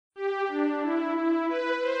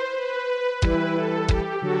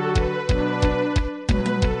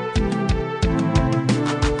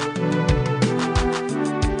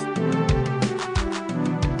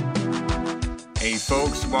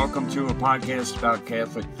welcome to a podcast about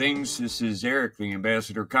Catholic things. This is Eric, the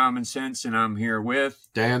Ambassador of Common Sense, and I'm here with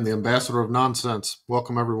Dan, the Ambassador of Nonsense.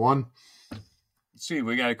 Welcome, everyone. Let's see,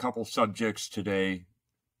 we got a couple subjects today.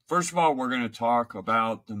 First of all, we're going to talk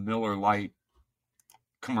about the Miller Lite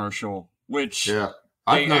commercial, which I've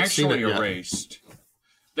they not seen actually it yet. erased.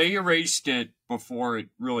 They erased it before it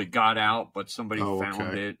really got out, but somebody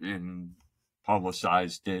found it and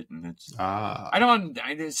publicized it, and it's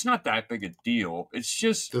it's not that big a deal. It's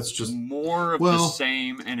just more of the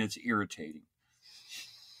same, and it's irritating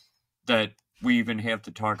that we even have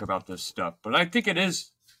to talk about this stuff. But I think it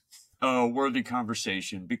is a worthy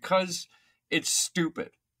conversation because it's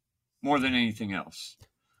stupid more than anything else.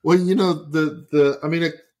 Well, you know,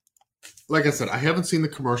 like I said, I haven't seen the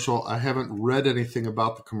commercial. I haven't read anything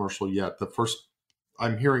about the commercial yet. The first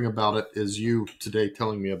I'm hearing about it is you today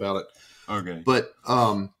telling me about it. Okay. But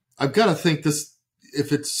I've got to think this,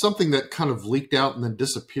 if it's something that kind of leaked out and then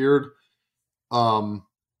disappeared,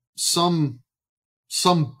 somebody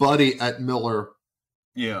at Miller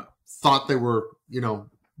thought they were,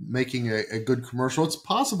 making a good commercial. It's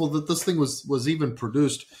possible that this thing was even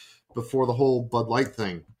produced before the whole Bud Light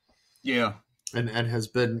thing. Yeah. And has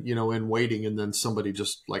been, in waiting, and then somebody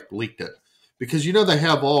just leaked it. Because, they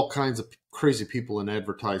have all kinds of crazy people in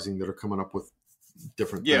advertising that are coming up with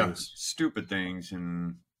different things. Stupid things.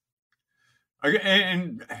 And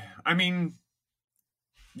I mean,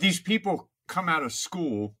 these people come out of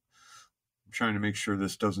school. I'm trying to make sure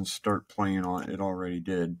this doesn't start playing on. It already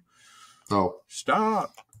did. Oh.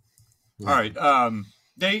 Stop. Yeah. All right.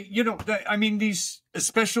 These,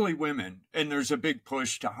 especially women, and there's a big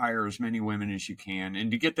push to hire as many women as you can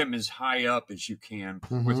and to get them as high up as you can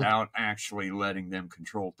without actually letting them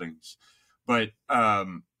control things. But,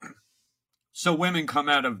 so women come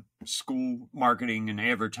out of school marketing and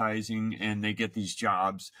advertising, and they get these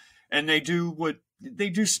jobs, and they do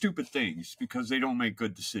stupid things because they don't make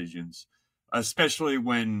good decisions, especially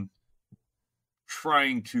when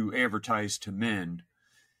trying to advertise to men.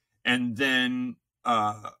 And then,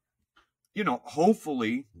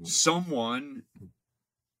 hopefully someone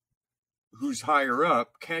who's higher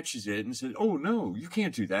up catches it and says, "Oh no, you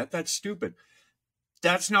can't do that. That's stupid."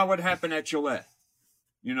 That's not what happened at Gillette.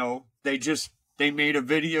 They made a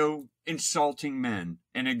video insulting men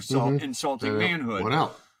and insulting manhood. What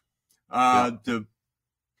else? I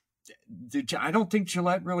don't think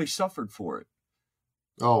Gillette really suffered for it.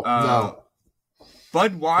 Oh, no.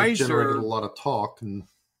 Budweiser it generated a lot of talk, and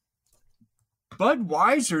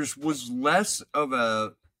Budweiser's was less of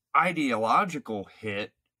a ideological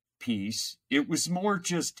hit piece. It was more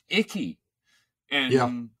just icky.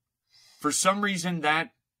 And for some reason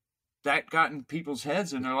that got in people's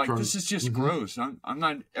heads, and they're like, this is just gross. I'm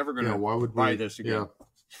not ever going to buy this again. Yeah.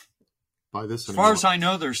 Buy this anymore. As far as I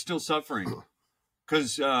know, they're still suffering.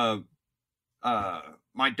 Because my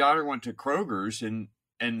daughter went to Kroger's, and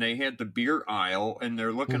they had the beer aisle, and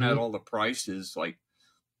they're looking at all the prices, like,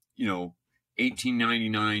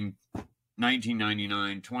 $18.99,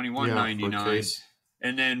 $19.99, $21.99.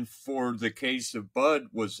 And then for the case of Bud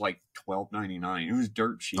was like $12.99. It was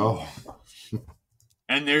dirt cheap. Oh.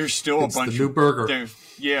 And there's still a bunch of new burger.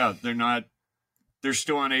 They're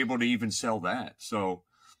still unable to even sell that. So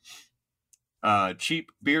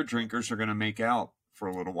cheap beer drinkers are going to make out for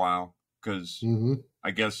a little while because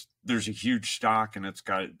I guess there's a huge stock, and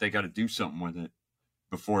they got to do something with it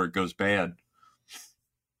before it goes bad.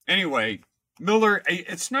 Anyway, Miller,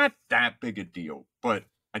 it's not that big a deal, but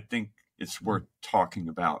I think it's worth talking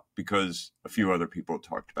about because a few other people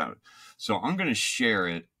talked about it. So I'm going to share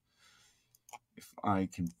it if I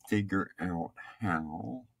can figure out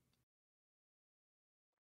how.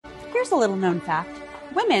 Here's a little known fact.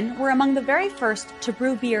 Women were among the very first to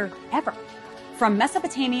brew beer ever. From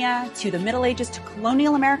Mesopotamia to the Middle Ages to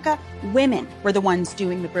colonial America, women were the ones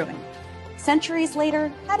doing the brewing. Centuries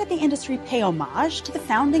later, how did the industry pay homage to the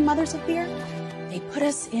founding mothers of beer? They put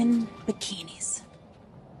us in bikinis.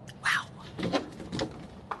 Wow.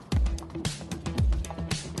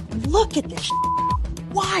 Look at this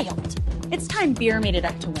wild. It's time beer made it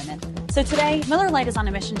up to women. So today, Miller Lite is on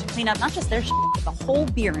a mission to clean up not just their but the whole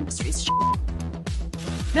beer industry's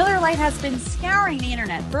Miller Lite has been scouring the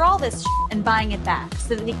internet for all this and buying it back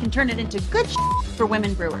so that they can turn it into good for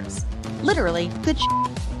women brewers. Literally, good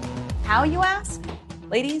How, you ask?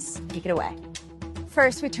 Ladies, take it away.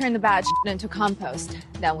 First, we turn the bad into compost.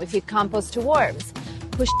 Then we feed compost to worms.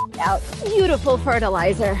 Push out beautiful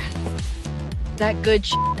fertilizer. That good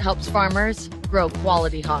helps farmers grow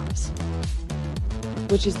quality hops,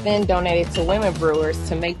 which is then donated to women brewers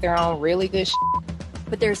to make their own really good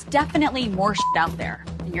But there's definitely more out there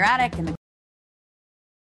in your attic, in the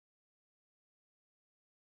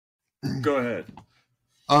Go ahead.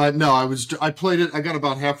 No, I played it. I got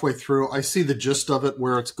about halfway through. I see the gist of it,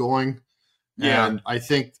 where it's going. Yeah. And I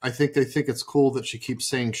think they think it's cool that she keeps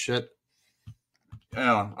saying shit.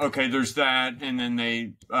 Yeah. Okay. There's that. And then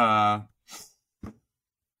they, I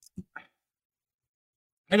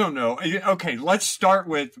don't know. Okay. Let's start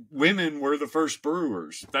with women were the first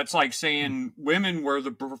brewers. That's like saying women were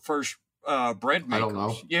the first bread makers. I don't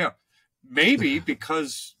know. Yeah. Maybe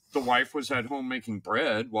because the wife was at home making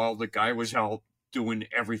bread while the guy was out doing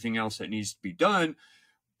everything else that needs to be done,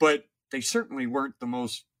 but they certainly weren't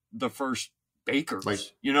the first bakers. Like,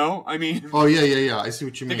 you know, I mean, oh yeah. I see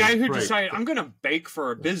what you mean. The guy who decided I'm going to bake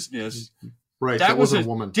for a business, right? That was a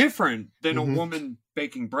woman, different than a woman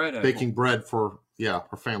baking bread. Bread for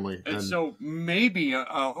her family, and so maybe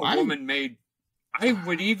a woman made. I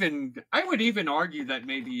would even argue that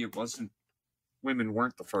maybe it wasn't. Women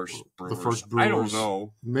weren't the first brewers. I don't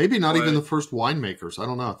know. Maybe not even the first winemakers. I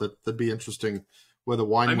don't know. That'd be interesting. Whether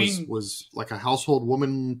wine was like a household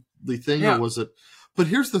womanly thing, or was it? But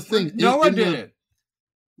here's the thing: Noah did it.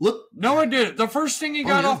 Look, Noah did it. The first thing he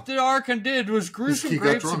got off the ark and did was grew some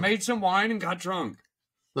grapes and made some wine and got drunk.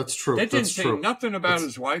 That's true. That didn't say nothing about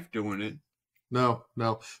his wife doing it. No.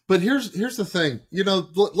 But here's the thing. You know,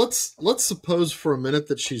 let's suppose for a minute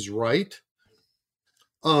that she's right.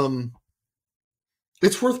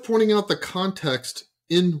 It's worth pointing out the context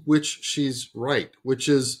in which she's right, which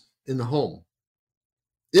is in the home.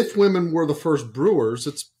 If women were the first brewers,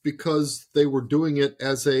 it's because they were doing it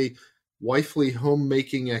as a wifely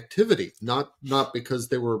homemaking activity, not because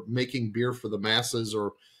they were making beer for the masses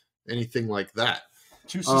or anything like that.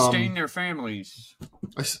 To sustain their families.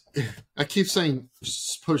 I keep saying,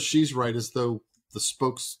 suppose she's right, as though the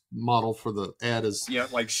spokes model for the ad is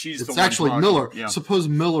like she's it's the one actually talking. Miller. Yeah. Suppose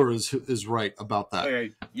Miller is right about that.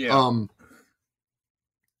 Yeah.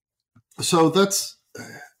 So that's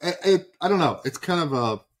I don't know. It's kind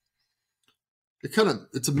of it's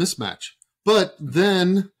a mismatch. But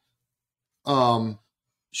then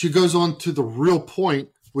she goes on to the real point,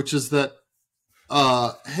 which is that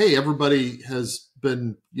hey, everybody has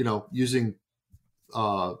been, using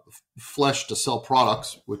flesh to sell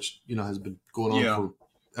products, which has been going on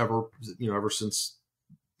forever, ever since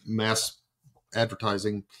mass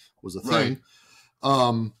advertising was a thing.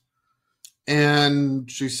 Right. And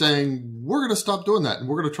she's saying we're going to stop doing that, and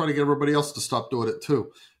we're going to try to get everybody else to stop doing it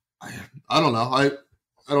too. I don't know. I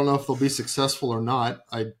don't know if they'll be successful or not.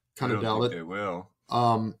 I kind of doubt it. They will.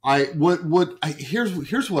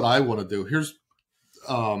 Here's what I want to do.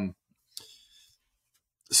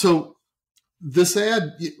 So this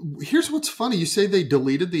ad, here's what's funny. You say they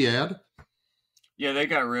deleted the ad? Yeah, they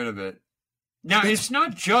got rid of it. Now, it's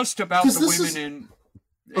not just about the women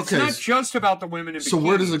It's not just about the women in bikinis. So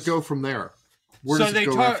where does it go from there? Where does it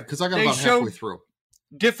go? Because I got about halfway through.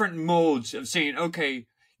 Different modes of saying, okay,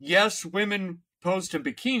 yes, women posed in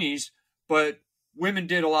bikinis, but women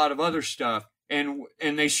did a lot of other stuff. And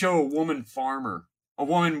they show a woman farmer. A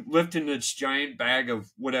woman lifting this giant bag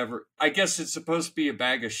of whatever. I guess it's supposed to be a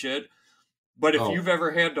bag of shit. But if you've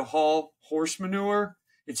ever had to haul horse manure,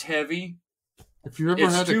 it's heavy. If you've ever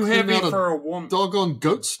had to clean out for a woman. Doggone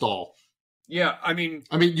goat stall. Yeah, I mean,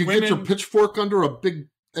 you get your pitchfork under a big,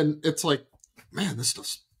 and it's like, man, this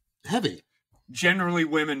stuff's heavy. Generally,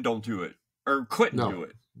 women don't do it, or couldn't do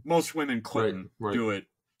it. Most women couldn't do it.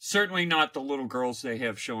 Certainly not the little girls they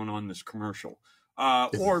have shown on this commercial.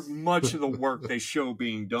 Or much of the work they show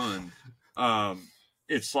being done.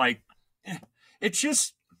 It's like, it's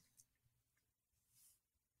just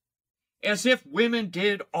as if women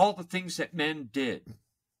did all the things that men did.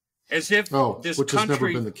 As if this which country, has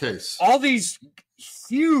never been the case. All these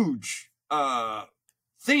huge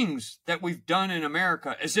things that we've done in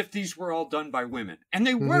America, as if these were all done by women. And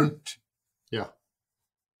they weren't. Yeah.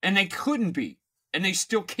 And they couldn't be. And they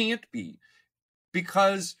still can't be.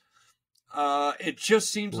 Because it just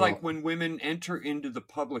seems like when women enter into the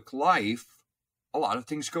public life, a lot of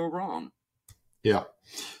things go wrong. Yeah.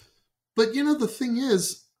 But, the thing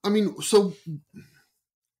is, so...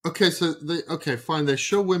 Okay, so fine. They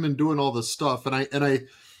show women doing all this stuff, and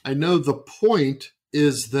I know the point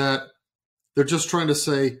is that they're just trying to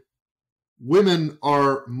say women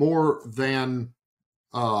are more than,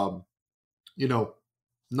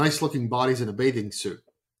 nice looking bodies in a bathing suit,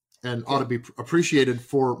 and ought to be appreciated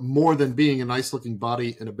for more than being a nice looking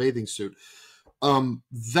body in a bathing suit.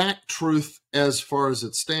 That truth, as far as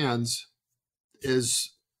it stands,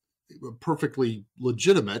 is perfectly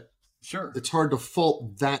legitimate. Sure. It's hard to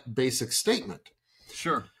fault that basic statement.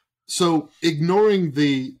 Sure. So ignoring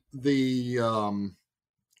the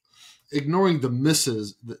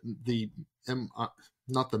misses,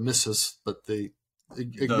 not the misses, but the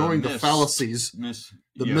ignoring the fallacies,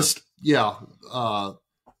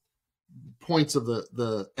 points of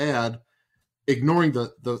the ad, ignoring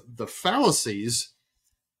the fallacies.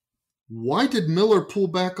 Why did Miller pull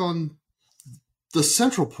back on the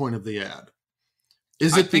central point of the ad?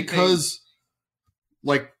 Is it because,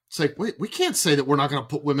 it's like, wait, we can't say that we're not going to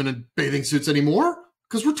put women in bathing suits anymore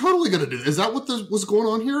because we're totally going to do it. Is that what was going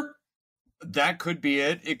on here? That could be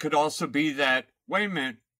it. It could also be that, wait a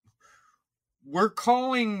minute, we're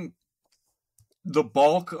calling the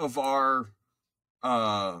bulk of our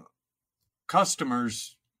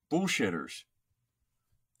customers bullshitters.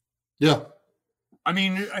 Yeah. I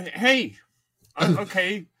mean, hey,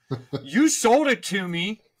 okay, you sold it to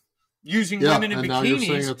me using women in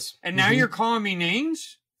bikinis, and now you're calling me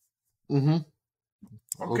names? Mm-hmm.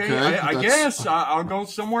 Okay, I guess I'll go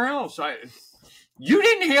somewhere else. You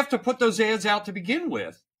didn't have to put those ads out to begin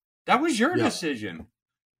with. That was your decision.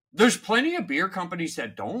 There's plenty of beer companies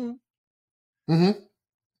that don't. Mm-hmm.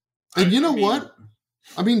 And you know what?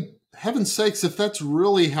 I mean, heaven's sakes, if that's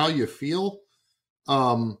really how you feel,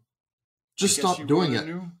 just stop doing it.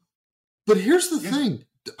 But here's the thing.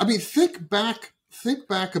 I mean, think back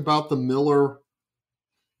about the Miller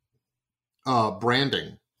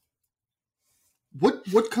branding.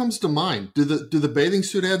 What comes to mind? Do the bathing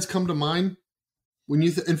suit ads come to mind when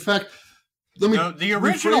you? In fact, the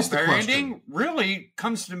original branding really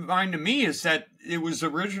comes to mind to me is that it was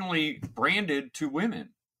originally branded to women.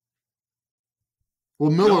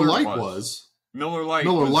 Well, Miller Lite was. Miller Lite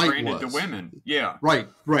was branded to women. Yeah. Right.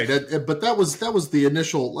 But that was the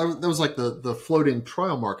initial, that was like the floating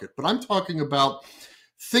trial market. But I'm talking about,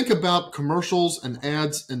 think about commercials and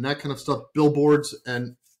ads and that kind of stuff, billboards.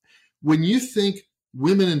 And when you think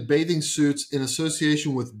women in bathing suits in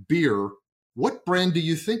association with beer, what brand do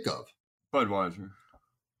you think of? Budweiser.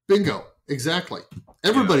 Bingo. Exactly.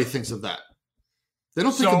 Everybody thinks of that. They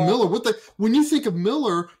don't think of Miller. When you think of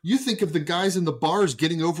Miller, you think of the guys in the bars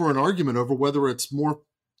getting over an argument over whether it's more,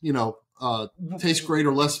 taste great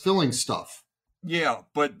or less filling stuff. Yeah,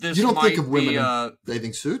 but this you don't think of women in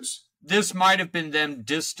bathing suits. This might have been them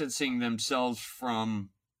distancing themselves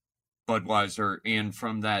from Budweiser and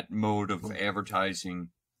from that mode of advertising.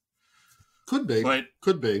 Could be. I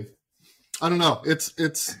don't know. It's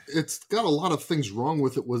got a lot of things wrong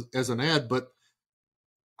with it as an ad, but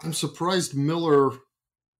I'm surprised Miller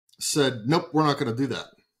said, nope, we're not going to do that.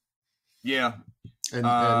 Yeah.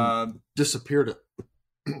 And disappeared it.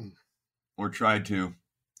 Or tried to.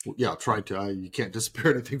 Yeah, tried to. You can't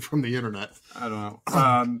disappear anything from the internet. I don't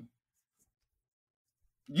know.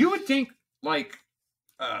 You would think,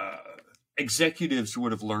 executives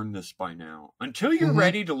would have learned this by now. Until you're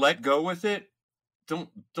ready to let go with it, don't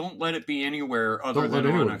let it be anywhere other than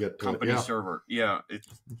on a company server. Yeah.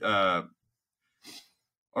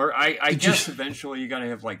 Or I guess eventually you got to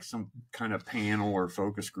have some kind of panel or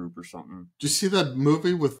focus group or something. Did you see that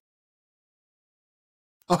movie with?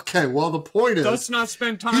 Okay, well the point is, let's not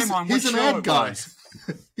spend time on. He's an ad guy.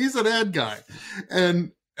 He's an ad guy,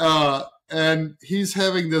 and he's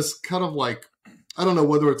having this kind of I don't know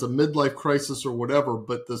whether it's a midlife crisis or whatever,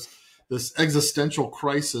 but this existential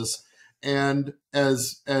crisis, and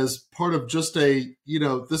as part of just a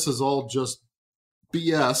this is all just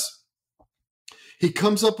BS. He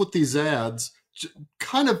comes up with these ads,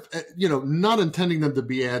 kind of, not intending them to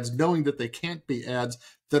be ads, knowing that they can't be ads,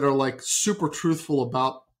 that are super truthful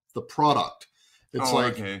about the product. It's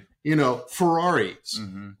Ferraris,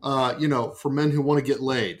 for men who want to get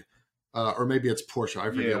laid, or maybe it's Porsche,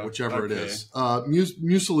 I forget, whichever it is.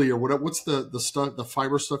 Muesli or whatever. What's the stuff, the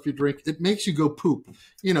fiber stuff you drink? It makes you go poop.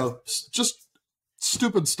 Just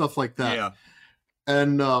stupid stuff like that. Yeah.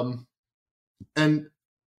 And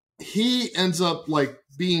he ends up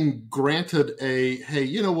being granted hey,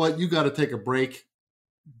 you know what? You got to take a break,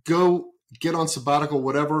 go get on sabbatical,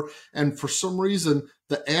 whatever. And for some reason,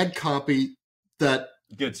 the ad copy that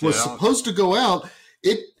was supposed to go out,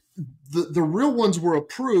 the real ones were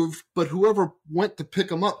approved, but whoever went to pick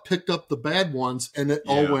them up picked up the bad ones, and it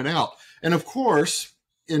all went out. And of course,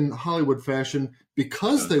 in Hollywood fashion,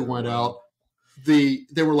 because they went out, they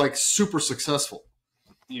were super successful.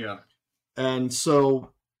 Yeah. And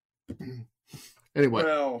so. Anyway,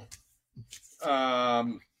 well,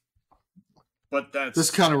 but this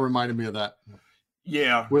kind of reminded me of that.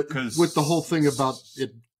 Yeah, with the whole thing about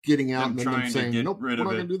it getting out and then them saying, "Nope, we're not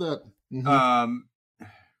going to do that." Mm-hmm.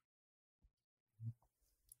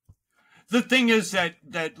 The thing is that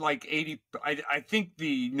 80, I think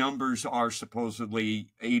the numbers are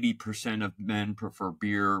supposedly 80% of men prefer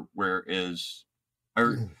beer, whereas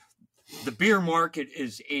the beer market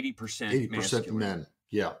is 80% 80% men.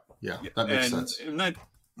 Yeah, that makes sense. And that,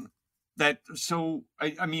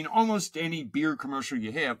 I mean, almost any beer commercial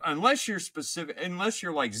you have, unless you're specific, unless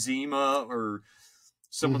you're like Zima or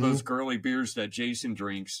some of those girly beers that Jason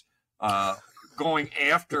drinks, going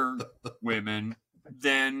after women,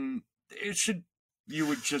 then you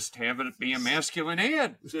would just have it be a masculine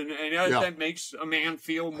ad. And that makes a man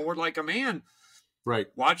feel more like a man. Right.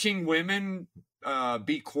 Watching women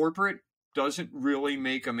be corporate doesn't really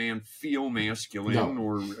make a man feel masculine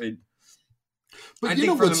But I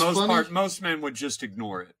think for the most part, most men would just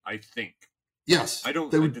ignore it. I think. Yes, I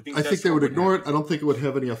don't. I think they would ignore it. I don't think it would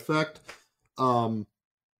have any effect. To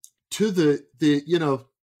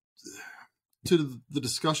the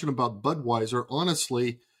discussion about Budweiser,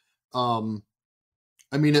 honestly, I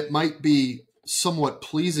mean, it might be somewhat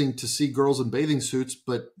pleasing to see girls in bathing suits,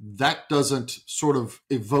 but that doesn't sort of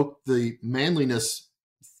evoke the manliness,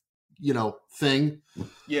 thing.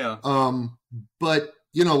 Yeah. But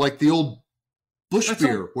like the old Bush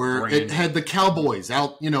beer, where it had the cowboys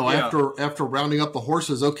out, after rounding up the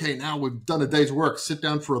horses. Okay, now we've done a day's work. Sit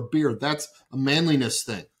down for a beer. That's a manliness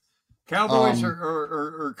thing. Cowboys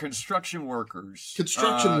are construction workers.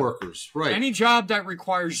 Construction workers, right? Any job that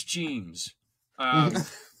requires jeans.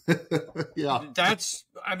 Yeah, that's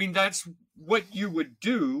what you would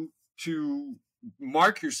do to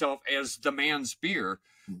mark yourself as the man's beer.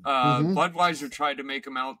 Budweiser tried to make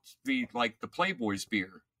them out to be like the Playboy's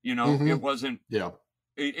beer. It wasn't. Yeah.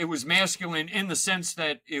 It was masculine in the sense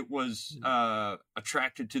that it was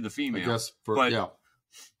attracted to the female. I guess,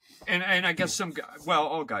 and I guess some guys. Well,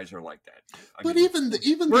 all guys are like that. We're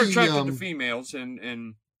attracted to females,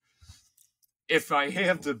 and if I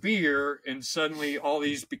have the beer, and suddenly all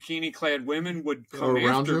these bikini-clad women would come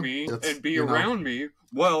after me and be around me,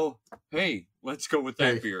 well, hey, let's go with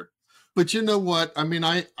that beer. But you know what? I mean,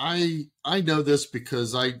 I know this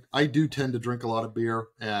because I do tend to drink a lot of beer,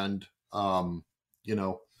 and I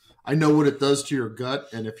know what it does to your gut.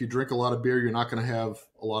 And if you drink a lot of beer, you're not going to have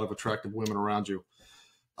a lot of attractive women around you.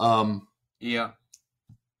 Yeah.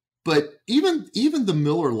 But even the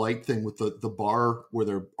Miller Lite thing with the bar where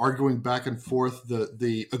they're arguing back and forth,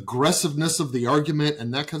 the aggressiveness of the argument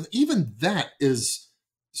and that kind of, even that is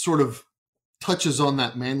sort of touches on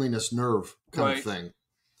that manliness nerve kind of thing.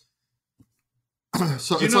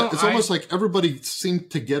 So it's almost like everybody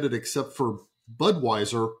seemed to get it except for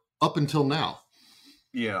Budweiser up until now.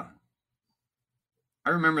 Yeah. I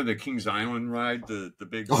remember the Kings Island ride, the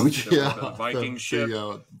big the Viking ship.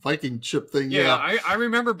 The Viking ship thing, I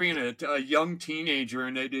remember being a young teenager,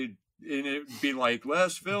 and it'd be like,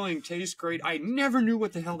 less filling, tastes great. I never knew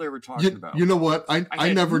what the hell they were talking about. You know what?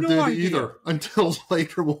 I never did either until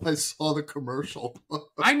later when I saw the commercial.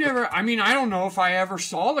 I don't know if I ever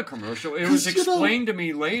saw the commercial. It was explained to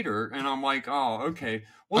me later, and I'm like, oh, okay.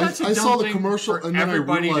 Well, that's a dumb thing for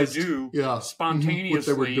everybody to do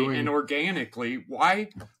spontaneously and organically. Why?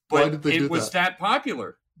 But it was that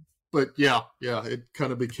popular. But yeah, it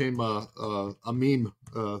kind of became a meme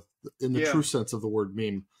in the true sense of the word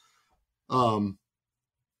meme. Well,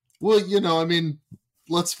 I mean,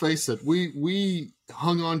 let's face it. We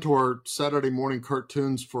hung on to our Saturday morning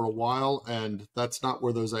cartoons for a while, and that's not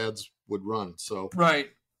where those ads would run. So right,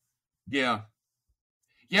 yeah.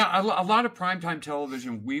 A lot of primetime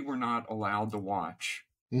television we were not allowed to watch.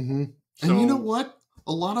 Mm-hmm. So, and you know what?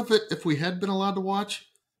 A lot of it, if we had been allowed to watch,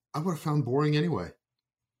 I would have found boring anyway.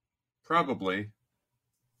 Probably.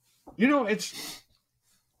 It's...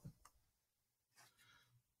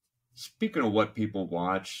 Speaking of what people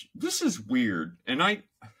watch, this is weird. And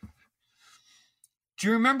do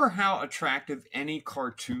you remember how attractive any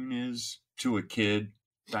cartoon is to a kid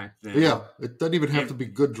back then? Yeah, it doesn't even have to be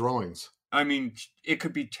good drawings. I mean, it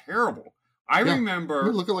could be terrible. I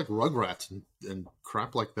remember... Look at like Rugrats and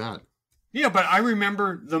crap like that. Yeah, but I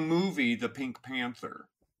remember the movie, The Pink Panther.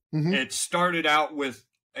 Mm-hmm. It started out with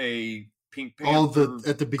a Pink Panther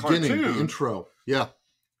at the beginning, cartoon. The intro. Yeah.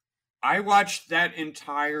 I watched that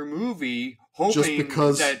entire movie hoping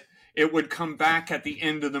that it would come back at the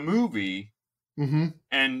end of the movie,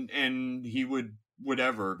 and he would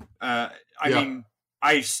whatever. I mean,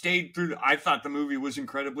 I stayed through. I thought the movie was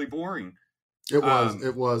incredibly boring.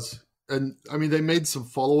 It was, and I mean, they made some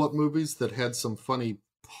follow-up movies that had some funny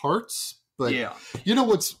parts, but you know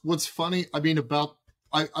what's funny? I mean,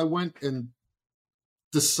 I went and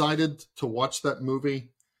decided to watch that movie.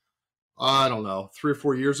 I don't know, 3 or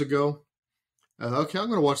 4 years ago. Okay, I'm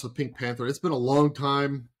going to watch The Pink Panther. It's been a long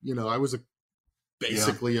time. I was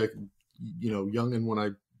basically a youngin' when I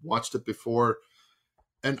watched it before.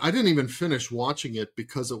 And I didn't even finish watching it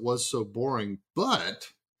because it was so boring. But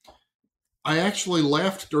I actually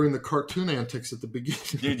laughed during the cartoon antics at the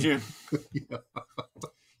beginning. Did you? Yeah.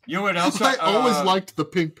 You know what else? I always liked the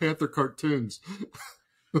Pink Panther cartoons.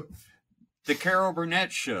 The Carol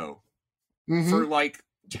Burnett show. For like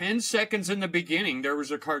 10 seconds in the beginning, there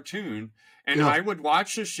was a cartoon, and I would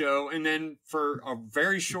watch the show, and then for a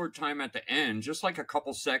very short time at the end, just like a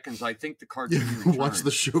couple seconds, I think the cartoon returned. Watch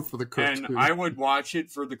the show for the cartoon. And I would watch it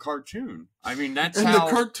for the cartoon. I mean, that's and how...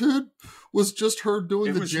 the cartoon was just her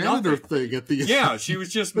doing the janitor thing at the end. Yeah, she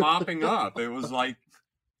was just mopping up. It was like...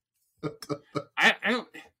 I don't...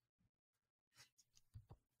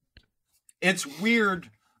 It's weird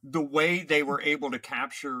the way they were able to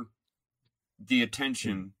capture the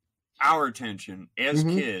attention, our attention as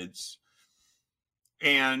kids.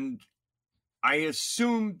 And I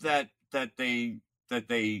assumed that they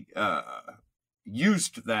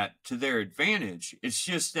used that to their advantage. It's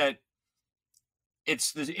just that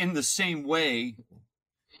it's in the same way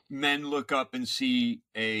men look up and see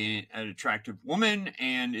an attractive woman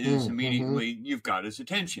and is immediately, you've got his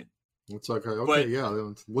attention. It's like, okay,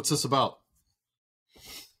 yeah, what's this about?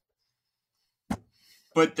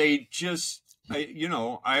 But they just,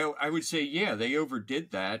 I would say, yeah, they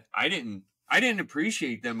overdid that. I didn't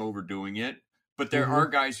appreciate them overdoing it, but there are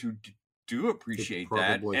guys who do appreciate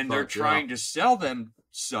that, and they're trying to sell them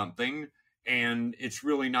something, and it's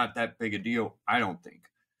really not that big a deal, I don't think.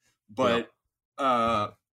 But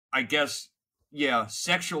I guess,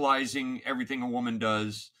 sexualizing everything a woman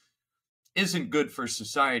does isn't good for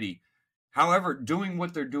society. However, doing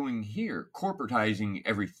what they're doing here, corporatizing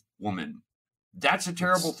every woman, that's a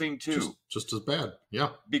terrible thing too. Just as bad,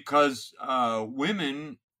 yeah. Because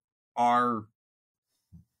women are,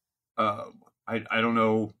 I don't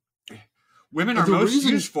know, women are most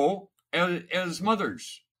useful as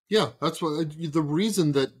mothers. Yeah, that's what the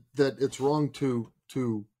reason that it's wrong to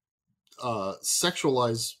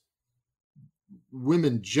sexualize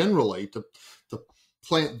women generally, to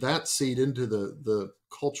plant that seed into the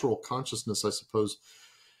cultural consciousness, I suppose,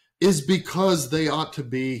 is because they ought to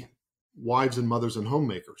be wives and mothers and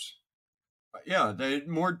homemakers. Yeah, they're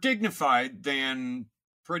more dignified than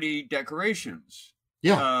pretty decorations.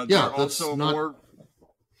 Yeah, they're also more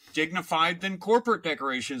dignified than corporate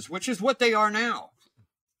decorations, which is what they are now.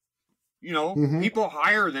 People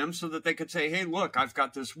hire them so that they could say, hey, look, I've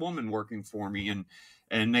got this woman working for me,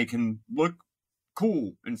 and they can look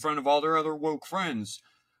cool in front of all their other woke friends.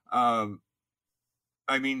 I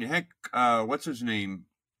mean, heck, what's his name?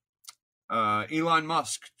 Elon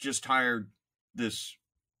Musk just hired this.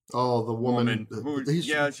 Oh, the woman. She's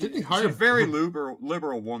a very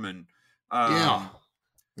liberal woman.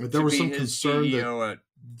 There was some concern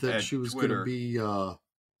that she was going to be.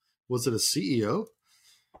 Was it a CEO?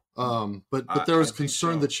 But there was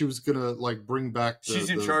concern that she was going to bring back. She's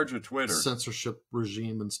in charge of Twitter censorship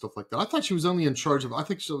regime and stuff like that. I thought she was only in charge of. I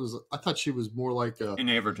thought she was more like in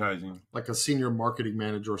advertising, like a senior marketing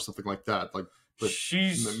manager or something like that. But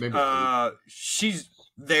she's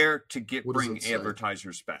there to bring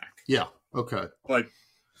advertisers back. Yeah. Okay. But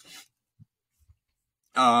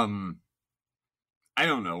I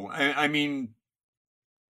don't know. I mean,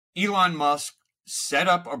 Elon Musk set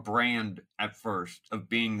up a brand at first of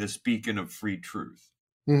being this beacon of free truth,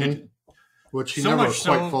 which he never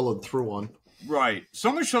quite followed through on. Right.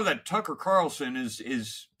 So much so that Tucker Carlson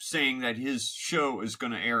is saying that his show is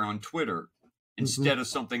going to air on Twitter instead of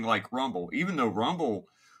something like Rumble, even though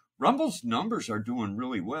Rumble's numbers are doing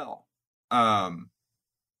really well. I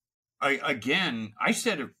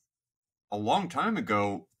said it a long time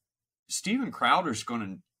ago, Steven Crowder's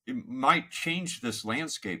it might change this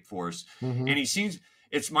landscape for us. And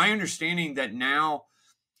it's my understanding that now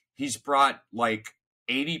he's brought like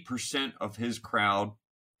 80% of his crowd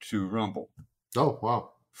to Rumble. Oh,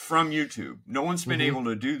 wow. From YouTube. No one's been able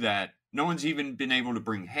to do that. No one's even been able to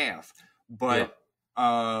bring half. But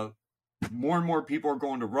more and more people are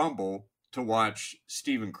going to Rumble to watch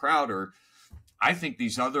Steven Crowder. I think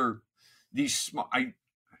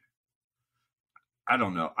I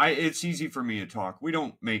don't know. It's easy for me to talk. We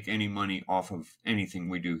don't make any money off of anything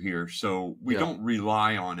we do here, so we don't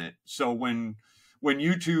rely on it. So when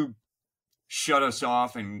YouTube shut us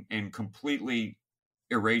off and completely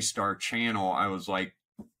erased our channel, I was like,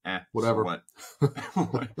 whatever. So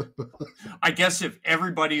what? I guess if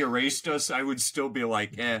everybody erased us, I would still be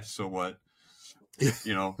like, so what?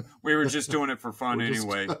 We were just doing it for fun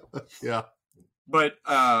anyway. Yeah. But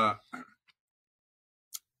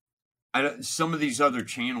some of these other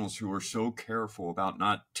channels who are so careful about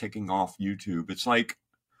not ticking off YouTube, it's like,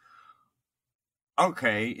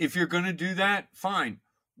 okay, if you're going to do that, fine.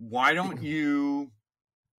 Why don't you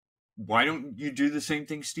do the same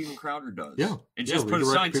thing Steven Crowder does? Yeah. And just put a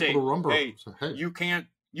sign saying, hey, hey, you can't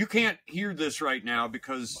you can't hear this right now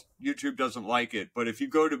because YouTube doesn't like it. But if you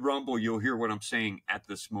go to Rumble, you'll hear what I'm saying at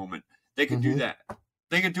this moment. They could do that.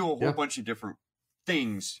 They could do a whole bunch of different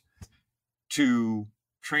things to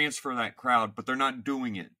transfer that crowd, but they're not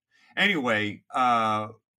doing it. Anyway,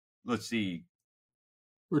 let's see.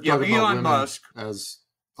 Elon Musk as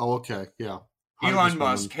okay, yeah. Elon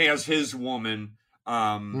Musk has his woman,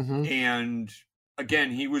 and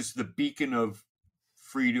again, he was the beacon of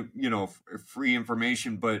freedom, free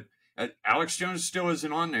information. But Alex Jones still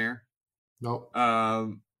isn't on there. Nope.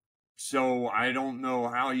 So I don't know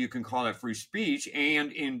how you can call that free speech.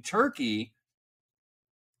 And in Turkey,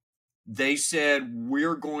 they said,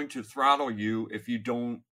 we're going to throttle you if you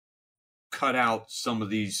don't cut out some of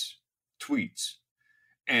these tweets.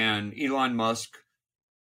 And Elon Musk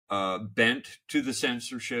bent to the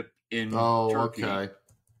censorship in Turkey. Okay.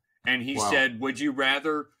 And he said, would you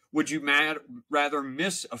rather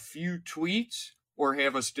miss a few tweets or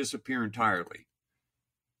have us disappear entirely?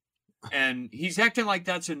 And he's acting like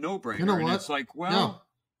that's a no-brainer. You know what? And it's like, well,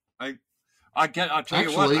 yeah. I'll tell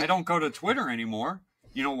you what, I don't go to Twitter anymore.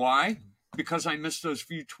 You know why? Because I missed those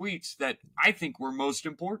few tweets that I think were most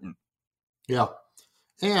important. Yeah.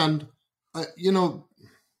 And,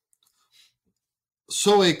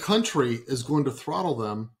 so a country is going to throttle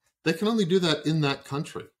them. They can only do that in that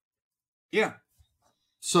country. Yeah.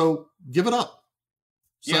 So give it up.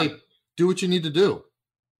 Say, do what you need to do.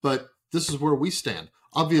 But this is where we stand.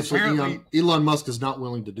 Obviously, Elon Musk is not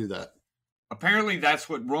willing to do that. Apparently, that's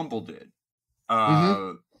what Rumble did.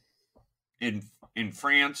 In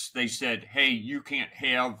France, they said, hey, you can't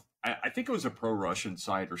have, I think it was a pro-Russian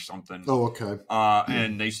site or something. Oh, okay.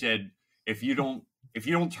 And they said, if you don't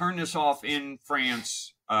turn this off in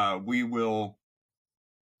France, we will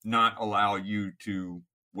not allow you to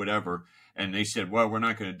whatever. And they said, well, we're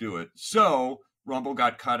not going to do it. So Rumble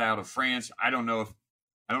got cut out of France. I don't know if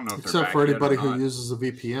except for anybody who uses a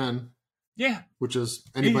VPN. Yeah. Which is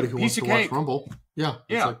anybody who wants to watch Rumble. Yeah.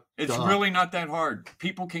 Yeah. It's really not that hard.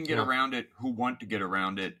 People can get around it who want to get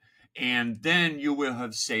around it. And then you will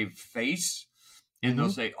have saved face. And they'll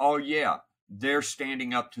say, oh, yeah, they're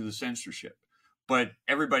standing up to the censorship. But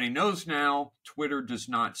everybody knows now Twitter does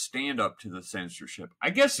not stand up to the censorship.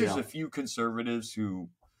 I guess there's a few conservatives who...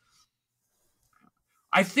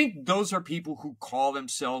 I think those are people who call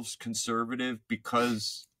themselves conservative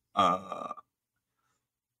because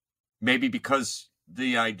maybe because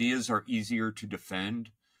the ideas are easier to defend,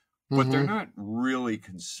 but they're not really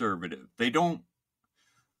conservative. They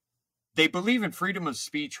believe in freedom of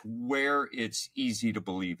speech where it's easy to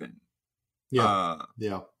believe in. Yeah.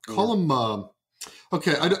 Call them,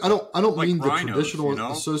 okay. I don't like mean rhinos, the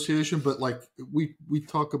traditional association, but like we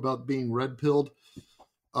talk about being red pilled.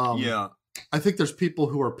 I think there's people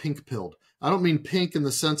who are pink pilled. I don't mean pink in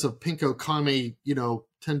the sense of pinko kami,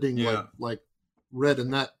 tending like red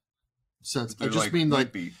in that sense. I just mean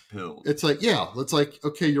like pilled. It's like, it's like,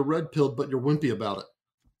 okay, you're red pilled, but you're wimpy about it.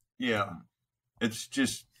 Yeah. It's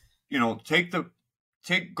just,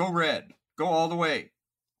 go red, go all the way.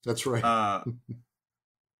 That's right.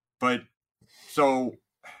 But so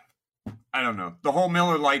I don't know. The whole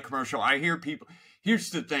Miller Lite commercial, I hear people,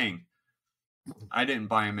 here's the thing. I didn't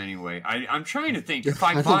buy them anyway. I'm trying to think. If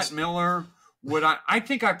I bought Miller, would I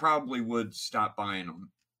think I probably would stop buying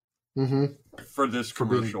them for this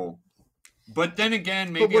commercial. But then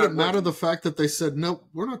again, maybe. But would it matter the fact that they said, no,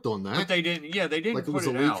 we're not doing that? But they didn't. Yeah, they didn't put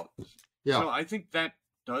it out. Yeah. So I think that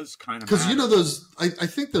does kind of because those. I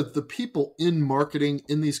think that the people in marketing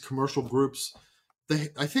in these commercial groups,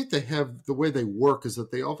 I think they have the way they work is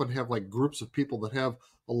that they often have like groups of people that have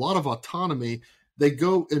a lot of autonomy. They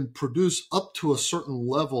go and produce up to a certain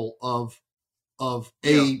level of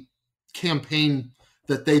a campaign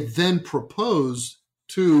that they then propose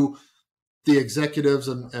to the executives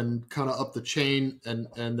and kind of up the chain,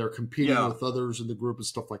 and they're competing with others in the group and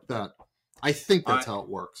stuff like that. I think that's how it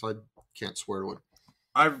works. I can't swear to it.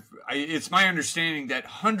 It's my understanding that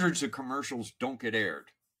hundreds of commercials don't get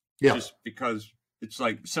aired. Yeah. Just because it's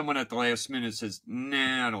like someone at the last minute says,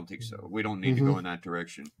 nah, I don't think so. We don't need to go in that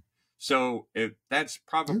direction. So that's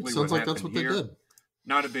probably sounds what like that's what here. they did.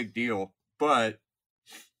 Not a big deal, but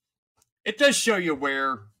it does show you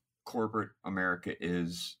where corporate America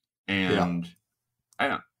is. And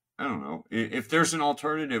I don't know. If there's an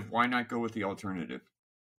alternative, why not go with the alternative?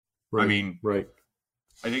 Right. I mean, right.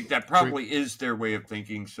 I think that probably is their way of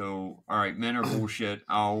thinking. So, all right, men are bullshit.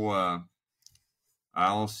 I'll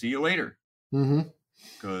see you later.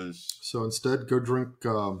 So instead, go drink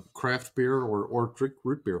craft beer or drink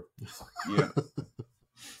root beer. Yeah.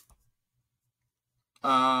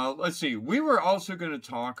 Let's see. We were also going to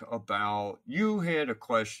talk about, you had a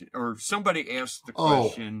question, or somebody asked the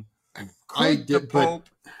question. Could the Pope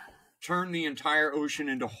turn the entire ocean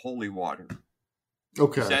into holy water?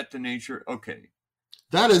 Okay. Is that the nature? Okay.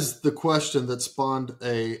 That is the question that spawned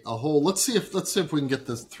a whole. Let's see if we can get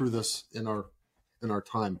this through this in our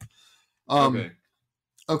time. Okay.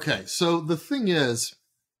 Okay. So the thing is,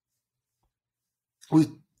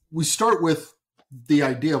 we start with the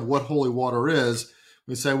idea of what holy water is.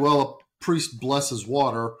 We say, well, a priest blesses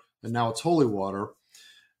water, and now it's holy water.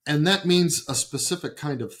 And that means a specific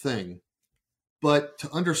kind of thing. But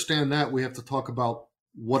to understand that, we have to talk about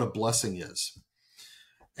what a blessing is.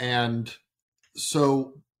 And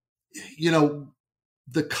so,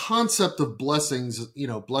 the concept of blessings,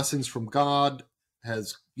 blessings from God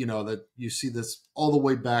has, that you see this all the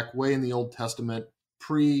way back, way in the Old Testament,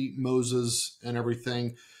 pre-Moses and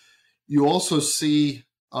everything. You also see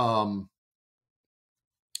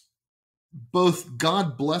both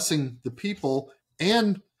God blessing the people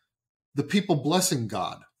and the people blessing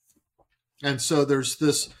God. And so there's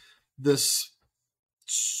this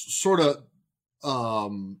sort of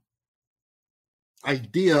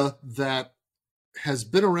idea that has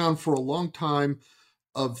been around for a long time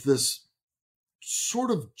of this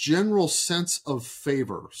sort of general sense of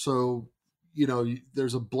favor. So,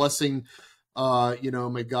 there's a blessing,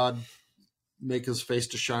 may God make his face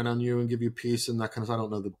to shine on you and give you peace and that kind of, I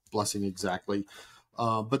don't know the blessing exactly.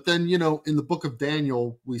 But then, in the book of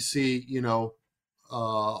Daniel, we see,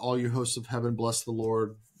 all you hosts of heaven, bless the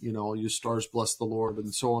Lord, all you stars, bless the Lord,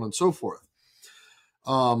 and so on and so forth.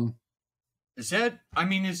 Is that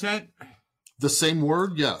the same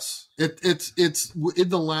word? Yes. It's in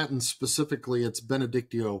the Latin specifically, it's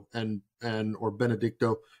benedictio or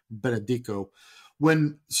benedico.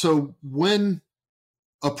 When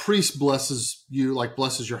a priest blesses you, like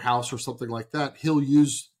blesses your house or something like that, he'll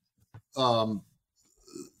use, the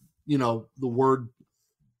word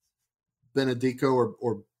benedico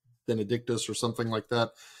or benedictus or something like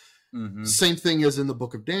that. Mm-hmm. Same thing as in the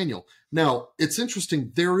book of Daniel. Now, it's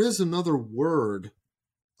interesting. There is another word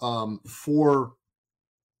for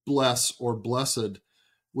bless or blessed,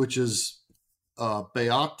 which is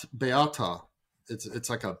beata. It's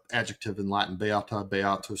like an adjective in Latin, beata,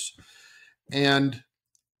 beatus. And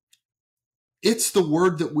it's the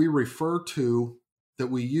word that we refer to, that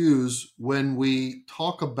we use when we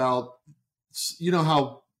talk about,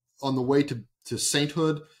 how on the way to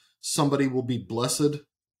sainthood, somebody will be blessed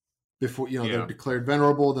before, they're declared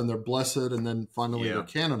venerable, then they're blessed, and then finally they're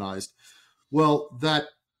canonized. Well, that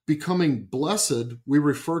becoming blessed, we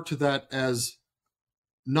refer to that as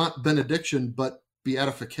not benediction, but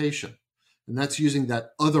beatification. And that's using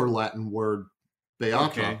that other Latin word,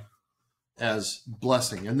 beata, as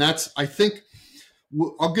blessing. And that's, I think,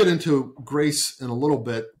 I'll get into grace in a little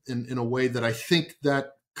bit in a way that I think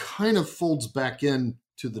that kind of folds back in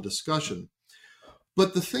to the discussion.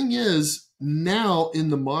 But the thing is, now in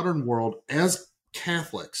the modern world, as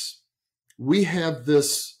Catholics, we have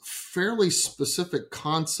this fairly specific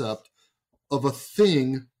concept of a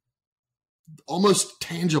thing, almost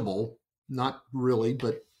tangible, not really,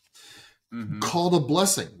 but called a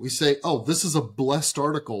blessing. We say, oh, this is a blessed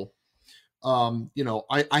article.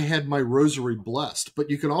 I had my rosary blessed, but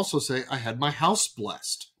you can also say I had my house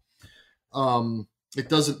blessed. It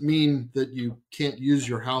doesn't mean that you can't use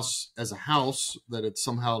your house as a house, that it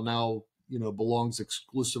somehow now, belongs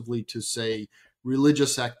exclusively to, say,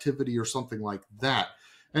 religious activity or something like that.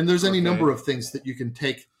 And there's any number of things that you can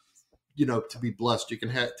take, to be blessed. You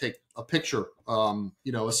can take a picture,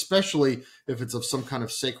 especially if it's of some kind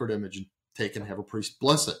of sacred image, and take and have a priest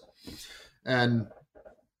bless it. And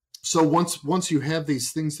so once you have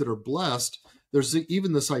these things that are blessed, there's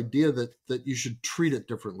even this idea that you should treat it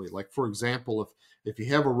differently. Like, for example, if you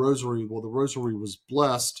have a rosary, well, the rosary was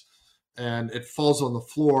blessed and it falls on the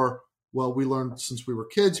floor. Well, we learned since we were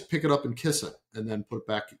kids, pick it up and kiss it, and then put it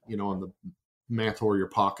back, on the mantle or your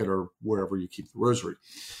pocket or wherever you keep the rosary.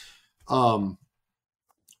 And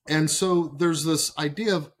so there's this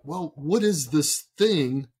idea of, well, what is this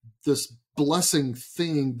thing, this blessing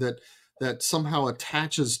thing that somehow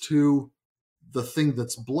attaches to the thing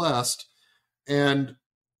that's blessed? And,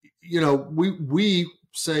 we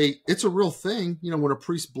say it's a real thing. When a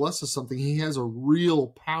priest blesses something, he has a real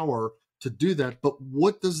power to do that. But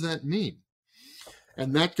what does that mean?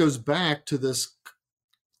 And that goes back to this,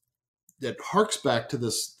 that harks back to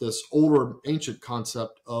this older ancient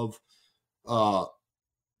concept of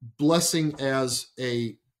blessing as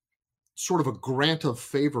a sort of a grant of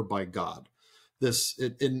favor by God.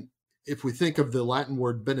 If we think of the Latin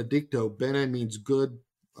word benedicto, bene means good,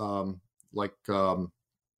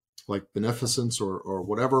 like beneficence or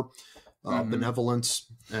whatever,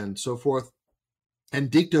 benevolence and so forth. And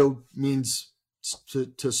dicto means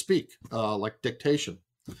to speak, like dictation.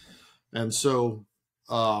 And so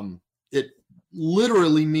it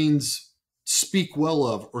literally means speak well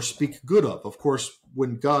of or speak good of. Of course,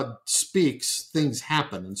 when God speaks, things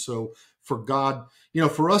happen. And so for God,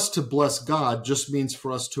 for us to bless God just means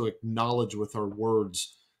for us to acknowledge with our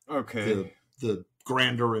words the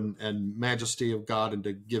grandeur and majesty of God and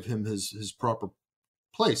to give him his proper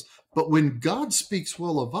place. But when God speaks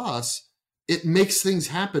well of us, it makes things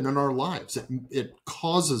happen in our lives. It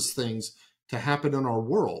causes things to happen in our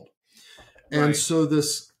world. And so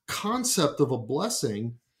this concept of a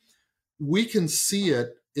blessing, we can see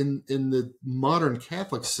it in the modern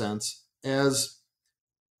Catholic sense as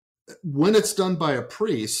when it's done by a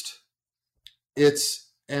priest,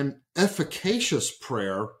 it's an efficacious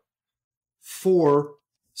prayer for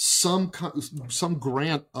some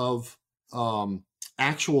grant of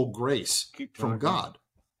actual grace from God.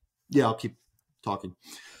 Yeah, I'll keep talking.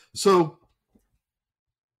 So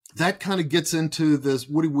that kind of gets into this,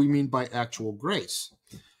 what do we mean by actual grace?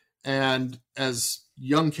 And as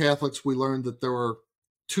young Catholics, we learned that there are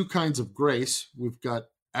two kinds of grace. We've got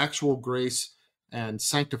actual grace and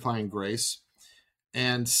sanctifying grace.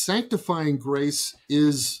 And sanctifying grace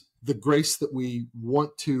is the grace that we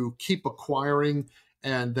want to keep acquiring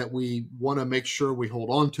and that we want to make sure we hold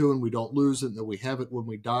on to and we don't lose it, and that we have it when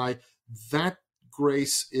we die. That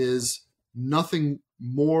grace is nothing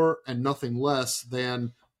more and nothing less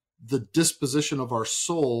than the disposition of our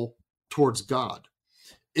soul towards God.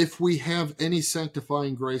 If we have any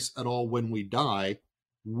sanctifying grace at all when we die,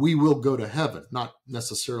 we will go to heaven. Not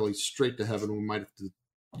necessarily straight to heaven. We might have to,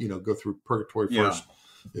 go through purgatory first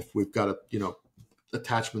if we've got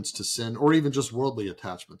attachments to sin or even just worldly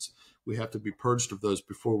attachments. We have to be purged of those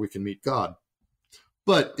before we can meet God.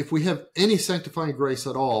 But if we have any sanctifying grace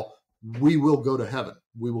at all, we will go to heaven.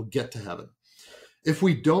 We will get to heaven. If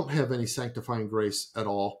we don't have any sanctifying grace at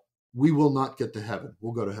all, we will not get to heaven.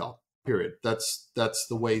 We'll go to hell, period. That's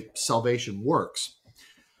the way salvation works.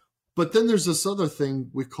 But then there's this other thing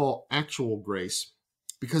we call actual grace,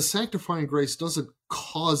 because sanctifying grace doesn't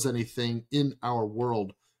cause anything in our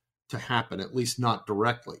world to happen, at least not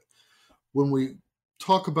directly. When we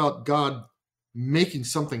talk about God making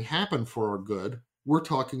something happen for our good, we're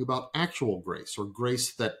talking about actual grace or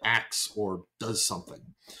grace that acts or does something.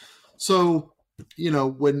 So,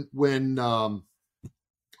 when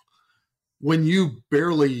you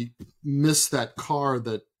barely miss that car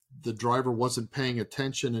that the driver wasn't paying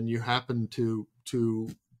attention and you happen to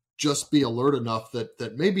just be alert enough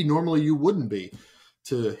that maybe normally you wouldn't be,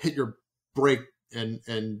 to hit your brake and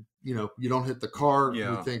you don't hit the car,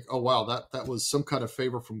 you think, oh wow, that was some kind of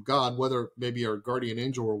favor from God, whether maybe our guardian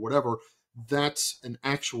angel or whatever. That's an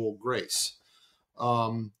actual grace.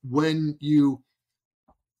 When you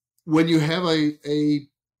have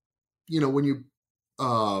when you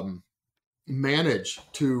manage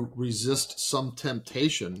to resist some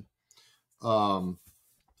temptation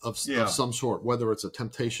of some sort, whether it's a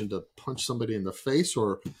temptation to punch somebody in the face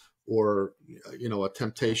or a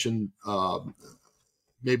temptation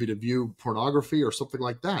maybe to view pornography or something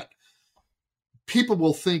like that. People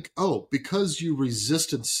will think, oh, because you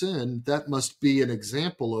resisted sin, that must be an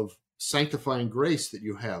example of sanctifying grace that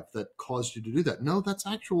you have that caused you to do that. No, that's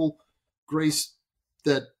actual grace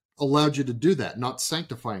that allowed you to do that, not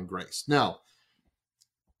sanctifying grace. Now,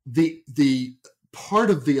 the part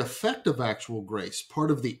of the effect of actual grace,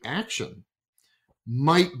 part of the action,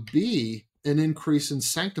 might be an increase in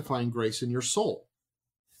sanctifying grace in your soul.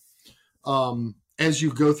 As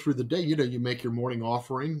you go through the day, you make your morning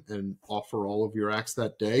offering and offer all of your acts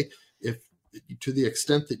that day. If to the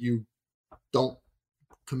extent that you don't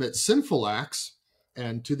commit sinful acts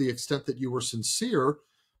and to the extent that you were sincere,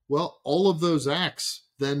 well, all of those acts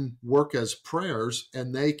then work as prayers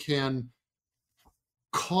and they can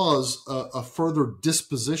cause a further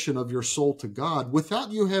disposition of your soul to God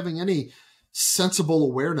without you having any sensible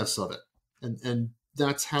awareness of it. And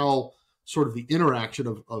that's how sort of the interaction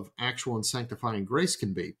of actual and sanctifying grace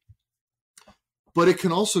can be. But it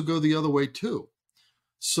can also go the other way too.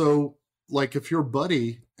 So like if your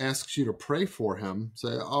buddy asks you to pray for him,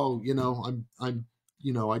 say, oh,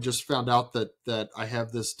 I just found out that I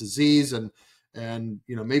have this disease and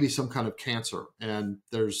maybe some kind of cancer, and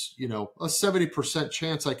there's, a 70%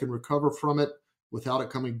 chance I can recover from it without it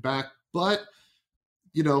coming back. But,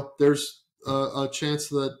 there's a chance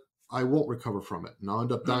that I won't recover from it and I'll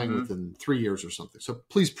end up dying within 3 years or something. So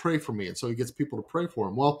please pray for me. And so he gets people to pray for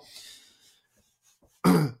him. Well,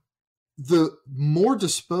 the more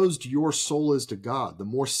disposed your soul is to God, the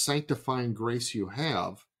more sanctifying grace you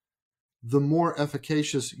have, the more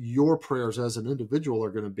efficacious your prayers as an individual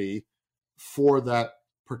are going to be for that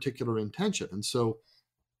particular intention. And so,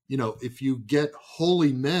 if you get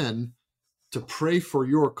holy men to pray for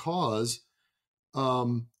your cause,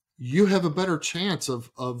 you have a better chance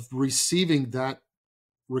of receiving that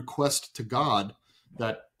request to God,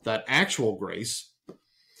 that actual grace,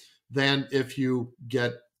 than if you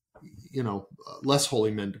get, less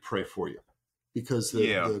holy men to pray for you. Because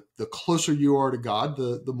the closer you are to God,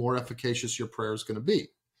 the more efficacious your prayer is going to be.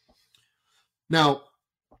 Now,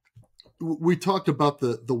 we talked about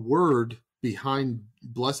the word behind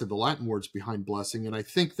blessing, the Latin words behind blessing, and I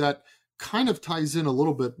think that kind of ties in a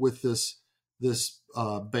little bit with this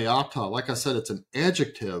beata. Like I said, it's an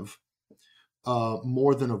adjective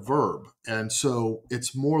more than a verb, and so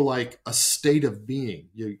it's more like a state of being.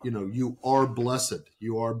 You are blessed,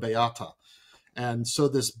 you are beata. And so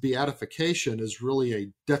this beatification is really a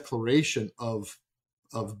declaration of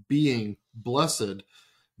being blessed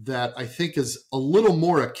that I think is a little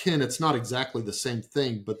more akin. It's not exactly the same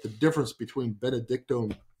thing, but the difference between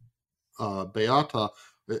benedictum beata,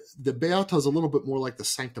 the beata is a little bit more like the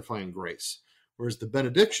sanctifying grace, whereas the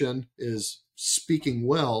benediction is speaking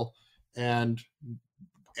well and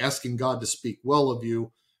asking God to speak well of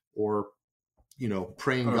you, or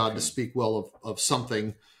praying God to speak well of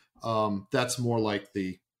something. That's more like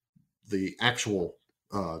the actual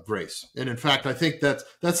grace. And in fact, I think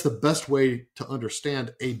that's the best way to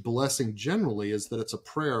understand a blessing generally, is that it's a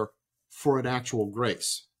prayer for an actual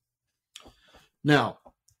grace. Now,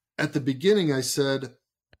 at the beginning, I said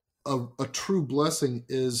a true blessing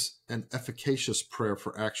is an efficacious prayer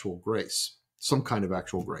for actual grace, some kind of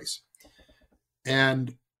actual grace.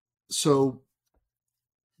 And so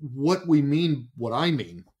what I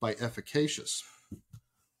mean by efficacious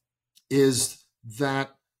is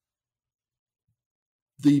that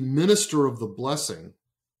the minister of the blessing,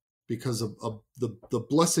 because of the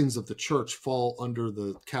blessings of the church fall under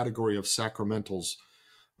the category of sacramentals.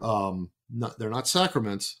 They're not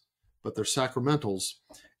sacraments, but they're sacramentals.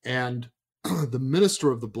 And the minister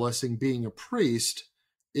of the blessing, being a priest,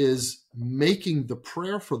 is making the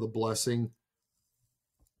prayer for the blessing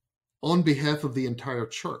on behalf of the entire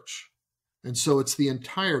church. And so it's the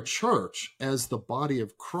entire church as the body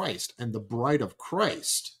of Christ and the bride of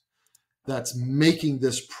Christ that's making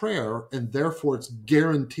this prayer, and therefore it's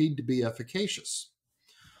guaranteed to be efficacious.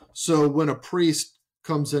 So when a priest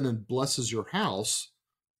comes in and blesses your house,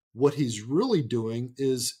 what he's really doing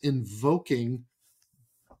is invoking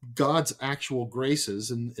God's actual graces.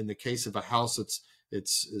 In the case of a house,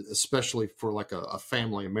 it's especially for like a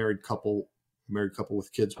family, a married couple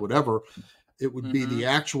with kids, whatever. It would be the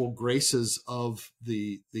actual graces of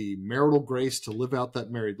the marital grace to live out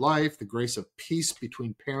that married life, the grace of peace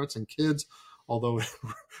between parents and kids, although it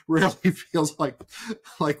rarely feels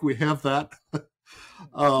like we have that.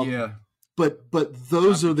 But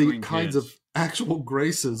those are the kinds of actual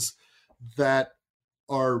graces that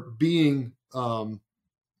are being called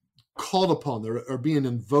upon, are being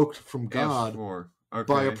invoked from God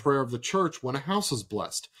by a prayer of the church when a house is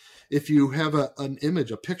blessed. If you have an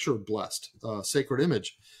image, a picture of blessed, sacred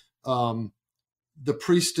image, the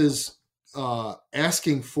priest is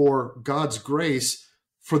asking for God's grace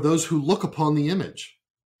for those who look upon the image.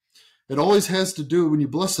 It always has to do, when you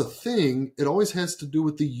bless a thing, it always has to do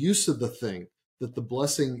with the use of the thing that the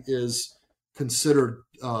blessing is considered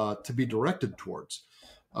to be directed towards.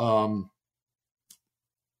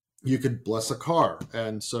 You could bless a car,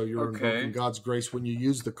 and so you're invoking God's grace when you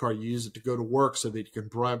use the car. You use it to go to work so that you can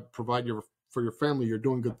provide for your family. You're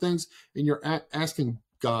doing good things, and you're asking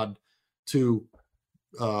God to,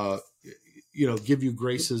 give you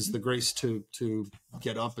graces, the grace to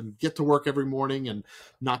get up and get to work every morning, and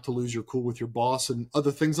not to lose your cool with your boss, and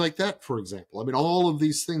other things like that. For example, I mean, all of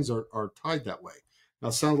these things are tied that way. Now,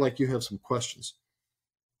 it sounds like you have some questions.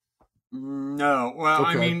 No, well,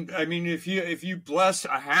 okay. I mean, if you bless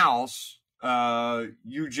a house,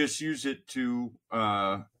 you just use it to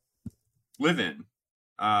live in,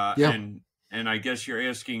 and I guess you're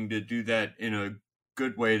asking to do that in a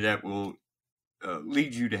good way that will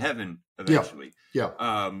lead you to heaven eventually.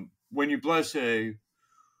 When you bless a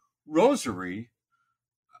rosary,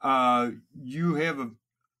 you have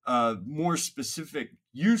a more specific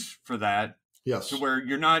use for that. Yes, to where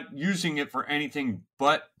you're not using it for anything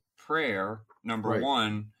but prayer, number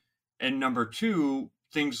one, and number two,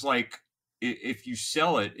 things like if you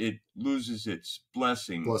sell it, it loses its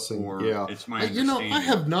blessing. It's my understanding. I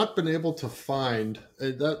have not been able to find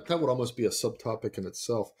that would almost be a subtopic in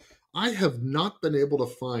itself. I have not been able to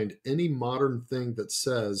find any modern thing that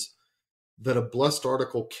says that a blessed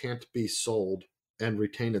article can't be sold and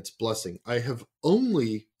retain its blessing. I have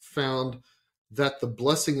only found that the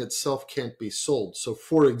blessing itself can't be sold. So,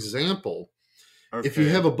 for example, if you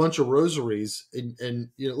have a bunch of rosaries and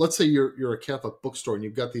let's say you're a Catholic bookstore and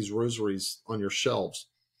you've got these rosaries on your shelves,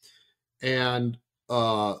 and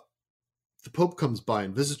the Pope comes by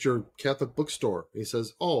and visits your Catholic bookstore. He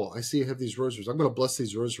says, "Oh, I see you have these rosaries. I'm going to bless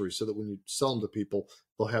these rosaries so that when you sell them to people,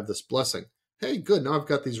 they'll have this blessing." Hey, good. Now I've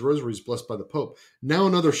got these rosaries blessed by the Pope. Now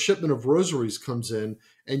another shipment of rosaries comes in,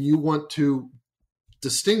 and you want to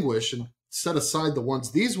distinguish and set aside the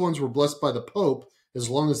ones. These ones were blessed by the Pope. As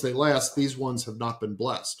long as they last, these ones have not been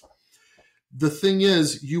blessed. The thing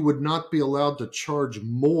is, you would not be allowed to charge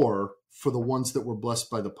more for the ones that were blessed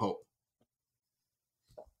by the Pope.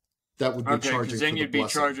 That would be charging because then you'd be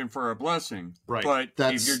charging for a blessing. Right. But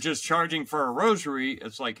if you're just charging for a rosary,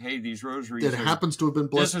 it's like, hey, these rosaries. It happens to have been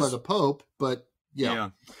blessed by the Pope, but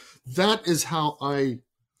yeah. That is how I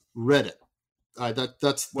read it.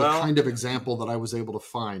 That's the kind of example that I was able to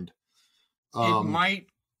find. It might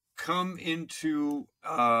come into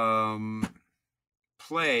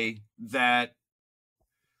play that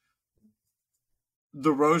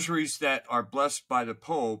the rosaries that are blessed by the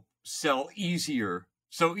Pope sell easier.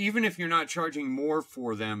 So even if you're not charging more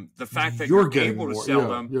for them, the fact that you're able to sell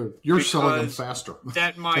them, you're selling them faster.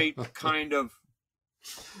 That might kind of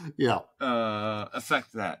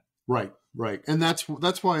affect that. Right. And that's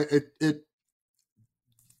why it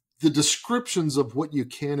the descriptions of what you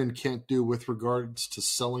can and can't do with regards to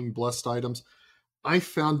selling blessed items, I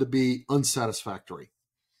found to be unsatisfactory.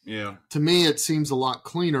 Yeah. To me, it seems a lot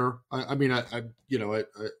cleaner. I mean,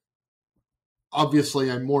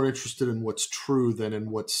 obviously I'm more interested in what's true than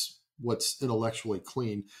in what's intellectually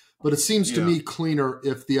clean. But it seems to me cleaner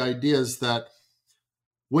if the idea is that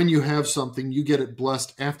when you have something, you get it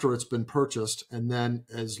blessed after it's been purchased, and then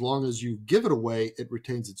as long as you give it away, it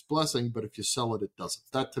retains its blessing. But if you sell it, it doesn't.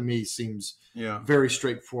 That to me seems very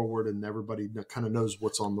straightforward, and everybody kind of knows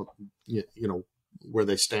what's on the where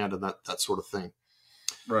they stand and that sort of thing.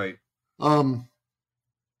 Right.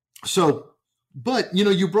 So, but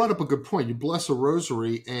you brought up a good point. You bless a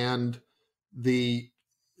rosary, and the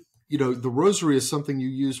rosary is something you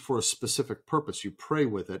use for a specific purpose. You pray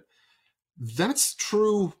with it. That's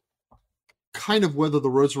true kind of whether the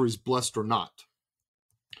rosary is blessed or not.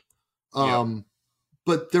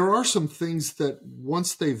 But there are some things that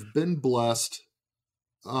once they've been blessed,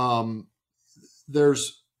 first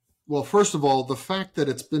of all, the fact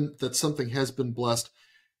that something has been blessed,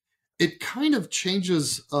 it kind of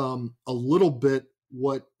changes a little bit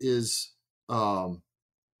what is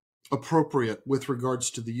appropriate with regards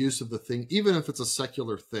to the use of the thing, even if it's a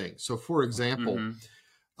secular thing. So, for example,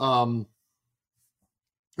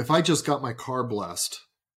 if I just got my car blessed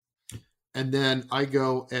and then I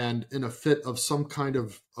go and in a fit of some kind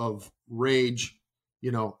of rage,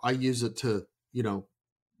 I use it to,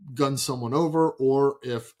 gun someone over, or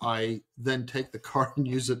if I then take the car and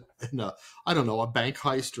use it in a bank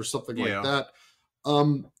heist or something like that.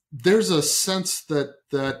 There's a sense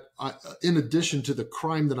that I, in addition to the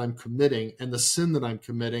crime that I'm committing and the sin that I'm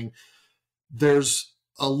committing, there's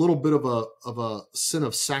a little bit of a sin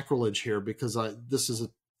of sacrilege here, because this has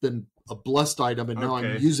been a blessed item and now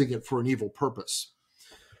I'm using it for an evil purpose.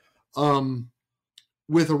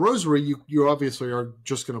 With a rosary, you obviously are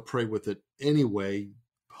just going to pray with it anyway,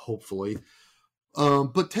 hopefully.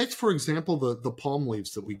 But take, for example, the palm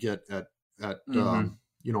leaves that we get at on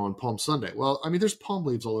Palm Sunday. Well, I mean, there's palm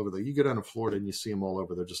leaves all over there. You go down to Florida and you see them all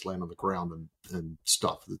over. They're just laying on the ground and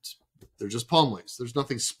stuff. They're just palm leaves. There's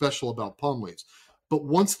nothing special about palm leaves. But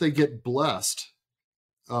once they get blessed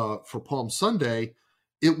for Palm Sunday,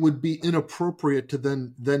 it would be inappropriate to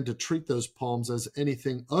then to treat those palms as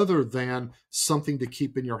anything other than something to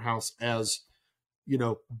keep in your house as,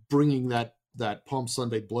 bringing that Palm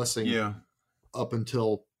Sunday blessing up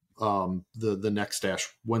until the next Ash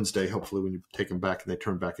Wednesday, hopefully, when you take them back and they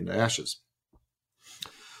turn back into ashes.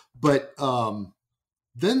 But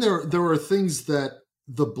then there are things that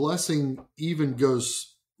the blessing even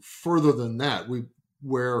goes further than that.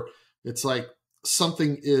 Where it's like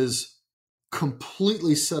something is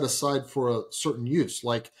completely set aside for a certain use,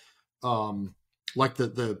 like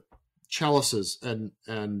the chalices and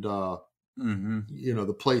the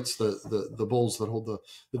plates, the bowls that hold the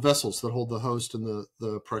vessels that hold the host and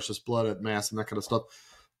the precious blood at Mass and that kind of stuff.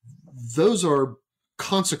 Those are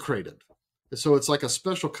consecrated. So it's like a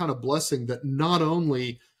special kind of blessing that not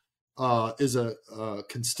only is a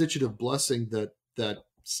constitutive blessing that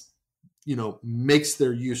makes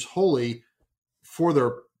their use holy for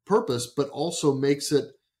their purpose, but also makes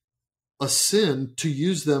it a sin to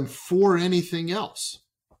use them for anything else.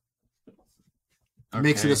 It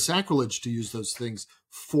makes it a sacrilege to use those things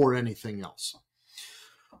for anything else.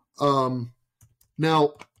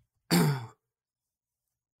 Now,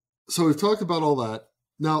 so we've talked about all that.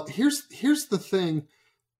 Now, here's the thing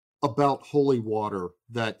about holy water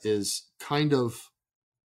that is kind of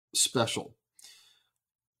special.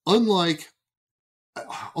 Unlike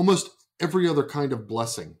almost every other kind of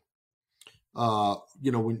blessing,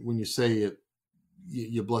 when you say it,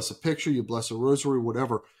 you bless a picture, you bless a rosary,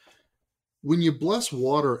 whatever. When you bless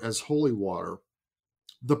water as holy water,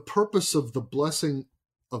 the purpose of the blessing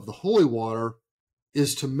of the holy water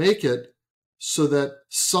is to make it so that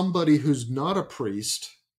somebody who's not a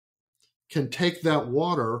priest can take that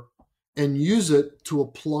water and use it to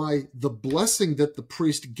apply the blessing that the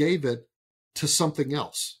priest gave it to something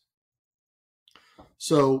else.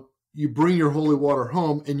 So you bring your holy water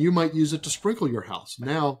home and you might use it to sprinkle your house.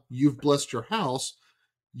 Now you've blessed your house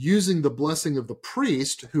using the blessing of the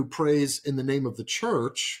priest who prays in the name of the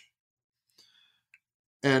church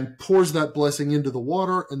and pours that blessing into the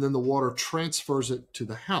water, and then the water transfers it to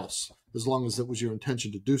the house, as long as it was your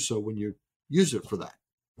intention to do so when you used it for that.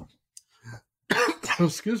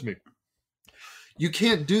 Excuse me. You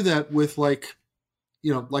can't do that with like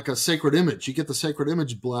a sacred image. You get the sacred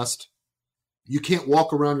image blessed. You can't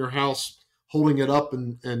walk around your house holding it up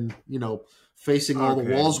and facing all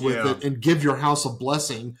the walls with it and give your house a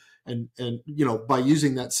blessing and by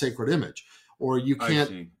using that sacred image. Or you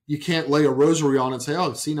can't lay a rosary on it and say,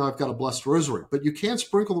 oh, see, now I've got a blessed rosary. But you can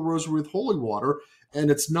sprinkle the rosary with holy water,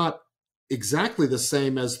 and it's not exactly the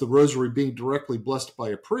same as the rosary being directly blessed by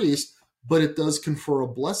a priest, but it does confer a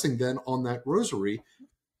blessing then on that rosary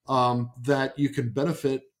that you can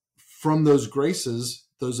benefit from those graces,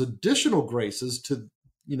 those additional graces to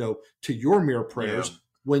your mere prayers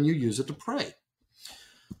when you use it to pray.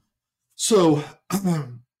 So,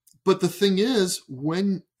 but the thing is,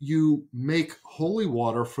 when you make holy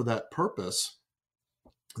water for that purpose,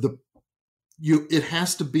 it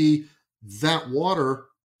has to be that water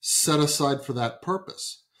set aside for that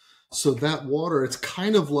purpose. So that water, it's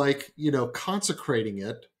kind of like, consecrating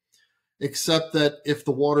it, except that if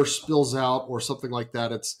the water spills out or something like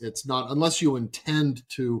that, it's not, unless you intend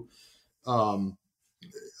to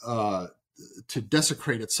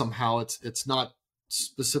desecrate it somehow, it's not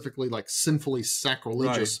specifically like sinfully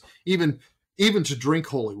sacrilegious. Right. Even to drink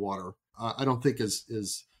holy water, I don't think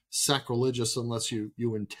is sacrilegious unless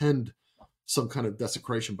you intend some kind of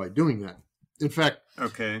desecration by doing that. In fact,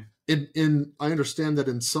 I understand that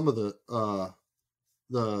in some of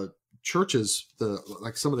the churches,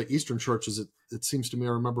 like some of the Eastern churches, it seems to me,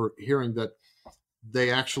 I remember hearing that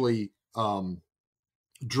they actually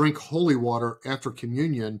drink holy water after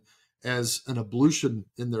communion as an ablution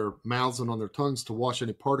in their mouths and on their tongues to wash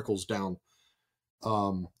any particles down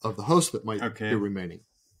of the host that might be remaining.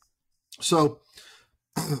 So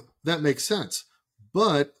that makes sense.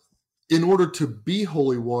 But in order to be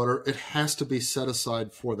holy water, it has to be set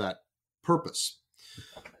aside for that purpose.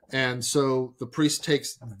 And so the priest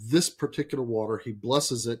takes this particular water, he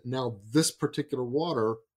blesses it. Now this particular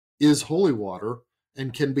water is holy water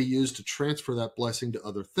and can be used to transfer that blessing to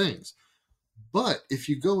other things. But if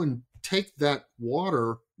you go and take that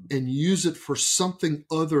water and use it for something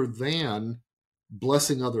other than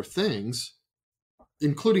blessing other things,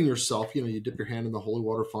 including yourself, you dip your hand in the holy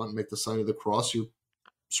water font and make the sign of the cross, you're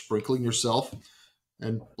sprinkling yourself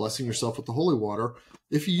and blessing yourself with the holy water.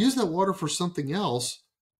 If you use that water for something else,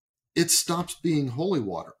 it stops being holy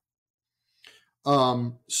water.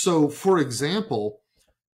 So for example,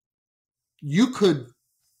 you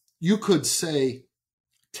could say,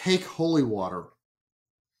 take holy water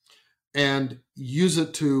and use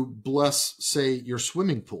it to bless, say, your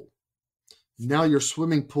swimming pool. Now your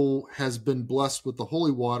swimming pool has been blessed with the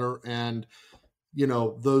holy water, and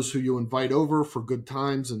those who you invite over for good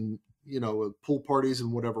times and pool parties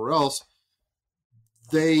and whatever else,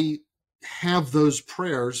 they have those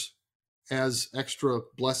prayers as extra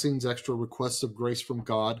blessings, extra requests of grace from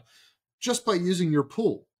God, just by using your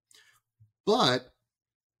pool. But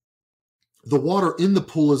the water in the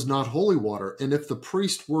pool is not holy water. And if the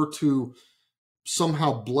priest were to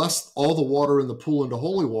somehow bless all the water in the pool into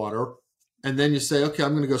holy water, and then you say, okay,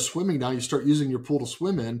 I'm going to go swimming now, you start using your pool to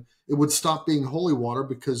swim in, it would stop being holy water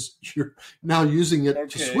because you're now using it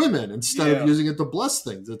to swim in instead of using it to bless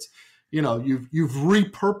things. It's, you've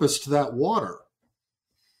repurposed that water.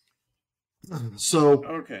 So,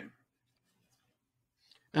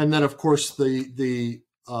 and then of course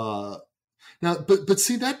now, but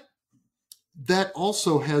see that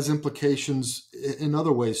also has implications in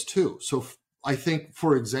other ways too. So I think,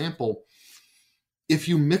 for example, if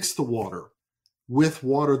you mix the water with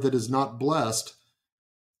water that is not blessed,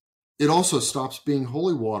 it also stops being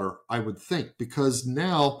holy water, I would think, because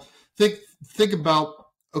now think about,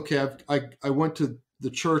 okay, I went to the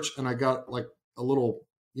church and I got like a little,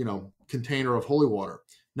 container of holy water.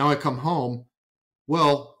 Now I come home.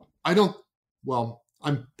 Well,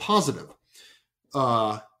 I'm positive,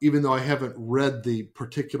 even though I haven't read the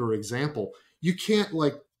particular example, you can't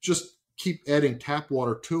like just keep adding tap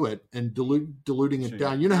water to it and diluting it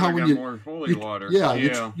down. You know how when you more holy water,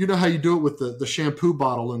 you know how you do it with the shampoo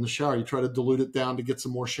bottle in the shower. You try to dilute it down to get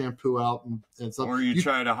some more shampoo out and stuff. Or you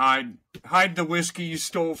try to hide the whiskey you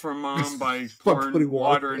stole from Mom by pouring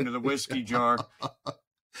water into the whiskey jar.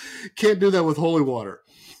 Can't do that with holy water.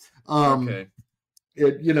 Okay.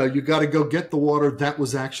 You got to go get the water that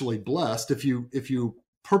was actually blessed. If you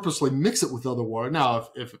purposely mix it with other water. Now,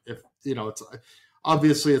 if it's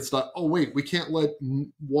obviously it's not. Oh wait, we can't let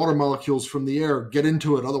water molecules from the air get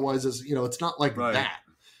into it. Otherwise, it's not like that.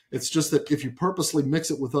 It's just that if you purposely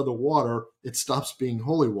mix it with other water, it stops being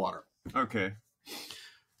holy water. Okay.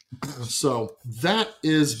 So that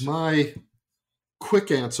is my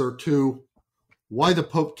quick answer to why the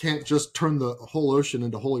Pope can't just turn the whole ocean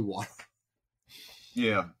into holy water.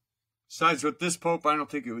 Yeah. Besides, with this Pope, I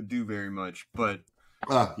don't think it would do very much, but...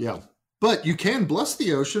 yeah. But you can bless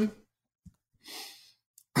the ocean.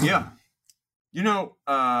 Yeah.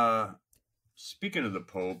 Speaking of the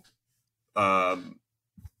Pope,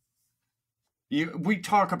 we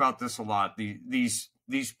talk about this a lot. These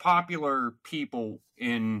popular people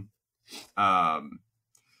in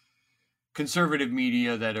conservative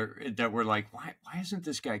media that were like, why isn't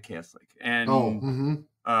this guy Catholic? And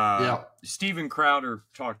Steven Crowder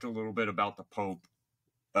talked a little bit about the Pope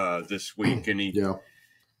this week, and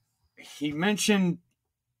he mentioned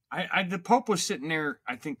the Pope was sitting there,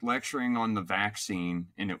 I think, lecturing on the vaccine,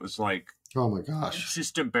 and it was like, oh my gosh, it's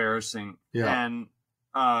just embarrassing. Yeah. And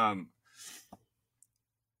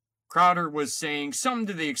Crowder was saying something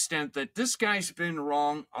to the extent that this guy's been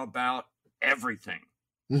wrong about everything.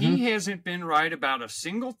 Mm-hmm. He hasn't been right about a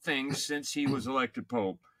single thing since he was elected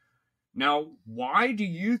Pope. Now, why do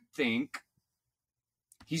you think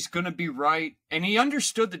he's going to be right? And he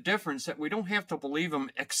understood the difference that we don't have to believe him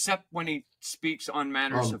except when he speaks on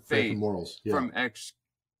matters of faith and morals.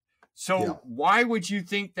 So why would you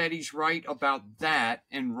think that he's right about that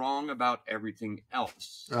and wrong about everything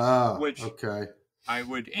else? Okay. I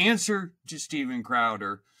would answer to Steven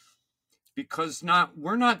Crowder, because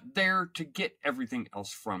we're not there to get everything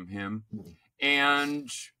else from him. And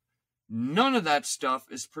none of that stuff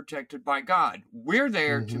is protected by God. We're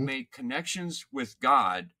there to make connections with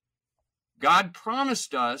God. God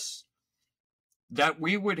promised us that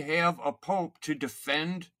we would have a Pope to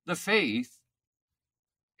defend the faith.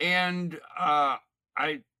 And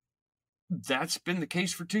that's been the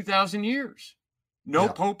case for 2,000 years. No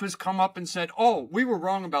Pope has come up and said, oh, we were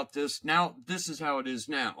wrong about this. Now this is how it is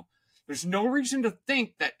now. There's no reason to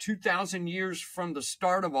think that 2,000 years from the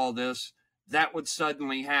start of all this, that would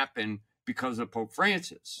suddenly happen because of Pope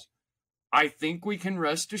Francis. I think we can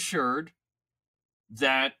rest assured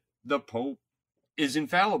that the Pope is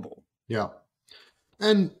infallible. Yeah.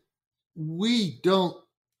 And we don't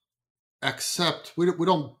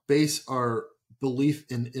base our belief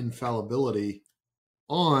in infallibility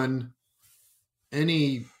on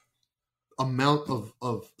any amount of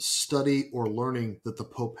study or learning that the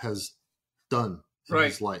Pope has done in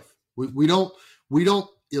his life. We don't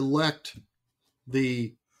elect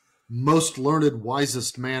the most learned,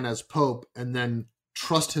 wisest man as Pope and then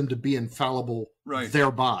trust him to be infallible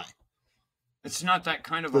thereby. It's not that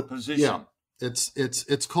kind of a position. Yeah.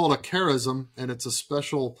 It's called a charism, and it's a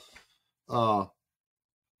special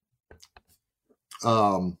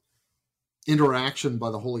interaction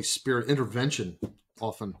by the Holy Spirit, intervention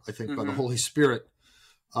often, I think, by the Holy Spirit.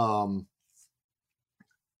 And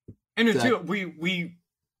we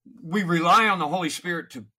rely on the Holy Spirit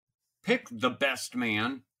to pick the best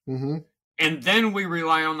man, and then we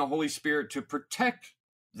rely on the Holy Spirit to protect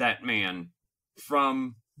that man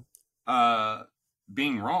from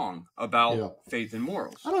being wrong about faith and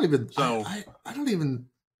morals.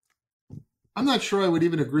 I'm not sure I would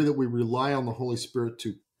even agree that we rely on the Holy Spirit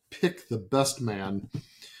to pick the best man.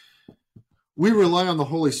 We rely on the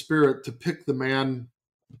Holy Spirit to pick the man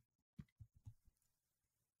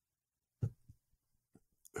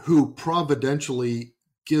who providentially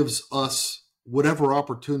gives us whatever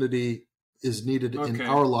opportunity is needed in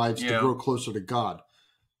our lives to grow closer to God.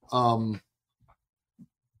 Sometimes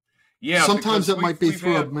it might be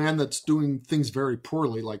through a man that's doing things very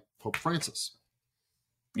poorly, like Pope Francis.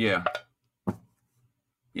 Yeah,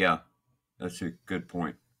 that's a good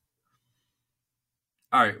point.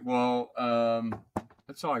 All right, well,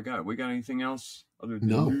 that's all I got. We got anything else other than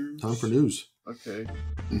No, news? time for news. Okay.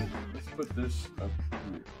 Let's put this up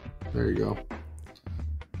here. There you go.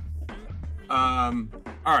 All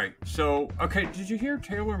right. So, okay, did you hear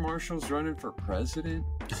Taylor Marshall's running for president?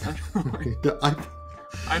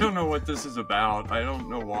 I don't know what this is about. I don't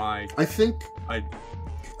know why.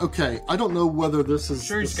 Okay, I don't know whether this is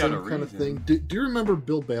sure the same kind of thing. Do you remember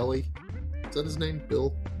Bill Bailey? Is that his name?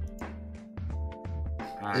 Bill?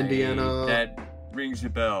 Indiana. That rings a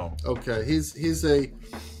bell. Okay, he's a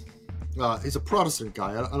Protestant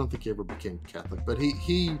guy. I don't think he ever became Catholic, but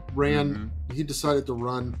he ran. Mm-hmm. He decided to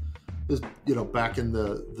run. Back in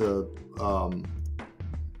the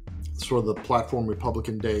sort of the platform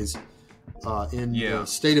Republican days in the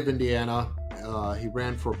state of Indiana. He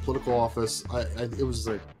ran for a political office. It was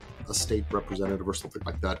a state representative or something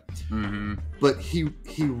like that. Mm-hmm. But he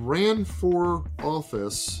ran for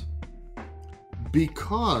office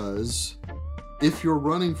because if you're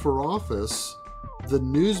running for office, the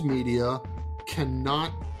news media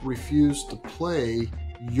cannot refuse to play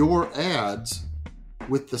your ads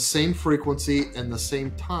with the same frequency and the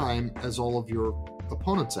same time as all of your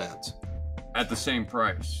opponent's ads. At the same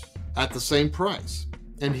price. At the same price.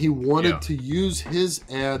 And he wanted to use his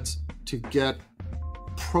ads to get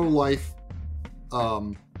pro-life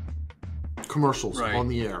commercials on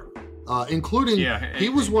the air. Including, he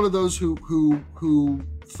was one of those who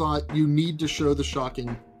thought you need to show the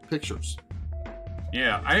shocking pictures.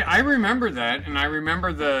 Yeah, I remember that, and I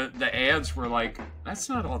remember the ads were like, that's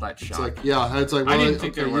not all that shocking. It's like, it's like, well, I didn't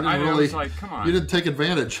think they were. I was like, come on. You didn't take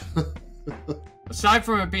advantage. Aside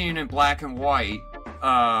from it being in black and white,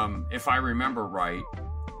 if I remember right,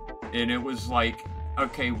 and it was like,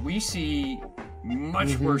 okay, we see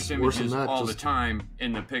much worse images all the time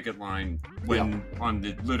in the picket line when on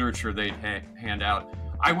the literature they'd hand out.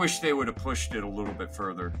 I wish they would have pushed it a little bit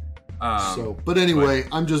further. But anyway,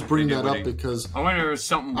 I'm just bringing that up because I wonder if there's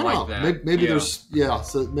something like that. Maybe there's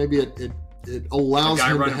so maybe it allows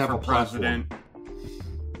him to have a platform.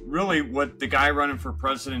 Really, what the guy running for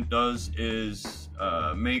president does is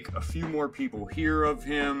make a few more people hear of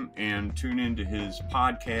him and tune into his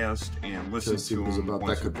podcast and listen to him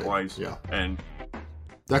once or twice. Yeah, and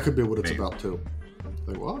that could be what it's about too.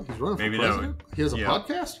 Like, well, he's running for president. He has a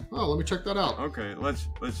podcast. Oh, let me check that out. Okay, let's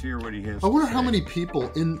hear what he has. I wonder how many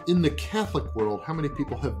people in the Catholic world, how many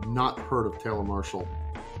people have not heard of Taylor Marshall?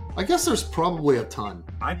 I guess there's probably a ton.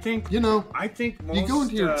 I think most, you go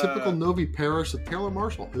into your typical Novi parish of Taylor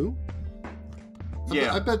Marshall. Who?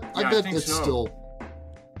 I bet it's so. Still.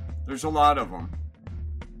 There's a lot of them.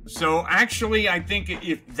 So actually, I think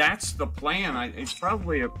if that's the plan, it's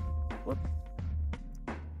probably a.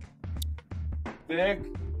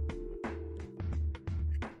 Big.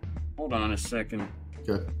 Hold on a second.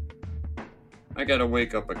 Okay. I gotta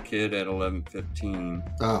wake up a kid at 11:15.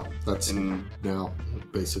 Oh, that's now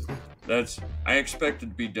basically. I expected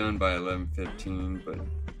to be done by 11:15, but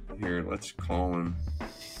here, let's call him.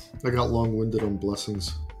 I got long-winded on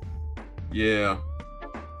blessings. Yeah.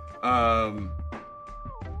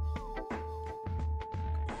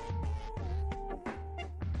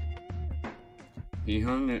 He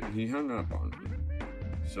hung up on me.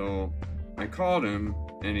 So I called him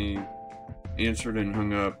and he answered and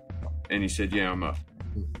hung up and he said, yeah, I'm up.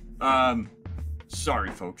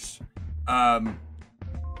 Sorry folks. I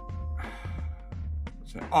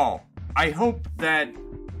hope that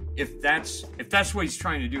if that's what he's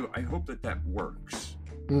trying to do, I hope that works.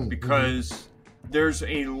 Because there's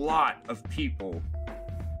a lot of people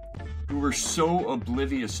who are so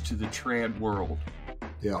oblivious to the trad world.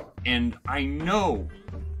 Yeah. And I know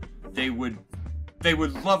they would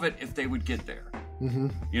love it if they would get there. Mm-hmm.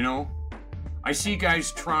 You know? I see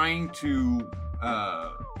guys trying to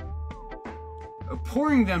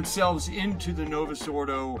pouring themselves into the Novus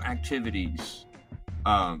Ordo activities.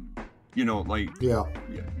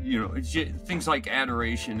 Things like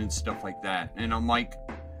adoration and stuff like that. And I'm like,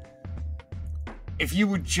 if you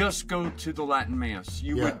would just go to the Latin Mass,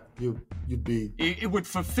 you'd be. It would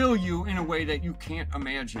fulfill you in a way that you can't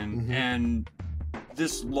imagine, and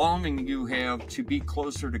this longing you have to be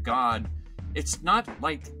closer to God. It's not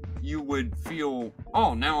like you would feel,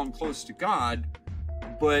 oh, now I'm close to God,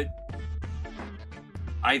 but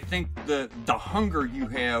I think the hunger you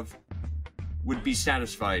have would be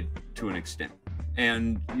satisfied to an extent,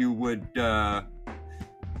 and you would.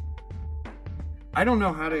 I don't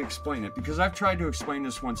know how to explain it because I've tried to explain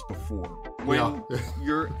this once before. When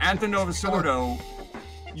you're at the Novus Ordo,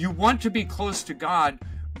 you want to be close to God,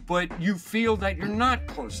 but you feel that you're not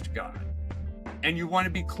close to God, and you want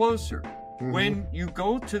to be closer. When you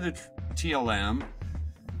go to the TLM,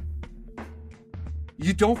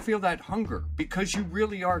 you don't feel that hunger because you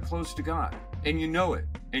really are close to God. and you know it,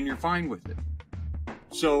 and you're fine with it.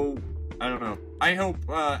 So, I don't know. I hope,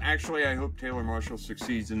 I hope Taylor Marshall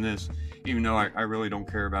succeeds in this, even though I really don't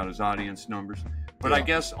care about his audience numbers. But I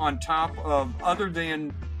guess on top of, other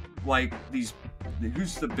than, like, these,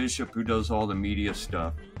 who's the bishop who does all the media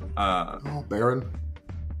stuff? Barron.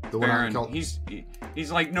 The Barron.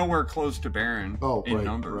 He's like nowhere close to Barron in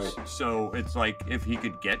numbers. Right. So it's like if he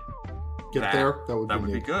could get there, that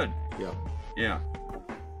would be good. Yeah.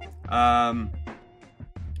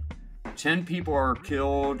 10 people are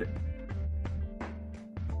killed.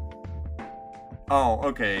 Oh,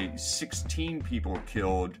 okay. 16 people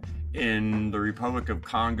killed in the Republic of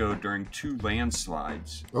Congo during 2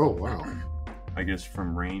 landslides. Oh, wow. I guess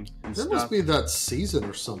from rain and that stuff. Must be that season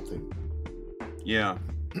or something. Yeah.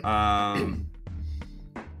 The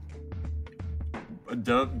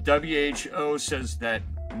WHO says that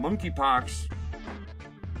monkeypox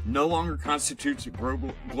no longer constitutes a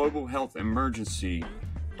global health emergency,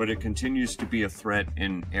 but it continues to be a threat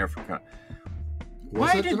in Africa.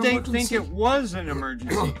 Why did they think it was an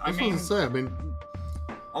emergency? I mean,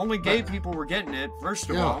 only gay people were getting it, first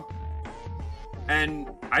of all. And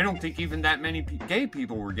I don't think even that many gay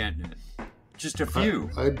people were getting it. Just a few.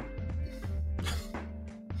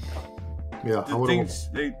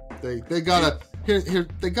 They gotta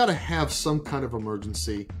they gotta have some kind of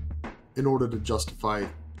emergency in order to justify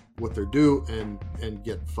what they do and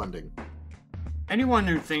get funding. Anyone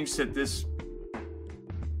who thinks that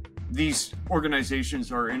these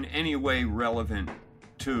organizations are in any way relevant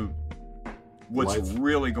to what's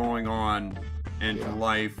really going on in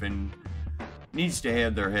life and needs to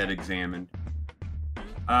have their head examined.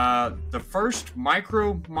 The first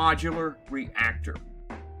micro-modular reactor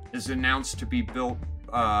is announced to be built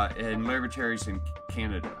in laboratories in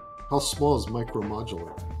Canada. How small is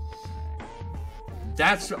micro-modular?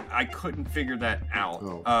 I couldn't figure that out.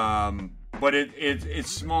 Oh. But it's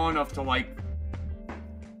small enough to like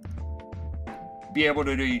be able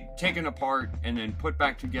to be taken apart and then put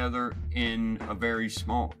back together in a very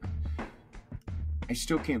small. I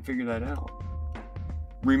still can't figure that out.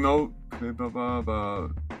 Remote.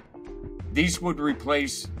 These would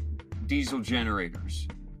replace diesel generators,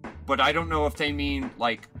 but I don't know if they mean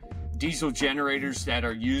like diesel generators that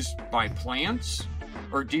are used by plants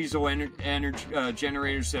or diesel energy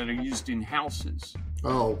generators that are used in houses.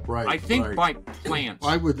 Oh, right. I think by plants.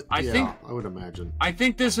 I would imagine. I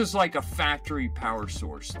think this is like a factory power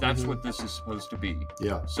source. That's what this is supposed to be.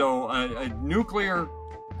 Yeah. So a nuclear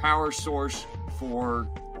power source for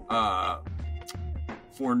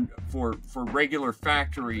regular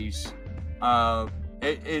factories.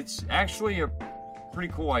 It's actually a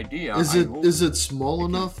pretty cool idea. Is it small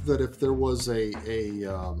enough that if there was a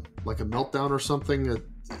like a meltdown or something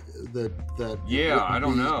that I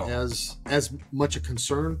don't know as much a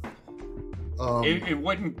concern? It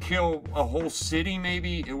wouldn't kill a whole city.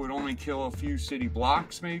 Maybe it would only kill a few city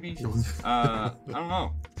blocks. Maybe I don't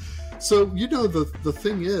know. So the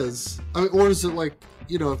thing is, or is it like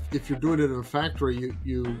if you're doing it in a factory,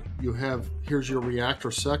 you have here's your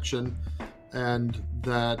reactor section, and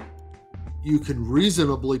that you can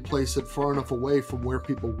reasonably place it far enough away from where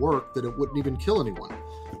people work that it wouldn't even kill anyone.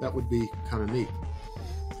 That would be kind of neat.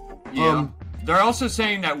 Yeah. They're also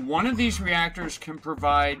saying that one of these reactors can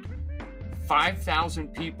provide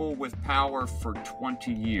 5,000 people with power for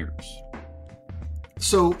 20 years.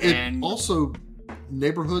 So it also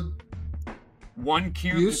neighborhood 1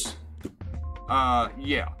 cubed use?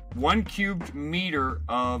 1 cubic meter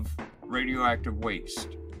of radioactive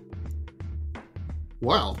waste.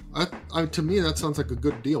 Wow. To me that sounds like a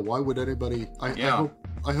good deal. Why would anybody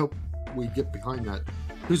I hope we get behind that.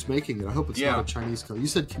 Who's making it? I hope it's not a Chinese company. You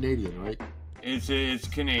said Canadian, right? It's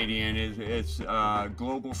Canadian. It's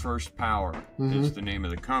Global First Power is the name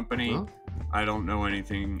of the company. Well, I don't know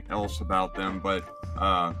anything else about them, but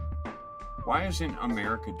why isn't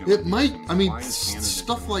America doing it? Might. Things? I mean,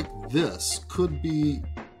 stuff like this could be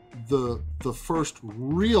the first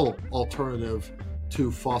real alternative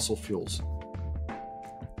to fossil fuels.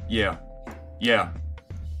 Yeah.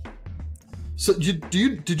 So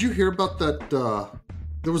did you hear about that?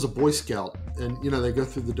 There was a Boy Scout, and they go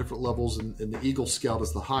through the different levels, and the Eagle Scout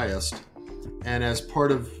is the highest. And as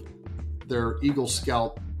part of their Eagle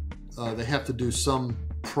Scout, they have to do some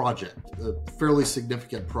project, a fairly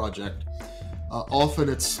significant project. Often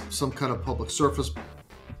it's some kind of public service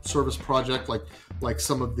project, like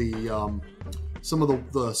some of the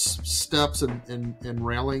steps and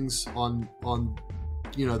railings on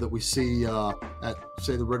that we see at,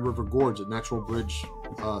 say, the Red River Gorge at Natural Bridge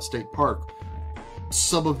State Park.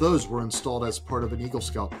 Some of those were installed as part of an Eagle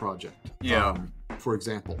Scout project, for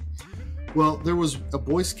example. Well, there was a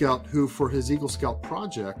Boy Scout who, for his Eagle Scout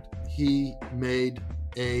project, he made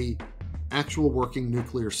a actual working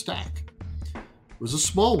nuclear stack. It was a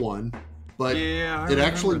small one, but it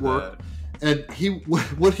actually worked. That. And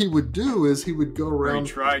what he would do is he would go around. Or he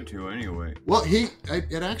tried to anyway. Well,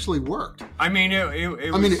 it actually worked. I mean,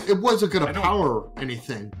 it wasn't going to power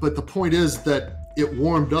anything, but the point is that it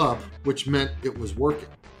warmed up, which meant it was working.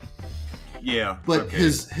 Yeah. But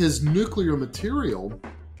his nuclear material,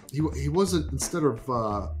 he wasn't, instead of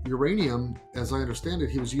uranium, as I understand it,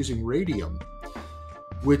 he was using radium,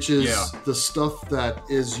 which is the stuff that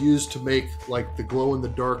is used to make like the glow in the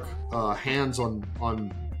dark hands on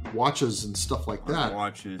watches and stuff like that.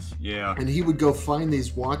 Watches, yeah. And he would go find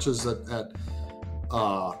these watches at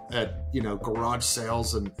garage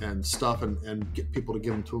sales and stuff, and get people to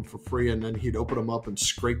give them to him for free. And then he'd open them up and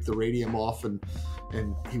scrape the radium off, and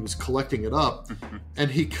he was collecting it up.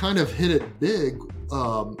 And he kind of hit it big.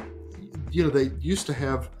 They used to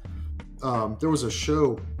have. There was a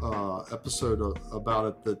show episode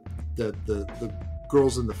about it that the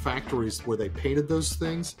girls in the factories where they painted those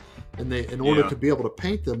things, and in order to be able to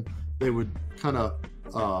paint them, they would kind of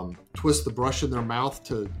twist the brush in their mouth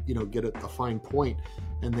to get it a fine point,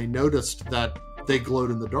 and they noticed that they glowed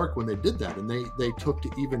in the dark when they did that, and they took to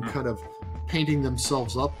even kind of painting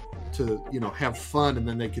themselves up to have fun, and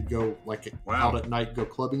then they could go out at night, go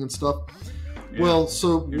clubbing and stuff. Yeah. Well,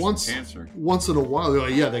 so once in a while,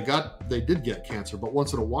 they did get cancer, but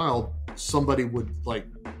once in a while somebody would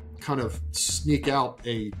kind of sneak out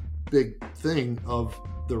a big thing of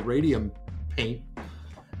the radium paint,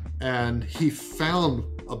 and he found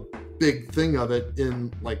a big thing of it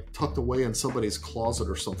tucked away in somebody's closet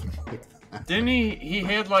or something like that. Didn't he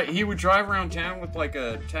had he would drive around town with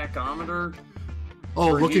a tachometer?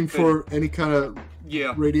 Oh, looking for any kind of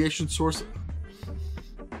radiation source?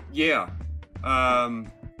 Yeah.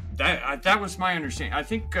 That was my understanding. I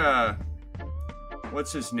think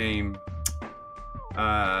what's his name?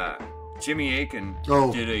 Jimmy Akin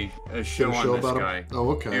did a show on this guy. Him?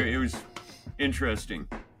 Oh, okay. It was interesting.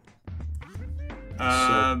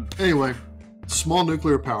 Anyway, small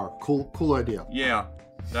nuclear power. Cool idea. Yeah,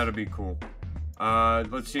 that'd be cool.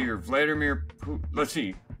 Let's see here.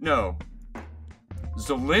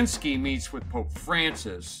 Zelensky meets with Pope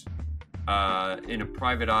Francis in a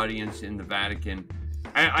private audience in the Vatican.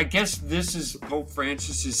 I guess this is Pope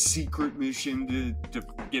Francis's secret mission to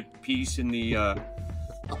get peace in the...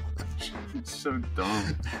 It's so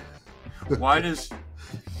dumb. Why does...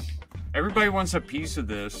 Everybody wants a piece of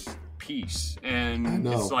this peace, and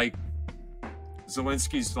it's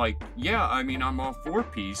Zelensky's I'm all for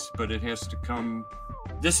peace, but it has to come...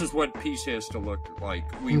 This is what peace has to look like.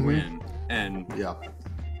 We win. And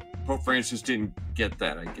Pope Francis didn't get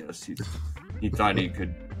that, I guess. He thought he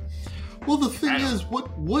could... Well, the thing is,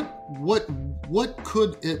 what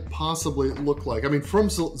could it possibly look like? I mean, from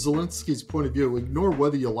Zelensky's point of view, ignore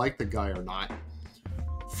whether you like the guy or not.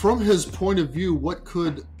 From his point of view, what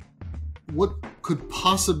could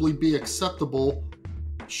possibly be acceptable,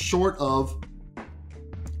 short of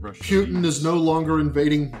Putin is no longer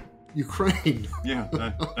invading Ukraine? Yeah,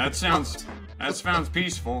 that sounds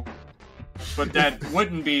peaceful. But that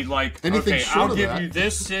wouldn't be I'll give you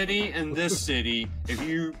this city and this city if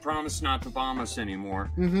you promise not to bomb us anymore.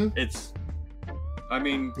 Mm-hmm.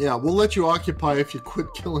 We'll let you occupy if you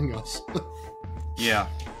quit killing us. Yeah.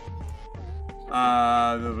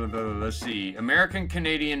 Let's see.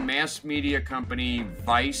 American-Canadian mass media company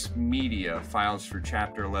Vice Media files for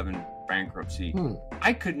Chapter 11 bankruptcy.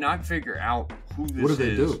 I could not figure out who this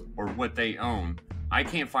is or what they own. I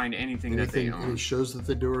can't find anything that they own. Any shows that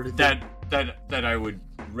they do or anything? That I would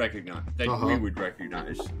recognize, that we would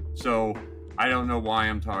recognize. So I don't know why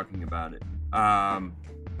I'm talking about it.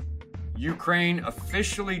 Ukraine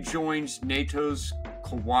officially joins NATO's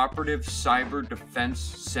Cooperative Cyber Defense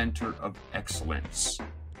Center of Excellence.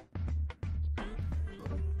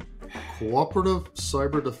 Cooperative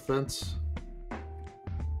Cyber Defense.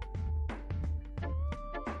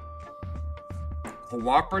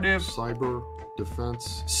 Cooperative Cyber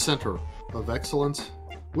Defense Center of Excellence.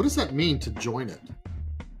 What does that mean to join it?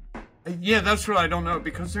 Yeah, that's what I don't know,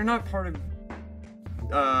 because they're not part of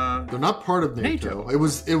they're not part of NATO. It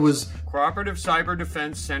was Cooperative Cyber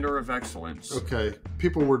Defense Center of Excellence. Okay.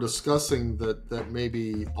 People were discussing that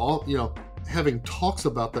maybe having talks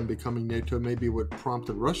about them becoming NATO maybe what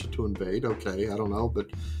prompted Russia to invade. Okay, I don't know, but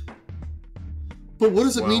what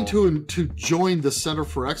does it mean to join the Center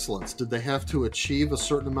for Excellence? Did they have to achieve a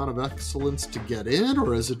certain amount of excellence to get in,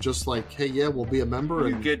 or is it just hey, we'll be a member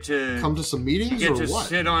and get to come to some meetings? You get to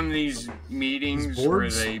sit on these meetings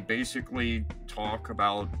where they basically talk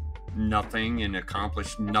about nothing and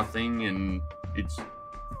accomplished nothing, and it's,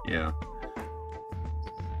 yeah.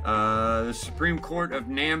 The Supreme Court of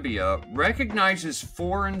Namibia recognizes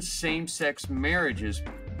foreign same-sex marriages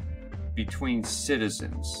between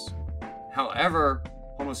citizens. However,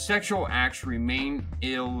 homosexual acts remain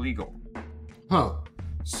illegal. Huh.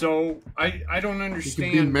 So, I don't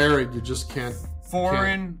understand. You can be married, you just can't...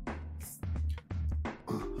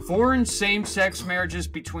 Foreign same-sex marriages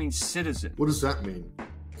between citizens. What does that mean?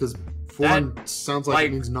 Because foreign sounds like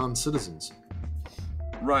it means non-citizens.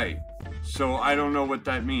 Right. So I don't know what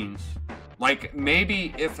that means. Like,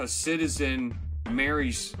 maybe if a citizen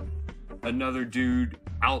marries another dude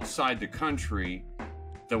outside the country,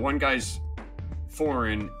 the one guy's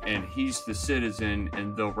foreign and he's the citizen,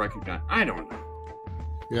 and they'll recognize. I don't know.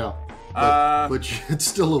 Yeah. But it's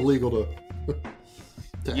still illegal to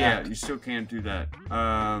act. You still can't do that.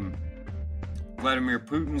 Vladimir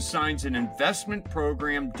Putin signs an investment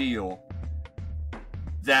program deal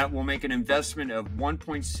that will make an investment of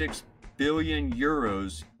 1.6 billion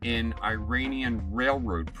euros in Iranian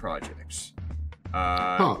railroad projects.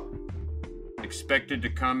 Expected to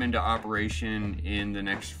come into operation in the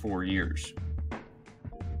next 4 years.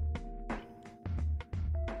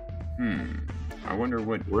 I wonder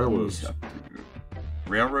what railroads up to.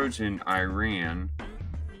 Railroads in Iran.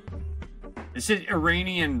 It said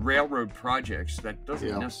Iranian railroad projects. That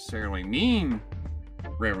doesn't necessarily mean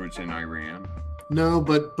railroads in Iran. No,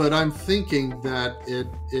 but I'm thinking that it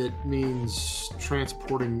means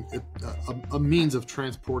transporting a means of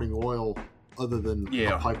transporting oil other than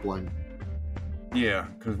a pipeline. Yeah,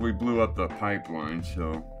 because we blew up the pipeline.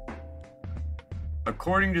 So,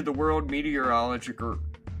 according to the World Meteorological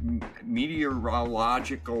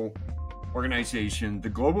Organization, the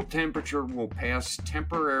global temperature will pass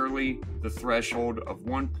temporarily the threshold of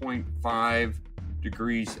 1.5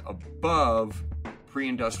 degrees above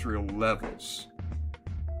pre-industrial levels.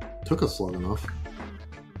 Took us long enough.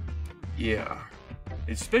 Yeah.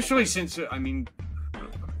 Especially since, I mean,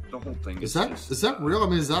 the whole thing is that real? I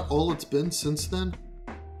mean, is that all it's been since then?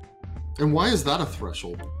 And why is that a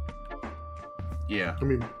threshold? Yeah. I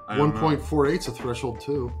mean, 1.48 is a threshold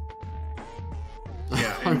too.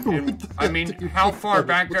 Yeah, I mean, how far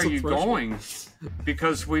back are you going?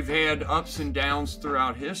 Because we've had ups and downs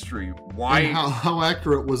throughout history. Why? And how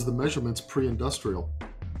accurate was the measurements pre-industrial?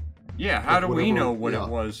 Yeah, how do we know what it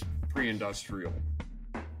was pre-industrial?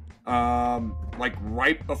 Like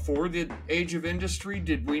right before the age of industry,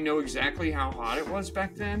 did we know exactly how hot it was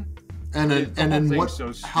back then?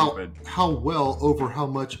 How well over how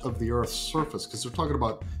much of the Earth's surface? Because they're talking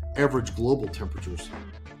about average global temperatures.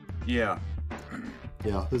 Yeah.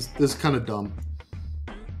 Yeah, this is kind of dumb.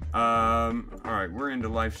 All right, we're into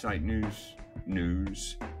LifeSite news.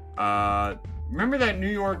 Remember that New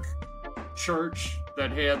York church that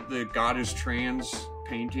had the God is Trans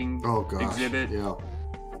painting exhibit? Yeah.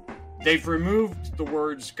 They've removed the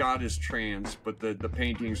words God is Trans, but the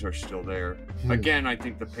paintings are still there. Again, I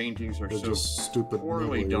think the paintings are just stupid,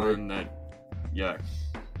 poorly done that,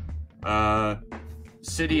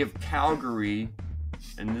 City of Calgary,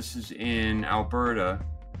 and this is in Alberta,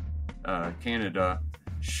 Canada,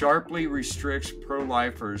 sharply restricts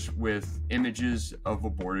pro-lifers with images of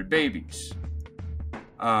aborted babies.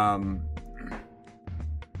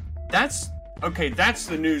 That's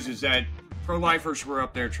the news, is that pro-lifers were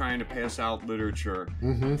up there trying to pass out literature.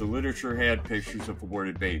 The literature had pictures of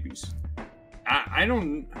aborted babies. I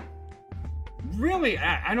don't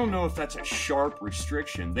know if that's a sharp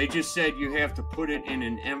restriction. They just said you have to put it in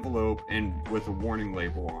an envelope and with a warning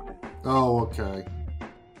label on it. Oh, okay.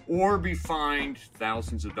 Or be fined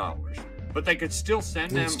thousands of dollars. But they could still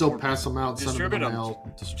send them, still pass them out, distribute them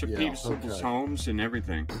to people's homes and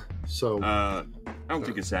everything. So I don't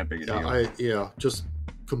think it's that big a deal. Just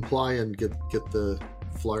comply and get the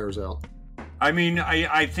flyers out. I mean,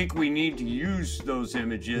 I think we need to use those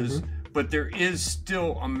images, but there is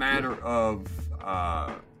still a matter of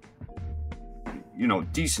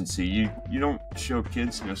decency. You don't show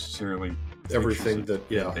kids necessarily everything that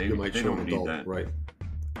you might show an adult, that. Right?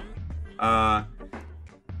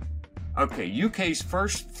 Okay, UK's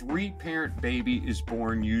first 3-parent baby is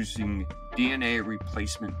born using DNA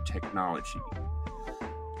replacement technology.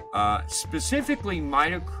 Specifically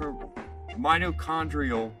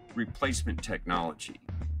mitochondrial replacement technology,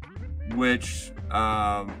 which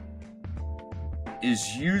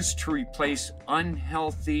is used to replace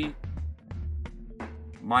unhealthy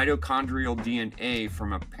mitochondrial DNA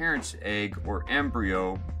from a parent's egg or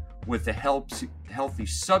embryo with a healthy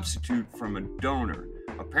substitute from a donor.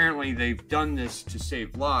 Apparently, they've done this to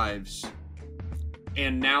save lives,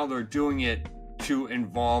 and now they're doing it to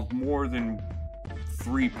involve more than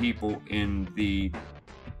 3 people in the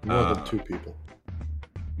more than 2 people.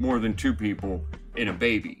 More than 2 people in a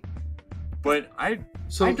baby. But I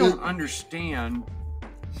don't understand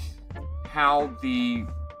how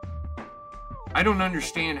I don't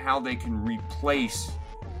understand how they can replace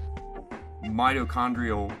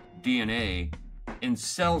mitochondrial DNA in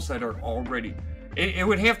cells that are already. It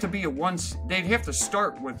would have to be they'd have to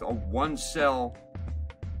start with a 1-cell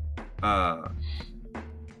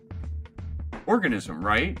organism,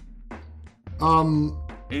 right? How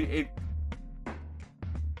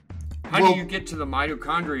do you get to the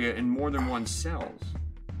mitochondria in more than 1 cells?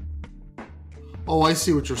 Oh, I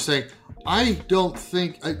see what you're saying. I don't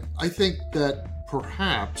think. I think that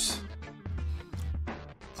perhaps,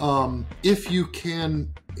 if you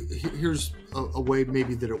can, here's a way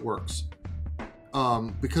maybe that it works.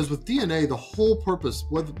 Because with DNA, the whole purpose,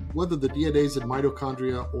 whether the DNA is in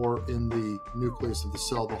mitochondria or in the nucleus of the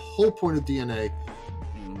cell, the whole point of DNA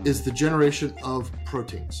is the generation of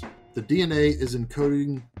proteins. The DNA is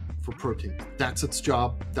encoding for proteins. That's its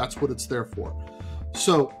job. That's what it's there for.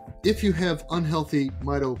 So if you have unhealthy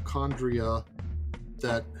mitochondria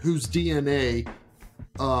whose DNA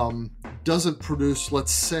doesn't produce,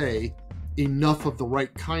 let's say, enough of the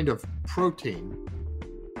right kind of protein,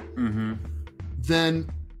 then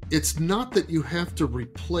it's not that you have to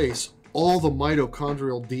replace all the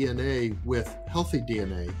mitochondrial DNA with healthy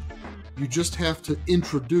DNA. You just have to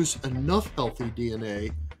introduce enough healthy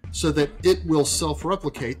DNA so that it will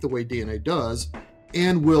self-replicate the way DNA does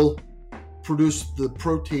and will produce the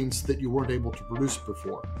proteins that you weren't able to produce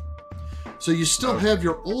before. So you still have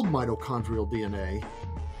your old mitochondrial DNA,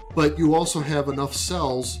 but you also have enough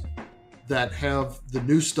cells that have the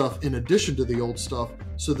new stuff in addition to the old stuff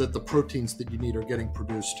so that the proteins that you need are getting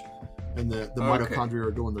produced and the mitochondria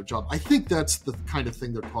are doing their job. I think that's the kind of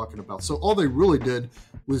thing they're talking about. So all they really did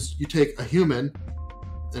was you take a human,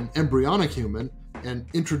 an embryonic human, and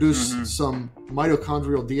introduce some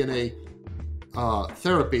mitochondrial DNA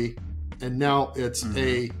therapy, and now it's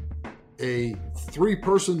a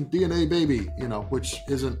 3-person DNA baby, which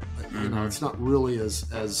isn't, it's not really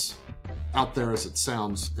as out there as it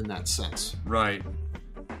sounds in that sense. Right.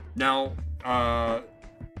 Now, I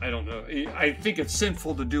don't know. I think it's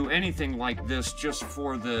sinful to do anything like this just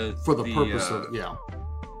for the purpose of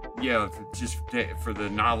just for the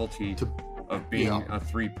novelty of being a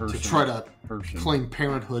 3-person to try to claim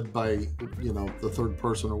parenthood by the 3rd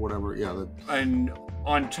person or whatever. And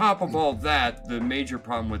on top of all that, the major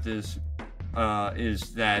problem with this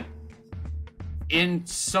is that in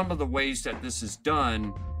some of the ways that this is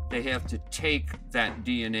done, they have to take that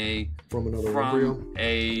DNA from another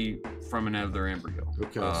embryo.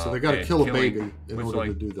 Okay, so they got to kill a baby in order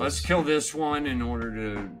to do this. Let's kill this one in order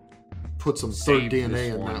to put some 3rd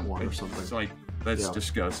DNA in that one or something. It's like, that's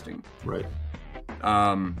disgusting. Right.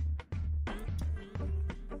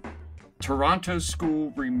 Toronto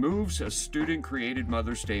school removes a student-created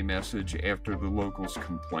Mother's Day message after the locals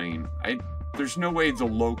complain. There's no way the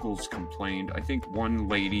locals complained. I think one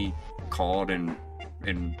lady called and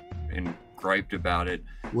griped about it.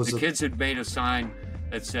 Kids had made a sign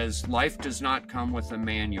that says, "Life does not come with a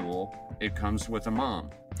manual, it comes with a mom."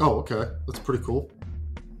 Oh, okay. That's pretty cool.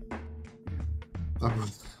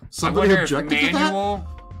 Somebody objected to that?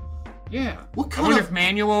 Yeah. I wonder if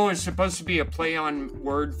manual is supposed to be a play on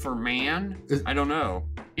word for man? I don't know.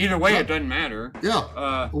 Either way, it doesn't matter.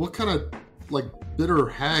 Yeah. What kind of, bitter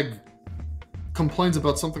hag complains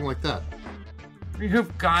about something like that? We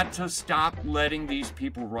have got to stop letting these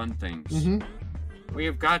people run things. We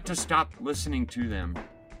have got to stop listening to them.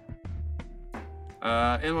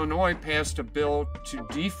 Illinois passed a bill to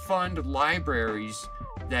defund libraries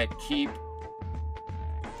that keep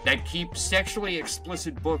sexually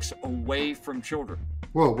explicit books away from children.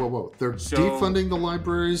 Whoa. They're defunding the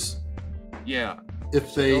libraries? Yeah.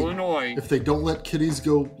 Illinois. If they don't let kiddies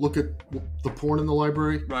go look at the porn in the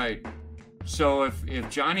library? Right. So if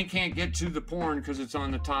Johnny can't get to the porn because it's on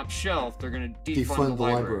the top shelf, they're going to defund the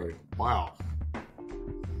library. Wow.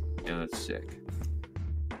 Yeah, that's sick.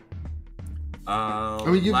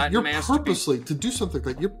 You're purposely, to do something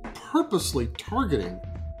like that, you're purposely targeting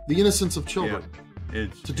the innocence of children. Yeah,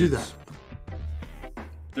 to do that.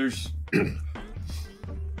 There's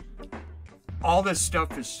all this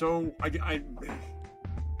stuff is so.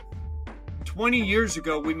 20 years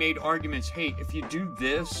ago, we made arguments. Hey, if you do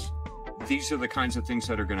this, these are the kinds of things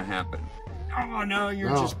that are going to happen. Oh no,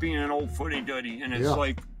 you're just being an old footy-duddy, and it's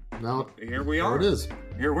now here we are. There it is.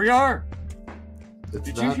 Here we are.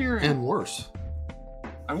 Did you hear? And worse.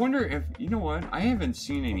 I wonder if what? I haven't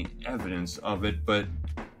seen any evidence of it, but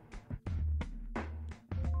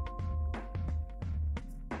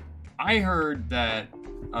I heard that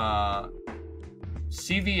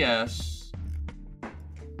CVS,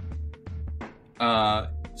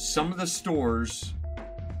 some of the stores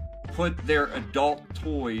put their adult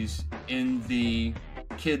toys in the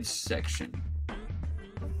kids section.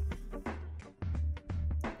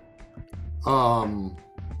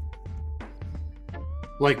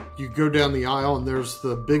 Like you go down the aisle and there's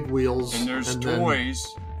the big wheels and there's toys,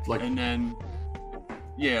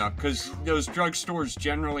 because those drugstores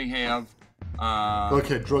generally have.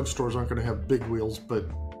 Okay, drugstores aren't going to have big wheels, but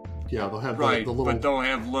yeah, they'll have the little. But they'll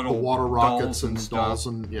have little the water rockets and dolls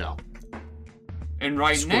and yeah. And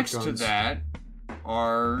right next to that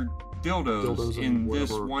are dildos in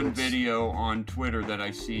this one video on Twitter that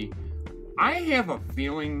I see. I have a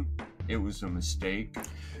feeling it was a mistake.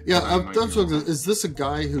 Yeah, is this a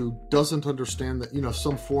guy who doesn't understand that,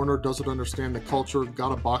 some foreigner doesn't understand the culture,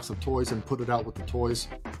 got a box of toys and put it out with the toys?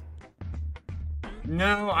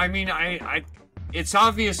 No, I mean, it's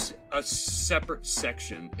obvious a separate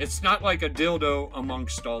section. It's not like a dildo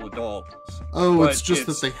amongst all adults. Oh, it's just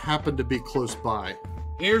that they happen to be close by.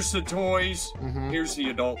 Here's the toys, here's the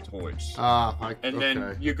adult toys.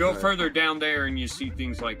 Then you go further down there and you see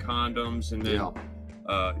things like condoms and then,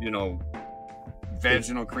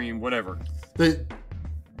 vaginal cream, whatever. They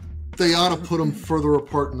ought to put them further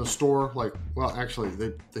apart in the store. Like, well, actually,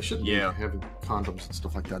 they shouldn't be having condoms and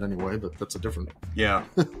stuff like that anyway. But that's a different a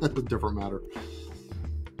different matter.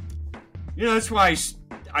 That's why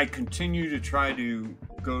I continue to try to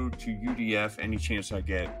go to UDF any chance I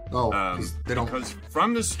get. Because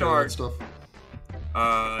from the start,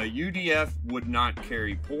 UDF would not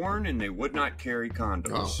carry porn and they would not carry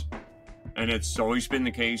condoms. Oh. And it's always been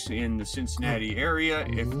the case in the Cincinnati area.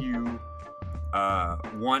 If you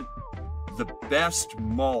want the best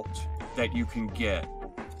malt that you can get,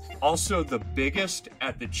 also the biggest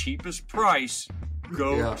at the cheapest price,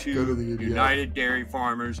 go to the United Dairy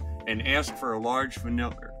Farmers and ask for a large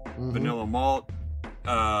vanilla malt.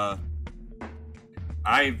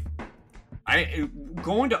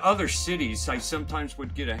 Going to other cities, I sometimes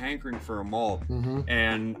would get a hankering for a malt,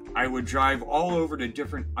 and I would drive all over to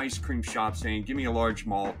different ice cream shops saying, give me a large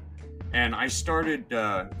malt. And I started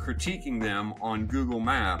critiquing them on Google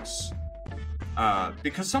Maps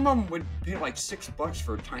because some of them would pay like $6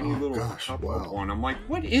 for a tiny little cup of one. I'm like,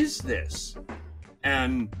 what is this?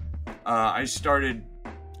 And I've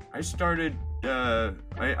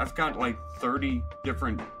got like 30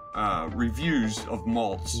 different reviews of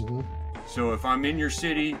malts. So if I'm in your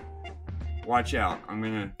city, watch out. I'm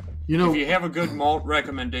gonna. If you have a good malt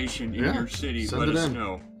recommendation in your city, let us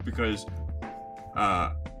know, because.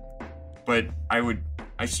 But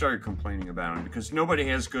I started complaining about them because nobody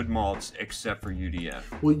has good malts except for UDF.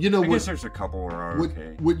 Well, I guess there's a couple who are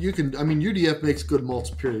okay. UDF makes good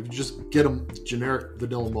malts. Period. If you just get them generic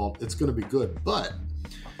vanilla malt, it's going to be good. But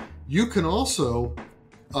you can also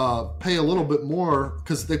pay a little bit more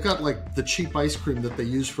because they've got like the cheap ice cream that they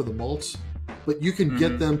use for the malts, but you can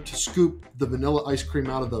get them to scoop the vanilla ice cream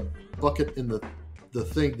out of the bucket in the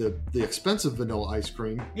expensive vanilla ice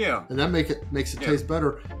cream. Yeah. And that makes it taste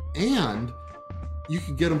better. And you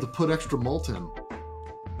can get them to put extra malt in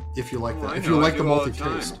if you like that. If you like the malty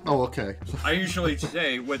taste. Oh, okay. I usually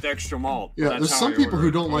say with extra malt. Yeah, there's some people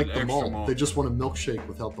who don't like the malt. They just want a milkshake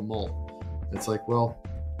without the malt. It's like, well,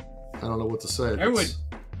 I don't know what to say. I would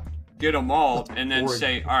get a malt and then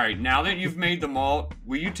say, all right, now that you've made the malt,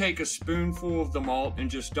 will you take a spoonful of the malt and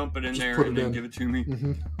just dump it in there and then give it to me?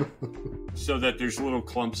 So that there's little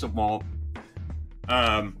clumps of malt.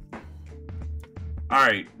 All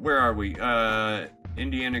right, where are we?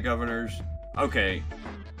 Indiana governors. Okay.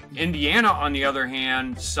 Indiana, on the other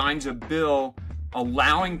hand, signs a bill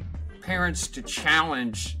allowing parents to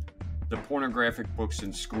challenge the pornographic books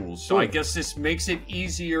in schools. So I guess this makes it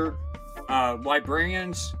easier.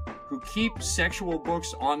 Librarians who keep sexual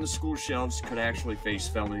books on the school shelves could actually face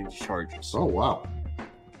felony charges. Oh, wow.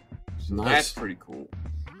 So that's pretty cool.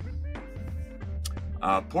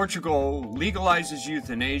 Portugal legalizes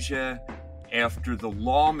euthanasia after the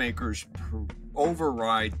lawmakers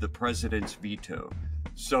override the president's veto.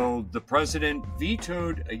 So the president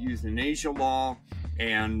vetoed a euthanasia law,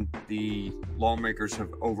 and the lawmakers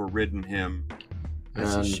have overridden him.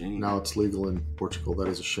 That's a shame. Now it's legal in Portugal. That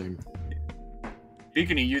is a shame.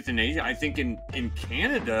 Speaking of euthanasia, I think in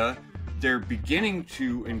Canada, they're beginning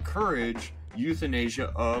to encourage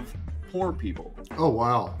euthanasia of poor people. Oh,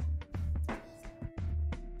 wow.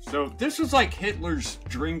 So this is like Hitler's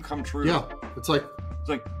dream come true. Yeah, it's like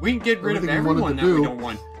we can get rid of everyone that we don't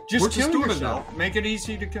want. Just kill yourself. Make it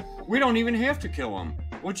easy to kill. We don't even have to kill them.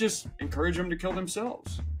 We'll just encourage them to kill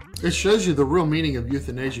themselves. It shows you the real meaning of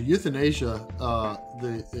euthanasia. Euthanasia,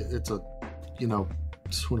 it's a,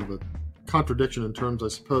 sort of a contradiction in terms, I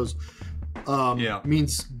suppose.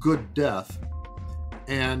 Means good death,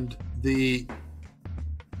 and the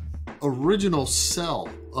original sell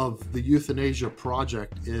of the euthanasia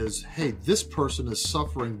project is, hey, this person is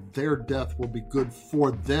suffering, their death will be good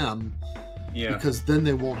for them, because then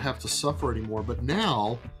they won't have to suffer anymore. But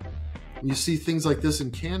now when you see things like this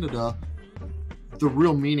in Canada, the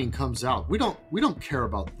real meaning comes out. We don't care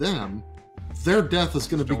about them. Their death is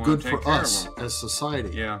going to be good for us as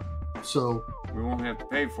society. Yeah. So we won't have to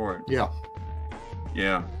pay for it. Yeah.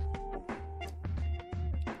 Yeah.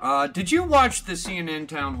 Did you watch the CNN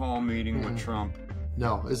town hall meeting with Trump?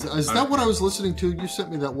 No. Is that what I was listening to? You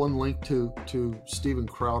sent me that one link to Steven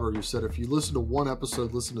Crowder. You said if you listen to one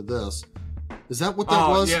episode, listen to this. Is that what that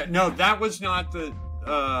was? Yeah. No, that was not the...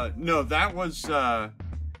 no, that was...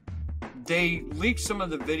 they leaked some of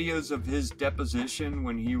the videos of his deposition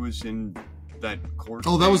when he was in that court.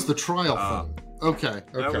 Oh, that was the trial thing. Okay.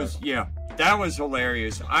 That was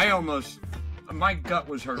hilarious. My gut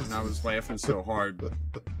was hurting. I was laughing so hard.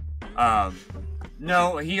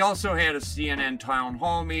 No, he also had a CNN town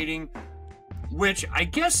hall meeting, which I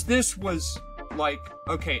guess this was like,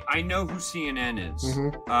 okay, I know who CNN is.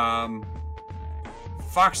 Mm-hmm.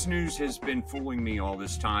 Fox News has been fooling me all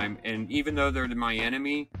this time, and even though they're my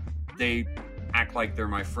enemy, they act like they're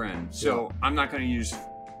my friend. So I'm not going to use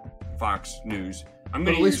Fox News. I'm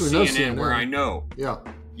going to use CNN where I know. Yeah.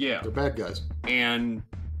 They're bad guys. And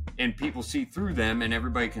people see through them, and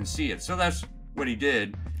everybody can see it. So that's what he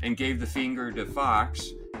did, and gave the finger to Fox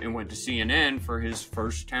and went to CNN for his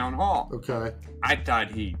first town hall. Okay. I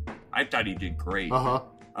thought he did great. Uh-huh.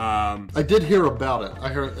 I did hear about it. I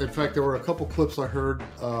heard, in fact, there were a couple clips I heard.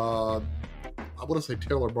 I want to say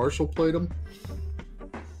Taylor Marshall played them.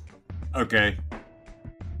 Okay.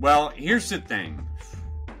 Well, here's the thing.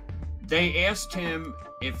 They asked him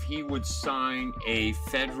if he would sign a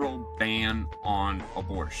federal ban on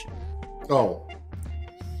abortion. Oh.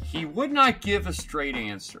 He would not give a straight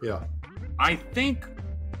answer. Yeah. I think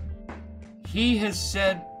he has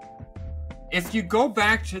said, if you go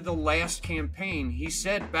back to the last campaign, he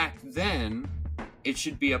said back then it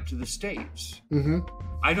should be up to the states. Mm-hmm.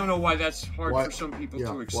 I don't know why that's hard for some people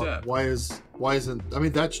to accept. Why isn't? I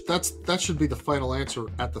mean, that should be the final answer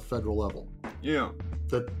at the federal level. Yeah.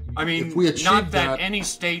 If we achieve not that any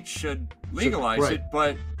state should legalize it,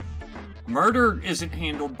 but murder isn't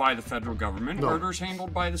handled by the federal government. No. Murder is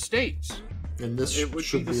handled by the states. And this should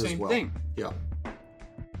be the same thing. Yeah.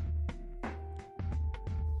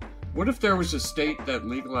 What if there was a state that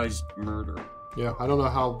legalized murder? Yeah, I don't know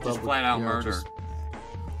how. Just flat out murder.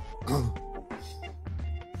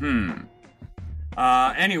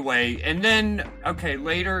 Anyway, and then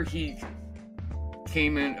later he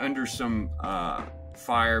came in under some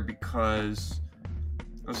fire because,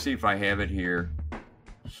 let's see if I have it here.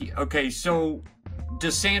 So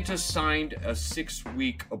DeSantis signed a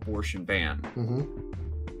 6-week abortion ban,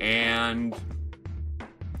 and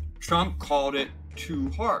Trump called it too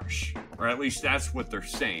harsh, or at least that's what they're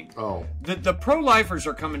saying. Oh, the pro-lifers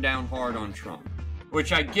are coming down hard on Trump,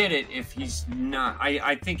 which I get it. If he's not,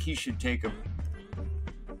 I think he should take a.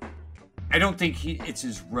 I don't think it's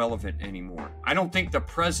as relevant anymore. I don't think the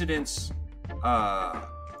president's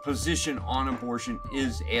position on abortion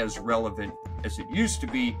is as relevant as it used to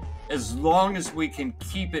be, as long as we can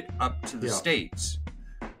keep it up to the states.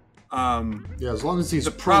 As long as he's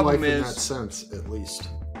pro-life in that sense, at least.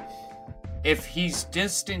 If he's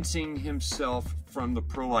distancing himself from the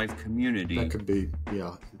pro-life community, that could be,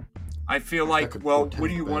 I feel like, well, what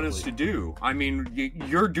do you want us to do? I mean,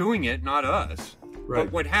 you're doing it, not us. Right.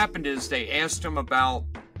 But what happened is they asked him about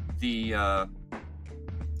the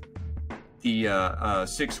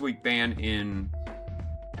 6-week ban in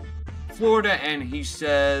Florida, and he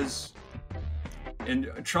says, and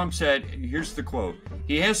Trump said, here's the quote,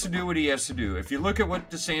 he has to do what he has to do. If you look at what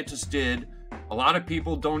DeSantis did, a lot of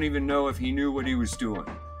people don't even know if he knew what he was doing.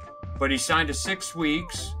 But he signed a 6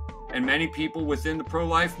 weeks, and many people within the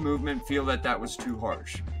pro-life movement feel that was too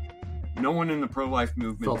harsh. No one in the pro-life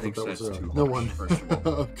movement thinks that's too harsh. No one. First of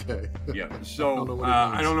all. Okay. Yeah. So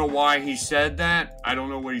I don't know why he said that. I don't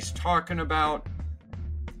know what he's talking about.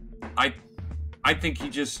 I think he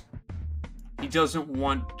doesn't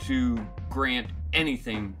want to grant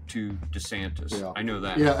anything to DeSantis. Yeah. I know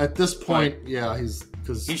that. Yeah. At this point,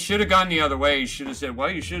 he should have gone the other way. He should have said,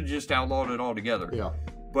 "Well, you should have just outlawed it altogether." Yeah.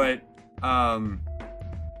 But I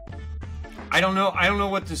don't know. I don't know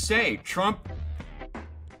what to say. Trump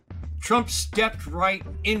stepped right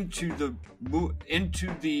into the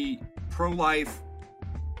pro-life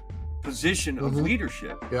position of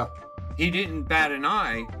leadership. Yeah. He didn't bat an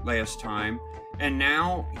eye last time, and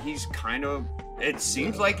now he's kind of, it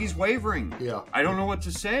seems like he's wavering. Yeah. I don't know what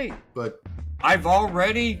to say. But I'm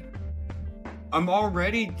already,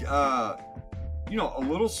 a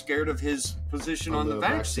little scared of his position on the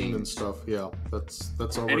vaccine and stuff. Yeah, that's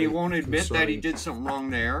already. And he won't admit concerning. that he did something wrong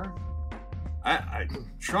there.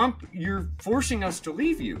 Trump, you're forcing us to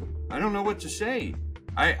leave you. I don't know what to say.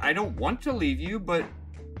 I don't want to leave you, but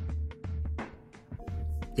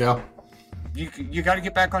yeah, you got to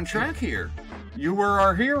get back on track here. You were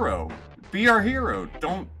our hero. Be our hero.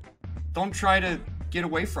 Don't try to get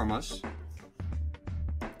away from us.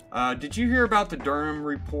 Did you hear about the Durham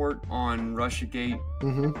report on Russiagate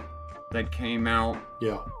that came out?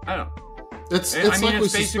 Yeah. I don't. It's like it's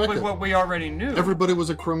basically suspected. what we already knew. Everybody was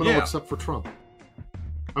a criminal except for Trump.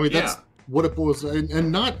 I mean, that's what it was,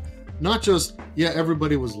 and not just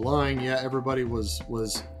everybody was lying. Yeah, everybody was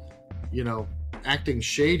acting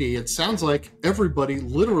shady. It sounds like everybody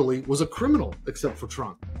literally was a criminal except for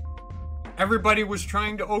Trump. Everybody was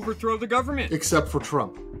trying to overthrow the government except for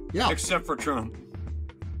Trump. Yeah, except for Trump.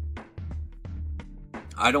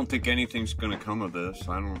 I don't think anything's going to come of this.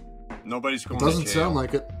 Nobody's going to jail. It doesn't sound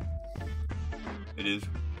like it. It is.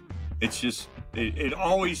 It's just, we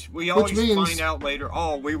always find out later,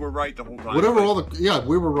 we were right the whole time.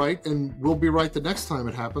 We were right, and we'll be right the next time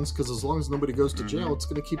it happens, because as long as nobody goes to jail, it's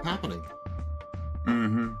going to keep happening.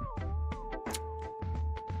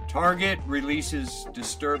 Target releases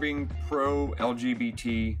disturbing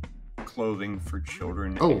pro-LGBT clothing for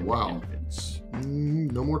children and infants.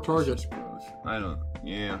 No more Target.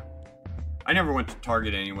 I never went to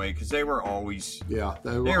Target anyway, because they were always... Yeah,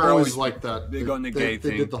 they were always like that. Big on the gay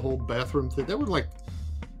thing. They did the whole bathroom thing. They were like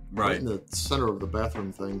right in the center of the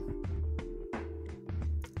bathroom thing.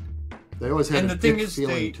 They always had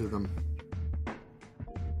feeling to them.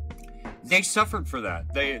 They suffered for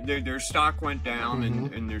that. Their stock went down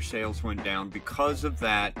and their sales went down because of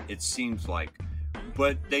that, it seems like.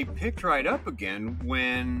 But they picked right up again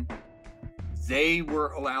when they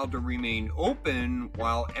were allowed to remain open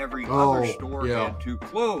while every other store had to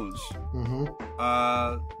close.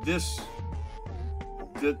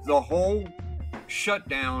 The whole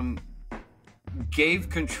shutdown gave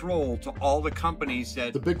control to all the companies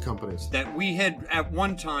the big companies that we had at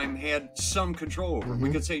one time had some control over. We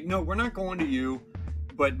could say, no, we're not going to you,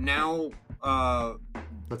 but now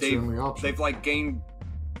that's the only option.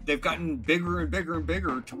 They've gotten bigger and bigger and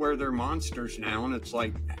bigger to where they're monsters now, and it's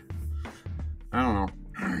like, I don't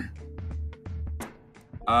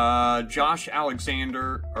know. Josh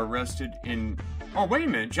Alexander arrested in... Oh, wait a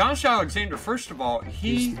minute. Josh Alexander, first of all,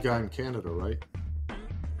 he's the guy in Canada, right?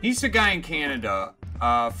 He's the guy in Canada.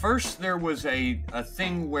 First, there was a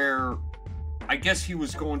thing where I guess he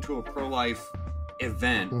was going to a pro-life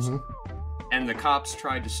event, and the cops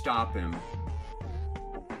tried to stop him.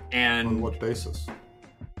 And on what basis?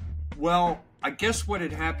 Well, I guess what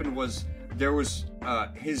had happened was there was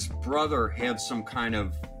his brother had some kind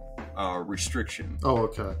of restriction. Oh,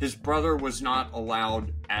 okay. His brother was not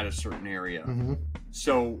allowed at a certain area.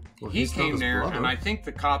 So he came there, and I think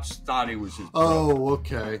the cops thought he was his brother. Oh,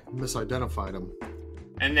 okay. Misidentified him.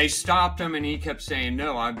 And they stopped him, and he kept saying,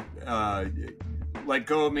 no, let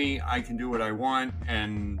go of me. I can do what I want.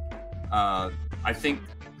 And I think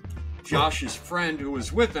Josh's friend who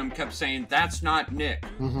was with him kept saying, that's not Nick.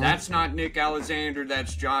 That's not Nick Alexander.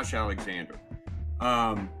 That's Josh Alexander.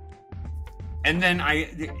 And then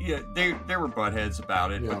they were buttheads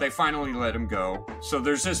about it, but they finally let him go. So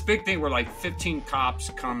there's this big thing where like 15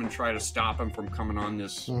 cops come and try to stop him from coming on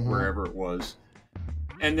this wherever it was.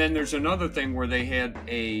 And then there's another thing where they had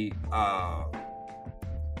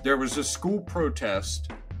there was a school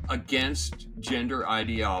protest against gender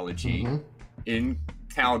ideology in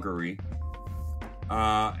Calgary.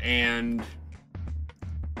 And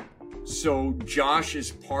so Josh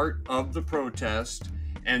is part of the protest,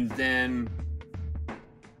 and then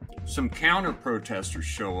some counter protesters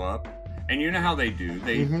show up, and you know how they do.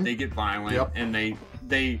 They get violent, and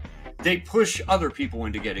they push other people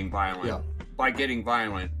into getting violent. By getting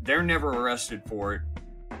violent, they're never arrested for it.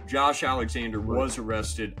 Josh Alexander was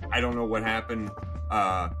arrested. I don't know what happened,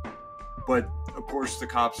 but of course the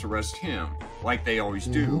cops arrest him like they always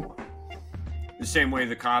do. The same way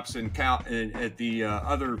the cops at the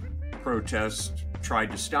other protest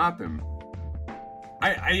tried to stop him.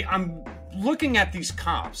 I'm looking at these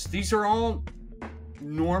cops. These are all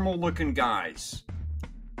normal-looking guys.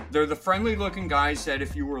 They're the friendly-looking guys that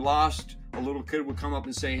if you were lost, a little kid would come up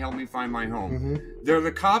and say, help me find my home. They're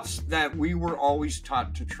the cops that we were always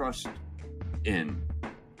taught to trust in.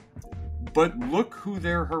 But look who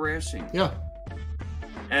they're harassing. Yeah.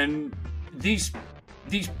 And these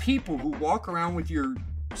people who walk around with your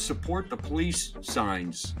support the police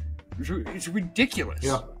signs, it's ridiculous.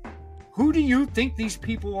 Yeah. Who do you think these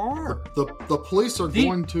people are? The police are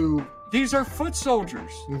going to... These are foot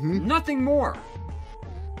soldiers. Mm-hmm. Nothing more.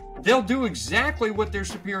 They'll do exactly what their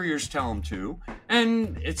superiors tell them to,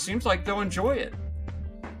 and it seems like they'll enjoy it.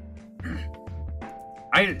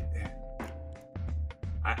 I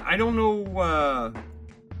don't know.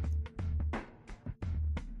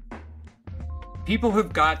 People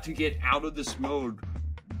have got to get out of this mode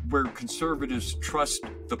where conservatives trust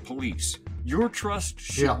the police. Your trust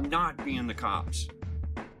should not be in the cops.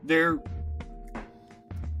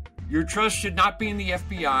 Your trust should not be in the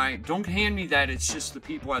FBI. Don't hand me that it's just the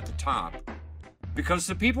people at the top. Because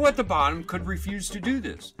the people at the bottom could refuse to do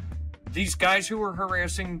this. These guys who were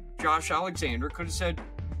harassing Josh Alexander could have said,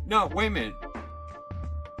 no, wait a minute.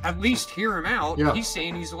 At least hear him out. Yeah. He's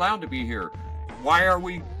saying he's allowed to be here. Why are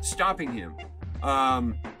we stopping him?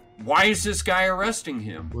 Why is this guy arresting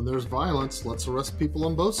him? When there's violence, let's arrest people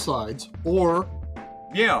on both sides. Or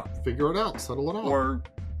figure it out, settle it out. Or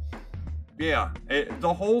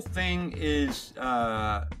the whole thing is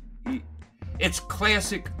it's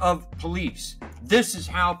classic of police. This is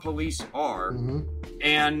how police are. Mm-hmm.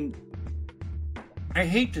 And I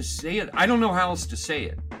hate to say it. I don't know how else to say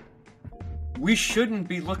it. We shouldn't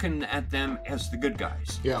be looking at them as the good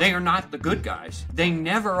guys. Yeah. They are not the good guys. They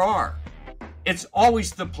never are. It's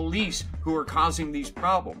always the police who are causing these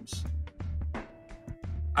problems.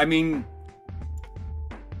 I mean,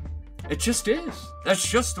 it just is. That's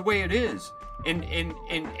just the way it is. In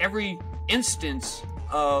every instance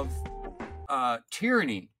of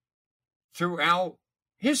tyranny throughout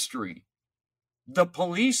history, the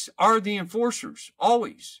police are the enforcers,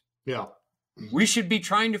 always. Yeah. We should be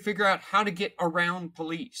trying to figure out how to get around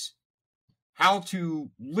police, how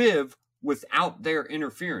to live without their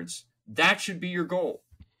interference. That should be your goal.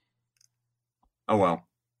 Oh, well.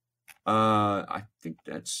 I think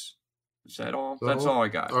is that all? That's all I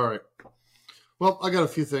got. All right. Well, I got a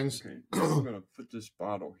few things. Okay. I'm going to put this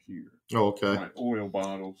bottle here. Oh, okay. My oil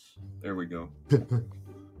bottles. There we go.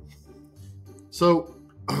 So,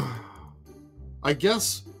 I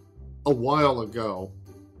guess a while ago,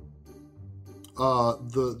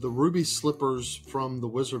 the ruby slippers from the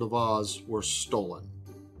Wizard of Oz were stolen.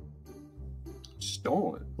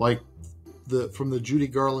 Stolen? Like from the Judy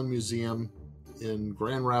Garland Museum in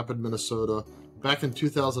Grand Rapids, Minnesota. Back in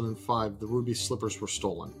 2005, the ruby slippers were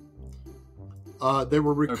stolen. They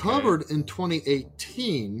were recovered in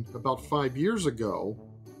 2018, about 5 years ago.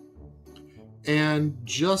 And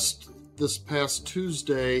just this past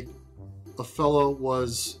Tuesday, a fellow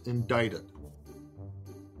was indicted.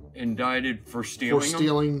 Indicted for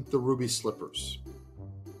stealing the ruby slippers.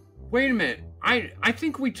 Wait a minute. I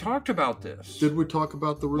think we talked about this. Did we talk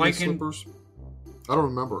about the ruby slippers? I don't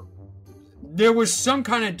remember. There was some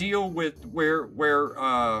kind of deal with where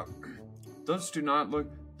those do not look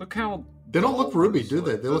how they don't look ruby, do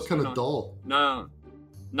they? They look kind of dull. No,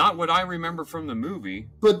 not what I remember from the movie.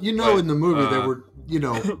 But in the movie they were,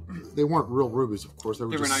 they weren't real rubies, of course. They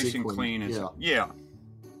were just nice sequined. And clean. And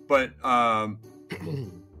But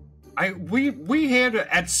we had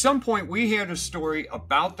at some point we had a story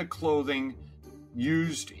about the clothing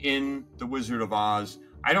used in The Wizard of Oz.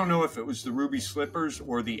 I don't know if it was the ruby slippers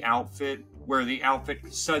or the outfit, where the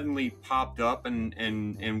outfit suddenly popped up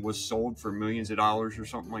and was sold for millions of dollars or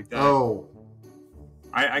something like that. Oh.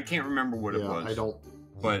 I can't remember what it was. I don't.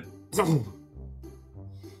 But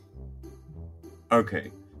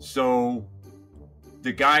okay, so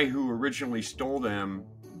the guy who originally stole them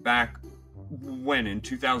back when, in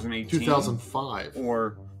 2018? 2005.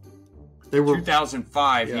 Or they were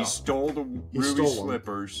 2005. Yeah. He stole the ruby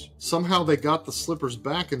slippers. Somehow they got the slippers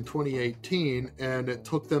back in 2018, and it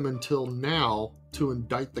took them until now to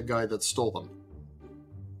indict the guy that stole them.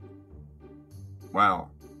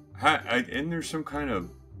 Wow. Isn't there some kind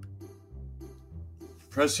of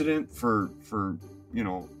precedent for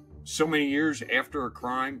so many years after a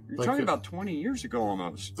crime? You're talking about 20 years ago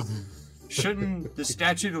almost. Shouldn't the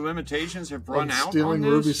statute of limitations have run out stealing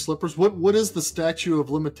on this? Ruby slippers? What is the statute of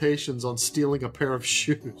limitations on stealing a pair of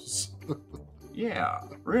shoes? Yeah,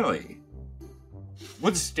 really.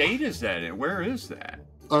 What state is that in? Where is that?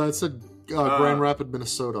 It's in Grand Rapids,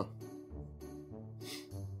 Minnesota.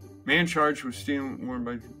 Man charged with stealing worn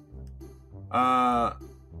by...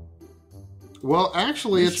 Well,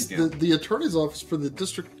 actually, Michigan. It's the attorney's office for the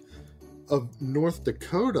District of North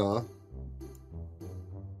Dakota.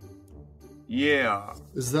 Yeah.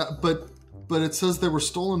 Is that... But it says they were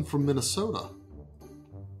stolen from Minnesota.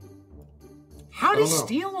 How did he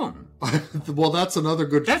steal them? Well, that's another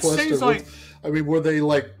good question. Seems like... I mean, were they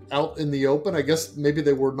like out in the open? I guess maybe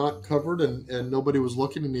they were not covered and nobody was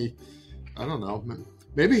looking. And I don't know.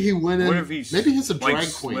 Maybe he went in. Maybe he's a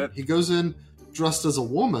drag queen. He goes in dressed as a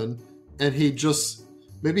woman, and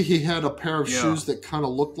maybe he had a pair of shoes that kind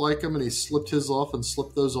of looked like him, and he slipped his off and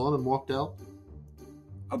slipped those on and walked out.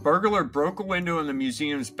 A burglar broke a window in the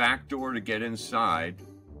museum's back door to get inside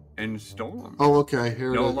and stole them. Oh, okay.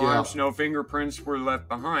 No alarms, no fingerprints were left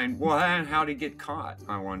behind. Well, how'd he get caught,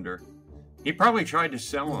 I wonder? He probably tried to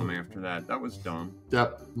sell them after that. That was dumb.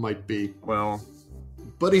 That might be. Well.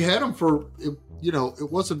 But he had them for, it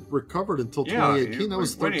wasn't recovered until 2018. That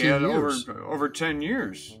was 13 years. Over 10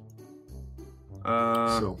 years.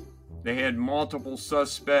 They had multiple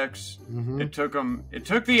suspects. Mm-hmm. It took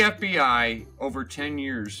the FBI over 10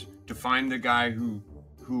 years to find the guy who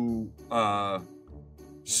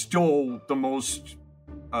stole the most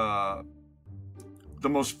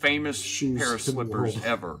famous shoes pair of slippers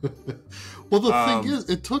ever. Well, the thing is,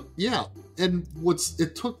 it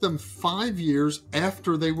took them 5 years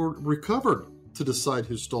after they were recovered to decide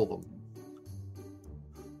who stole them.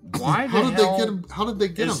 Why how did they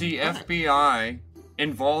get them? Is the FBI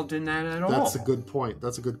involved in that at all? That's a good point.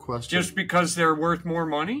 That's a good question. Just because they're worth more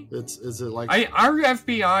money? Is it like our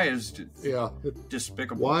FBI is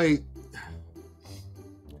despicable. Why?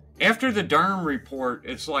 After the Durham report,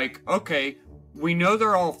 it's like, okay, we know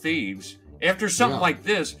they're all thieves. After something like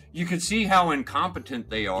this, you can see how incompetent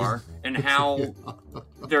they are and how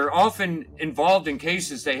they're often involved in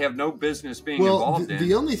cases they have no business being involved in.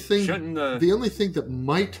 The only thing that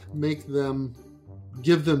might make them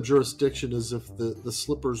give them jurisdiction is if the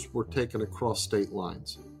slippers were taken across state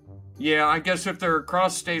lines. Yeah, I guess if they're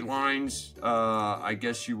across state lines, I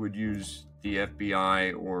guess you would use the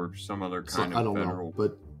FBI or some other kind of I don't federal. know,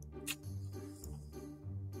 but.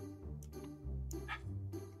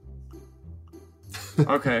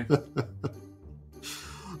 Okay.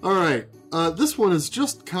 All right. This one is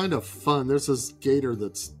just kind of fun. There's this gator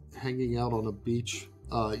that's hanging out on a beach.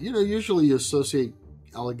 Usually you associate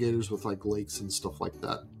alligators with like lakes and stuff like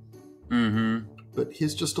that. Mm-hmm. But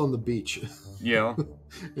he's just on the beach. Yeah.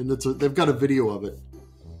 And they've got a video of it.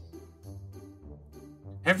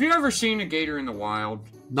 Have you ever seen a gator in the wild?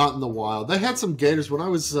 Not in the wild. They had some gators when I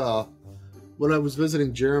was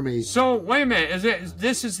visiting Jeremy. So wait a minute.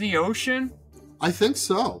 This is the ocean? I think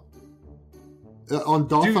so. On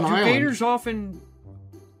Dolphin Island.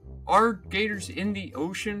 Are gators in the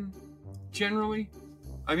ocean generally?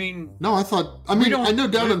 I mean, no, I know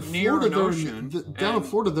down in Florida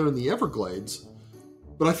they're in the Everglades,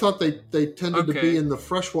 but I thought they tended to be in the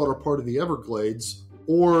freshwater part of the Everglades,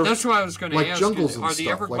 or that's what I was going to ask. Jungles and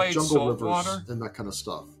stuff, like jungle rivers and that kind of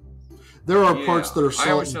stuff. There are parts that are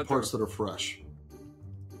salt and parts that are fresh.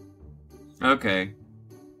 Okay.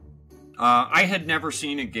 I had never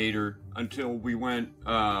seen a gator until we went,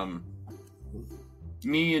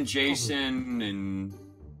 me and Jason and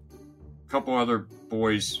a couple other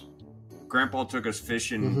boys. Grandpa took us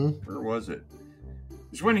fishing. Mm-hmm. Where was it?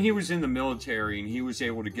 It was when he was in the military and he was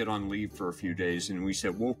able to get on leave for a few days. And we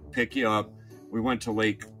said, we'll pick you up. We went to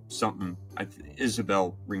Lake something.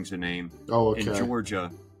 Isabel rings a name. Oh, okay. In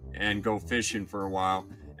Georgia, and go fishing for a while.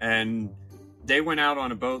 And they went out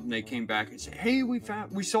on a boat and they came back and said, hey, we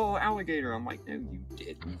saw an alligator. I'm like, no, you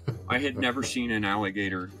didn't. I had never seen an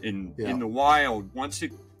alligator in the wild. Once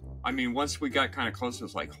we got kind of close, it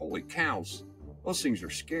was like, holy cows, those things are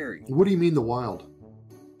scary. What do you mean the wild?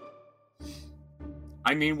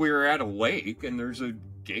 I mean, we were at a lake and there's a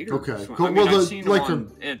gator. Okay. I've seen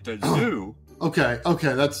them at the zoo. Okay.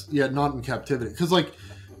 That's, not in captivity. Because,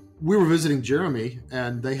 we were visiting Jeremy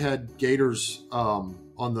and they had gators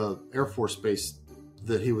on the Air Force base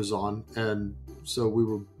that he was on, and so we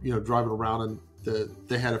were, driving around, and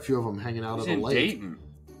they had a few of them hanging out at a lake. Dayton.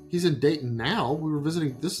 He's in Dayton now. We were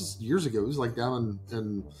visiting. This is years ago. He was down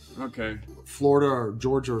in okay, Florida or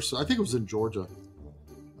Georgia, or so. I think it was in Georgia.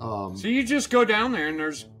 So you just go down there, and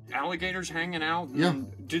there's alligators hanging out. Yeah.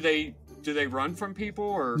 Do they run from people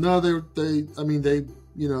or no?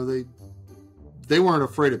 They weren't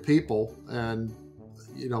afraid of people, and.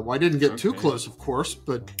 I didn't get too close, of course,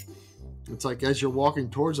 but it's like as you're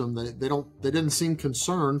walking towards them, they didn't seem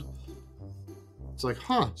concerned. It's like,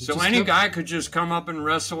 So any guy could just come up and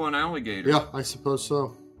wrestle an alligator. Yeah, I suppose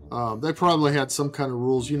so. They probably had some kind of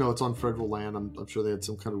rules. It's on federal land. I'm sure they had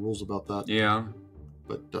some kind of rules about that. Yeah.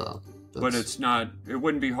 But it's not. It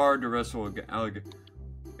wouldn't be hard to wrestle an alligator.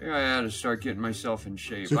 I had to start getting myself in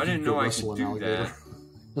shape. So I didn't know I could do that.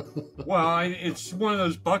 Well, it's one of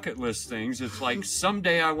those bucket list things. It's like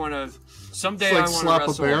someday I want to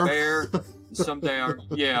wrestle a bear. Someday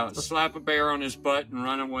slap a bear on his butt and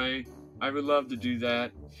run away. I would love to do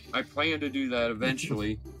that. I plan to do that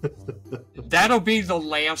eventually. That'll be the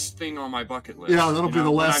last thing on my bucket list. Yeah, that'll be the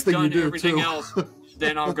last thing you do, everything too. else,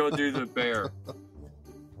 then I'll go do the bear.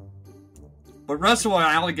 But wrestle an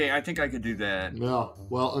alligator, I think I could do that. Yeah.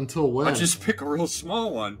 Well, until when? I'll just pick a real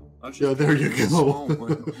small one. Yeah, there you go.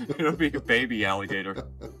 It'll be a baby alligator.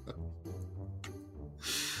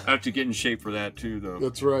 I have to get in shape for that too, though.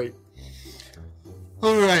 That's right.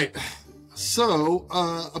 All right. So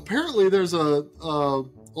apparently, there's a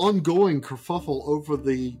ongoing kerfuffle over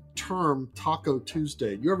the term Taco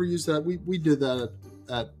Tuesday. You ever use that? We do that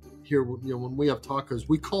at here. When we have tacos,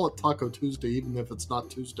 we call it Taco Tuesday, even if it's not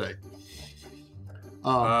Tuesday. But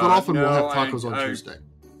often we'll have tacos on Tuesday.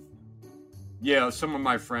 Yeah, some of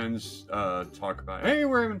my friends talk about, hey,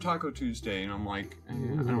 we're having Taco Tuesday, and I'm like, I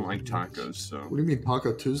don't like tacos. So what do you mean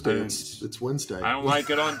Taco Tuesday? It's Wednesday. I don't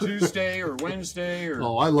like it on Tuesday or Wednesday or.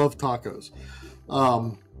 Oh, I love tacos.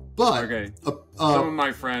 But okay, some of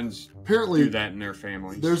my friends apparently do that in their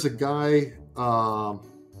families. There's a guy or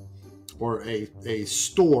a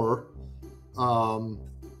store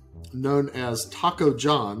known as Taco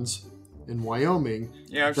John's in Wyoming.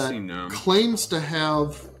 Yeah, I've that seen them. Claims to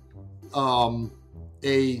have that's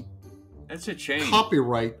a chain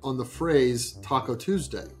copyright on the phrase Taco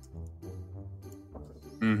Tuesday.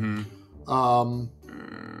 Mm-hmm.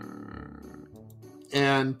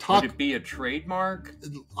 And would it be a trademark?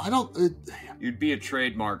 It'd be a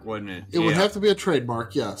trademark, wouldn't it? It would have to be a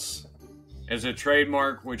trademark, yes. As a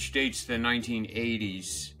trademark, which dates the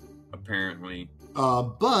 1980s, apparently.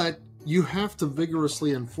 But you have to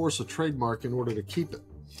vigorously enforce a trademark in order to keep it.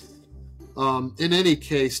 In any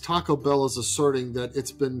case, Taco Bell is asserting that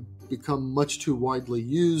it's become much too widely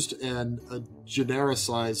used and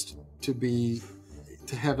genericized to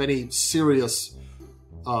have any serious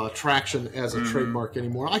traction as a trademark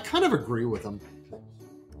anymore. I kind of agree with them.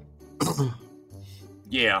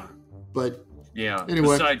 Yeah. But yeah.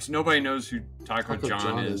 Anyway, besides, nobody knows who Taco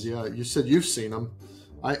John is. Yeah, you said you've seen him.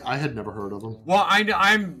 I had never heard of him. Well,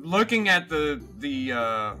 I'm looking at the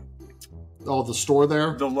store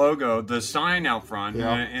there, the logo, the sign out front,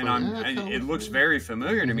 yeah. and it looks very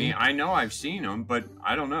familiar to me. I know I've seen them, but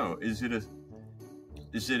I don't know. Is it a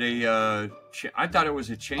I thought it was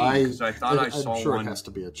a chain because I thought I saw I'm sure one. It has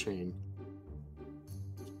to be a chain.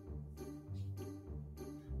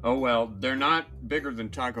 Oh well, they're not bigger than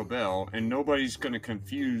Taco Bell, and nobody's going to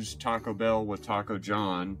confuse Taco Bell with Taco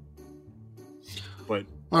John. But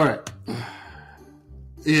all right.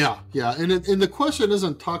 Yeah, and the question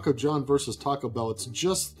isn't Taco John versus Taco Bell. It's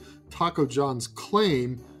just Taco John's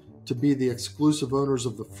claim to be the exclusive owners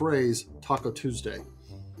of the phrase Taco Tuesday.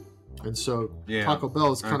 And so Taco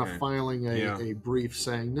Bell is kind of filing a brief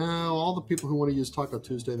saying, no, all the people who want to use Taco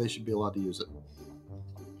Tuesday, they should be allowed to use it.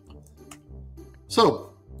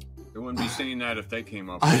 So they wouldn't be saying that if they came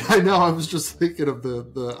up. I know. I was just thinking of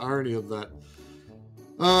the irony of that.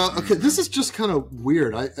 Okay, this is just kind of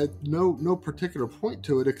weird. I no particular point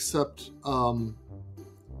to it except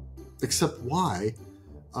why.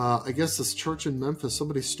 I guess this church in Memphis,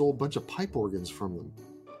 somebody stole a bunch of pipe organs from them.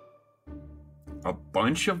 A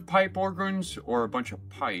bunch of pipe organs or a bunch of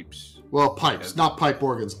pipes? Well, pipes, not pipe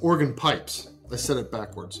organs. Organ pipes. I said it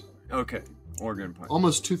backwards. Okay, organ pipes.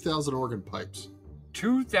 Almost 2,000 organ pipes.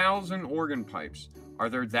 2,000 organ pipes. Are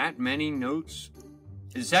there that many notes?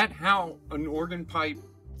 Is that how an organ pipe...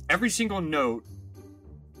 Every single note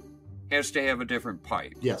has to have a different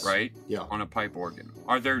pipe, yes, right? Yeah. On a pipe organ.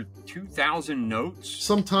 Are there 2,000 notes?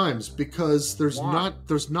 Sometimes, because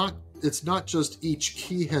it's not just each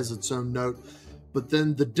key has its own note, but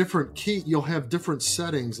then the different key, you'll have different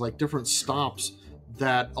settings, like different stops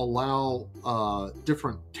that allow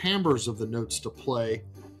different timbres of the notes to play,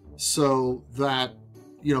 so that,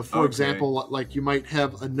 for example, like you might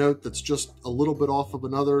have a note that's just a little bit off of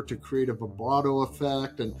another to create a vibrato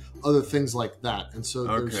effect and other things like that. And so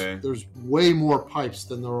there's way more pipes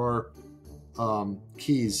than there are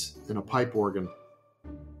keys in a pipe organ.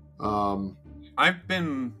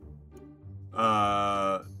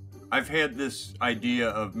 I've had this idea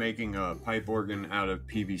of making a pipe organ out of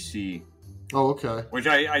PVC. Oh, okay. Which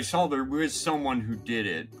I saw there was someone who did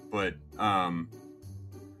it, but I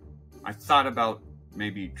thought about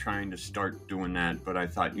maybe trying to start doing that, but I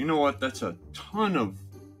thought, you know what, that's a ton of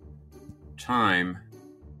time.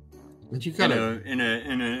 But you gotta in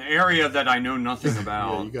an area that I know nothing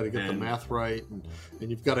about. Yeah, you got to get the math right, and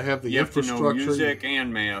you've got to have the infrastructure. You have to know music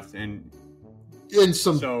and math, and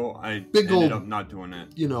some. So I ended up not doing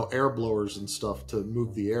it. Air blowers and stuff to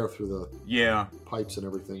move the air through the pipes and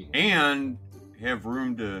everything, and have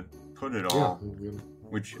room to put it all. Yeah.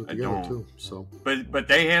 Which I don't. Too, so. But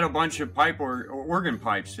they had a bunch of pipe organ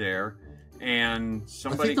pipes there, and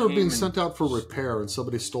somebody. I think they were came being and, sent out for repair, and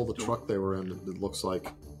somebody stole the truck they were in. It looks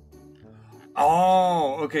like.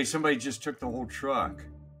 Oh, okay. Somebody just took the whole truck.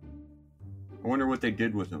 I wonder what they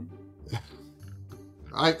did with them.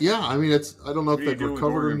 I mean, it's. I don't know if they've do with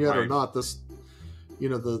recovered them yet or organ not. This, you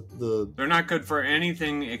know, the. They're not good for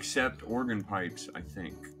anything except organ pipes, I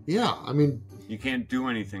think. Yeah, I mean, you can't do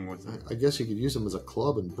anything with them. I guess you could use them as a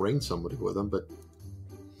club and brain somebody with them, but.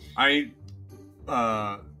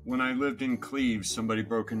 When I lived in Cleves, somebody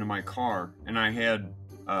broke into my car, and I had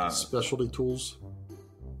specialty tools.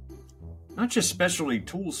 Not just specialty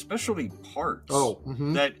tools, specialty parts. Oh,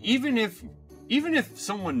 that even if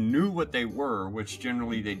someone knew what they were, which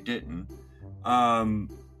generally they didn't,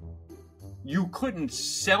 you couldn't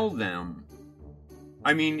sell them.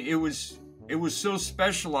 I mean, it was so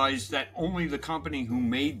specialized that only the company who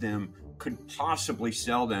made them could possibly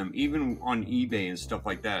sell them, even on eBay and stuff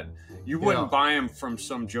like that. You wouldn't buy them from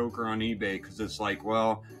some joker on eBay because it's like,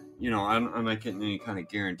 well, you know, I'm not getting any kind of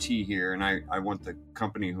guarantee here, and I want the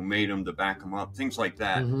company who made them to back them up, things like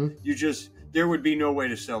that. There would be no way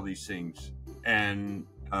to sell these things. And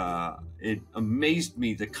it amazed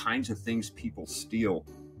me the kinds of things people steal.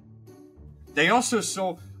 They also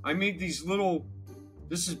sold, I made these little,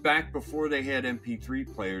 this is back before they had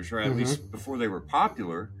MP3 players, or at least before they were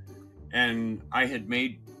popular. And I had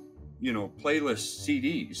made, you know, playlist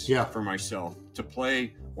CDs for myself to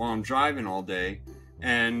play while I'm driving all day.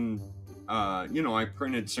 And, you know, I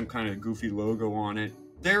printed some kind of goofy logo on it.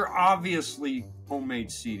 They're obviously homemade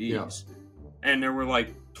CDs. Yeah. And there were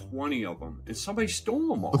like 20 of them. And somebody stole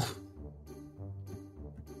them all.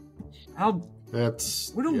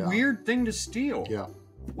 What a weird thing to steal. Yeah.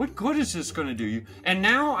 What good is this going to do you? And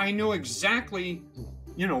now I know exactly,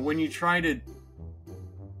 you know, when you're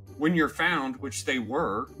found, which they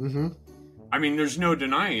were, I mean, there's no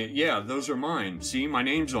denying it. Yeah, those are mine. See, my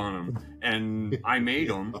name's on them, and I made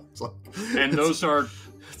them. And those are...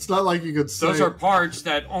 It's not like you could say... Those are parts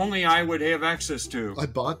that only I would have access to. I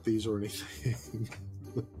bought these or anything.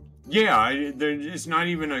 Yeah, it's not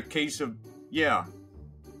even a case of... Yeah.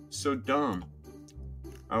 So dumb.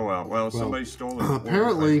 Oh, well, somebody stole it.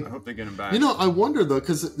 Apparently... I hope they get them back. You know, I wonder, though,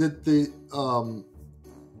 because the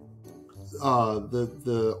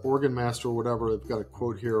organ master or whatever, I've got a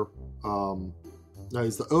quote here. Now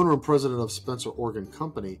he's the owner and president of Spencer Organ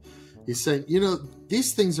Company. He's saying, you know,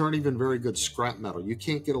 these things aren't even very good scrap metal. You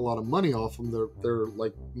can't get a lot of money off them. They're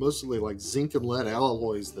like mostly like zinc and lead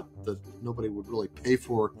alloys that nobody would really pay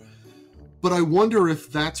for. But I wonder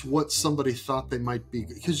if that's what somebody thought they might be,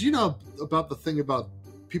 because you know about the thing about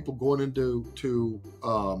people going into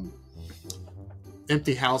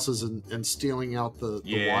empty houses and stealing out the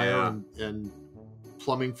wire and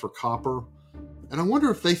plumbing for copper. And I wonder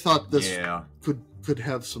if they thought this could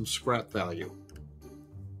have some scrap value.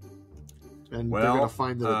 And they're going to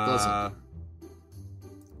find that it doesn't.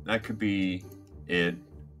 That could be it.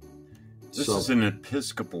 This is an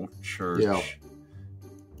Episcopal church. Yeah.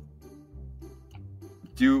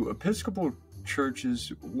 Do Episcopal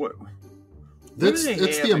churches...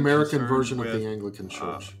 It's the American version of the Anglican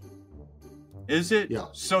Church. Is it? Yeah.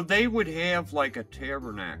 So they would have like a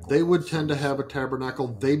tabernacle. They would tend to have a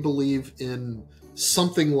tabernacle. They believe in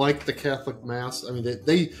something like the Catholic Mass. I mean,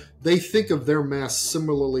 they think of their Mass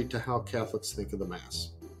similarly to how Catholics think of the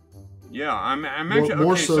Mass. Yeah, I'm actually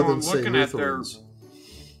more so than I'm looking at Lutherans.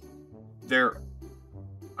 their.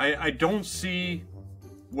 I don't see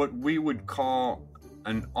what we would call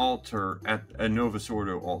an altar at a Novus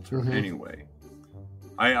Ordo altar anyway.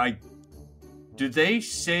 Do they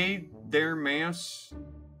say their Mass?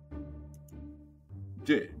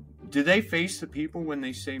 Do they face the people when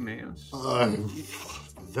they say Mass?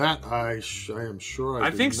 That I am sure I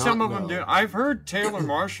think some of them do. I've heard Taylor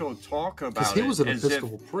Marshall talk about it. Because he was an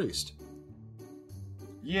Episcopal priest.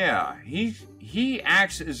 Yeah, he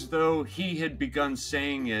acts as though he had begun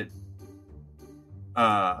saying it.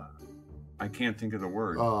 I can't think of the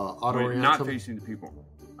word. Not facing the people.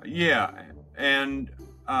 Yeah, and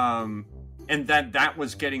that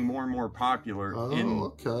was getting more and more popular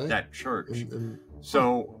in that church.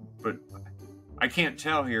 But I can't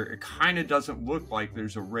tell here. It kind of doesn't look like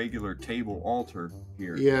there's a regular table altar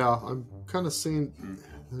here. Yeah, I'm kind of seeing.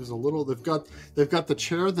 There's a little. They've got the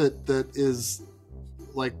chair that is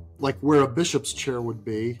like where a bishop's chair would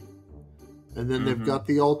be, and then they've got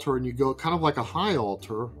the altar, and you go kind of like a high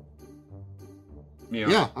altar.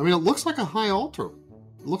 Yeah. I mean, it looks like a high altar.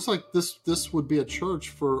 It looks like this would be a church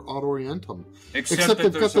for Ad Orientem. Except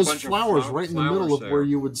they've got those flowers right in the middle of where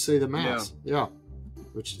you would say the Mass. Yeah.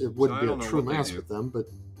 Which it wouldn't be a true Mass with them, but...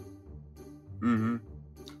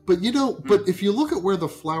 But, you know, but if you look at where the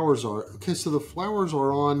flowers are... Okay, so the flowers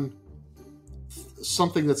are on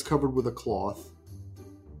something that's covered with a cloth.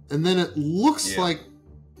 And then it looks like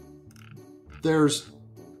there's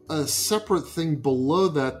a separate thing below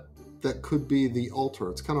that could be the altar.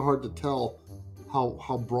 It's kind of hard to tell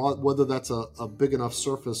how broad, whether that's a big enough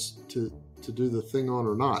surface to do the thing on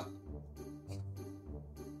or not.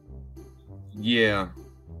 Yeah.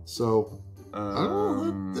 So I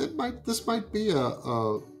don't know. This might be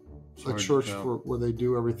a church where they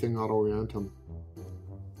do everything ad orientem.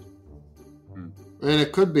 And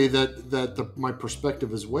it could be that my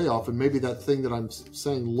perspective is way off, and maybe that thing that I'm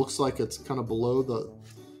saying looks like it's kind of below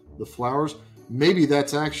the flowers. Maybe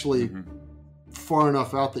that's actually far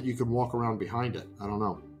enough out that you can walk around behind it. I don't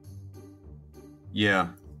know. Yeah.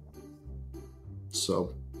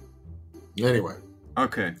 So, anyway.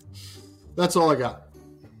 Okay. That's all I got.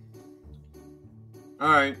 All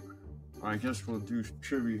right. I guess we'll do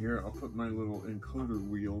trivia here. I'll put my little encoder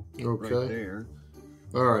wheel right there.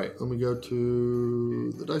 All right. Let me go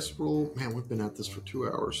to the dice roll. Man, we've been at this for 2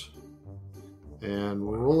 hours. And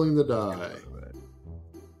we're rolling the die.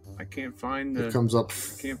 I can't find the... It comes up...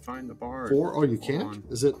 I can't find the bar. 4? Oh, you can't?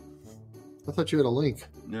 Is it... I thought you had a link.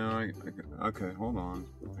 No, okay, hold on.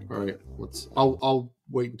 All right. I'll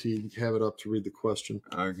wait until you have it up to read the question.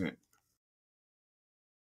 Okay.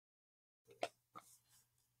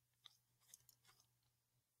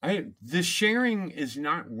 The sharing is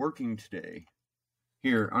not working today.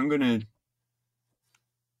 Here, I'm gonna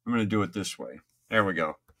do it this way. There we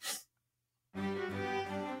go. Oh,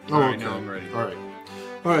 all right, okay. Now I'm ready.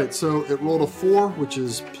 All right. So it rolled a 4, which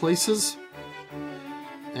is places,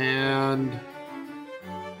 and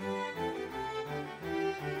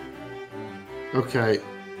okay.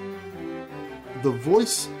 The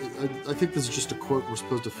voice. I think this is just a quote. We're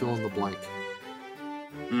supposed to fill in the blank.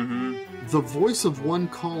 The voice of one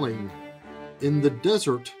calling, in the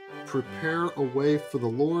desert, prepare a way for the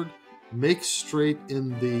Lord, make straight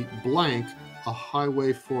in the blank a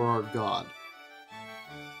highway for our God.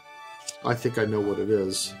 I think I know what it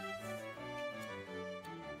is.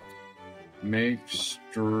 Make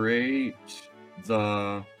straight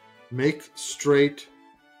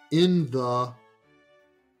in the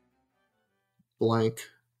blank.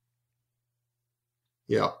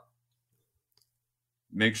 Yeah.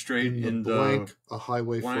 Make straight in the blank a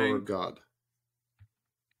highway for our God.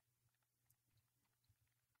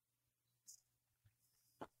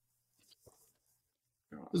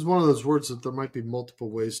 This is one of those words that there might be multiple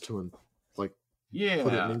ways to put it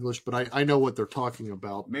in English, but I know what they're talking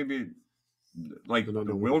about. Maybe like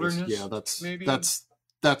the wilderness. Yeah, that's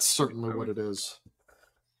certainly what it is.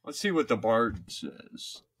 Let's see what the Bard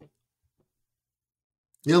says.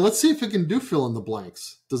 Yeah, let's see if it can do fill in the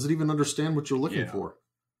blanks. Does it even understand what you're looking for?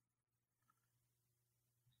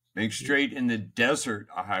 Make straight in the desert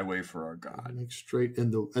a highway for our God. Make straight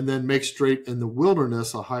in the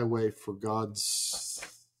wilderness a highway for God's.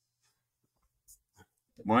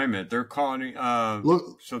 Wait a minute, they're calling.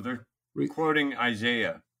 So they're quoting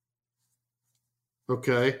Isaiah.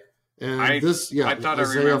 Okay, and I thought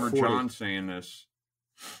Isaiah I remember 40. John saying this.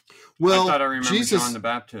 Well, I thought I remember John the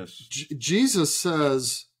Baptist. Jesus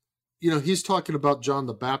says, he's talking about John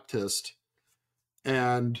the Baptist,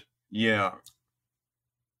 and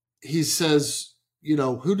he says,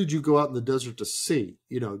 who did you go out in the desert to see?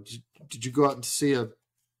 Did you go out and see a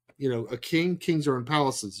king? Kings are in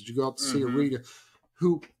palaces. Did you go out to see a reader?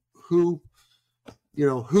 Who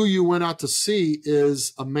you went out to see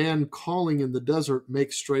is a man calling in the desert,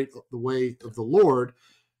 make straight the way of the Lord.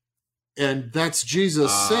 And that's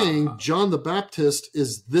Jesus saying John the Baptist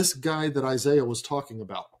is this guy that Isaiah was talking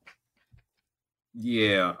about.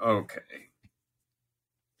 Yeah, okay.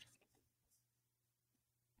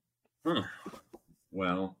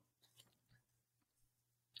 Well,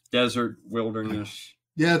 desert, wilderness.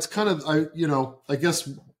 Yeah, it's kind of, I guess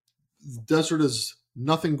desert is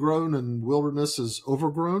nothing grown and wilderness is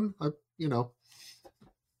overgrown. I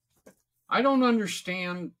don't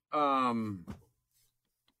understand. I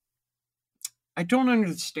don't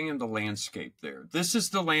understand the landscape there. This is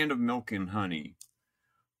the land of milk and honey.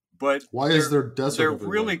 But why is there desert? They're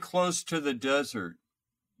everywhere? really close to the desert,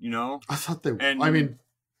 I thought they. And,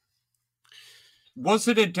 was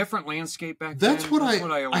it a different landscape back then? That's what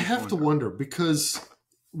I have to wonder, because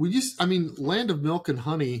land of milk and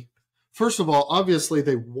honey. First of all, obviously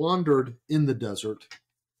they wandered in the desert,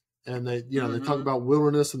 and they they talk about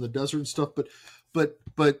wilderness and the desert and stuff. But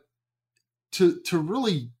to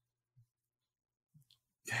really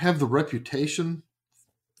have the reputation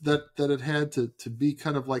that it had to be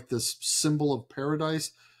kind of like this symbol of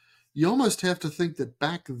paradise, you almost have to think that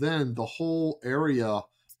back then the whole area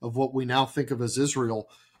of what we now think of as Israel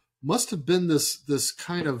must have been this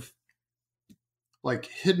kind of like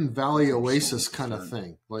Hidden Valley Oasis kind of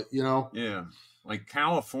thing, like, you know? Yeah, like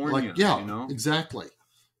California. Like, yeah, you know? Exactly.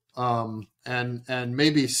 And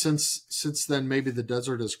maybe since then, maybe the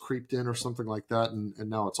desert has creeped in or something like that, and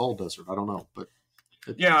now it's all desert. I don't know, but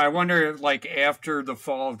yeah, I wonder if, like, after the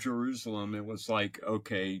fall of Jerusalem, it was like,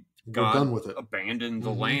 okay, God done with it. Abandoned the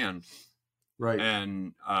land, right?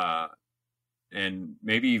 And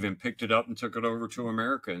maybe even picked it up and took it over to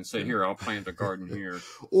America and said, "Here, I'll plant a garden here."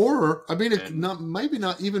 Or, I mean, maybe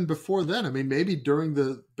not even before then. I mean, maybe during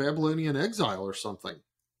the Babylonian exile or something.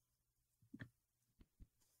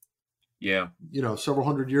 Yeah, you know, several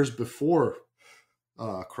hundred years before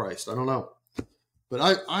Christ. I don't know, but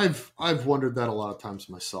I've wondered that a lot of times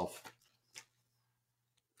myself.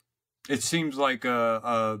 It seems like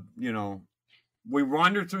you know, we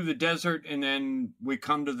wander through the desert and then we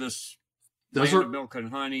come to this desert land of milk and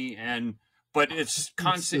honey, but it's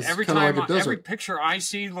constant. Every time, like every picture I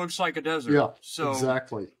see looks like a desert. Yeah, so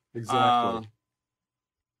exactly.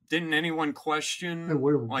 Didn't anyone question,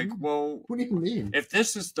 what do you mean? If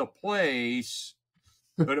this is the place,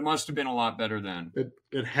 but it must have been a lot better then.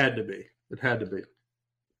 It had to be. It had to be.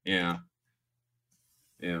 Yeah.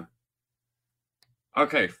 Yeah.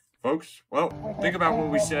 Okay, folks. Well, think about what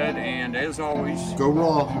we said, and as always, go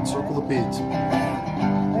raw and circle the beads.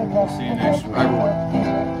 See you next week. Bye,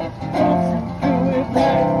 everyone.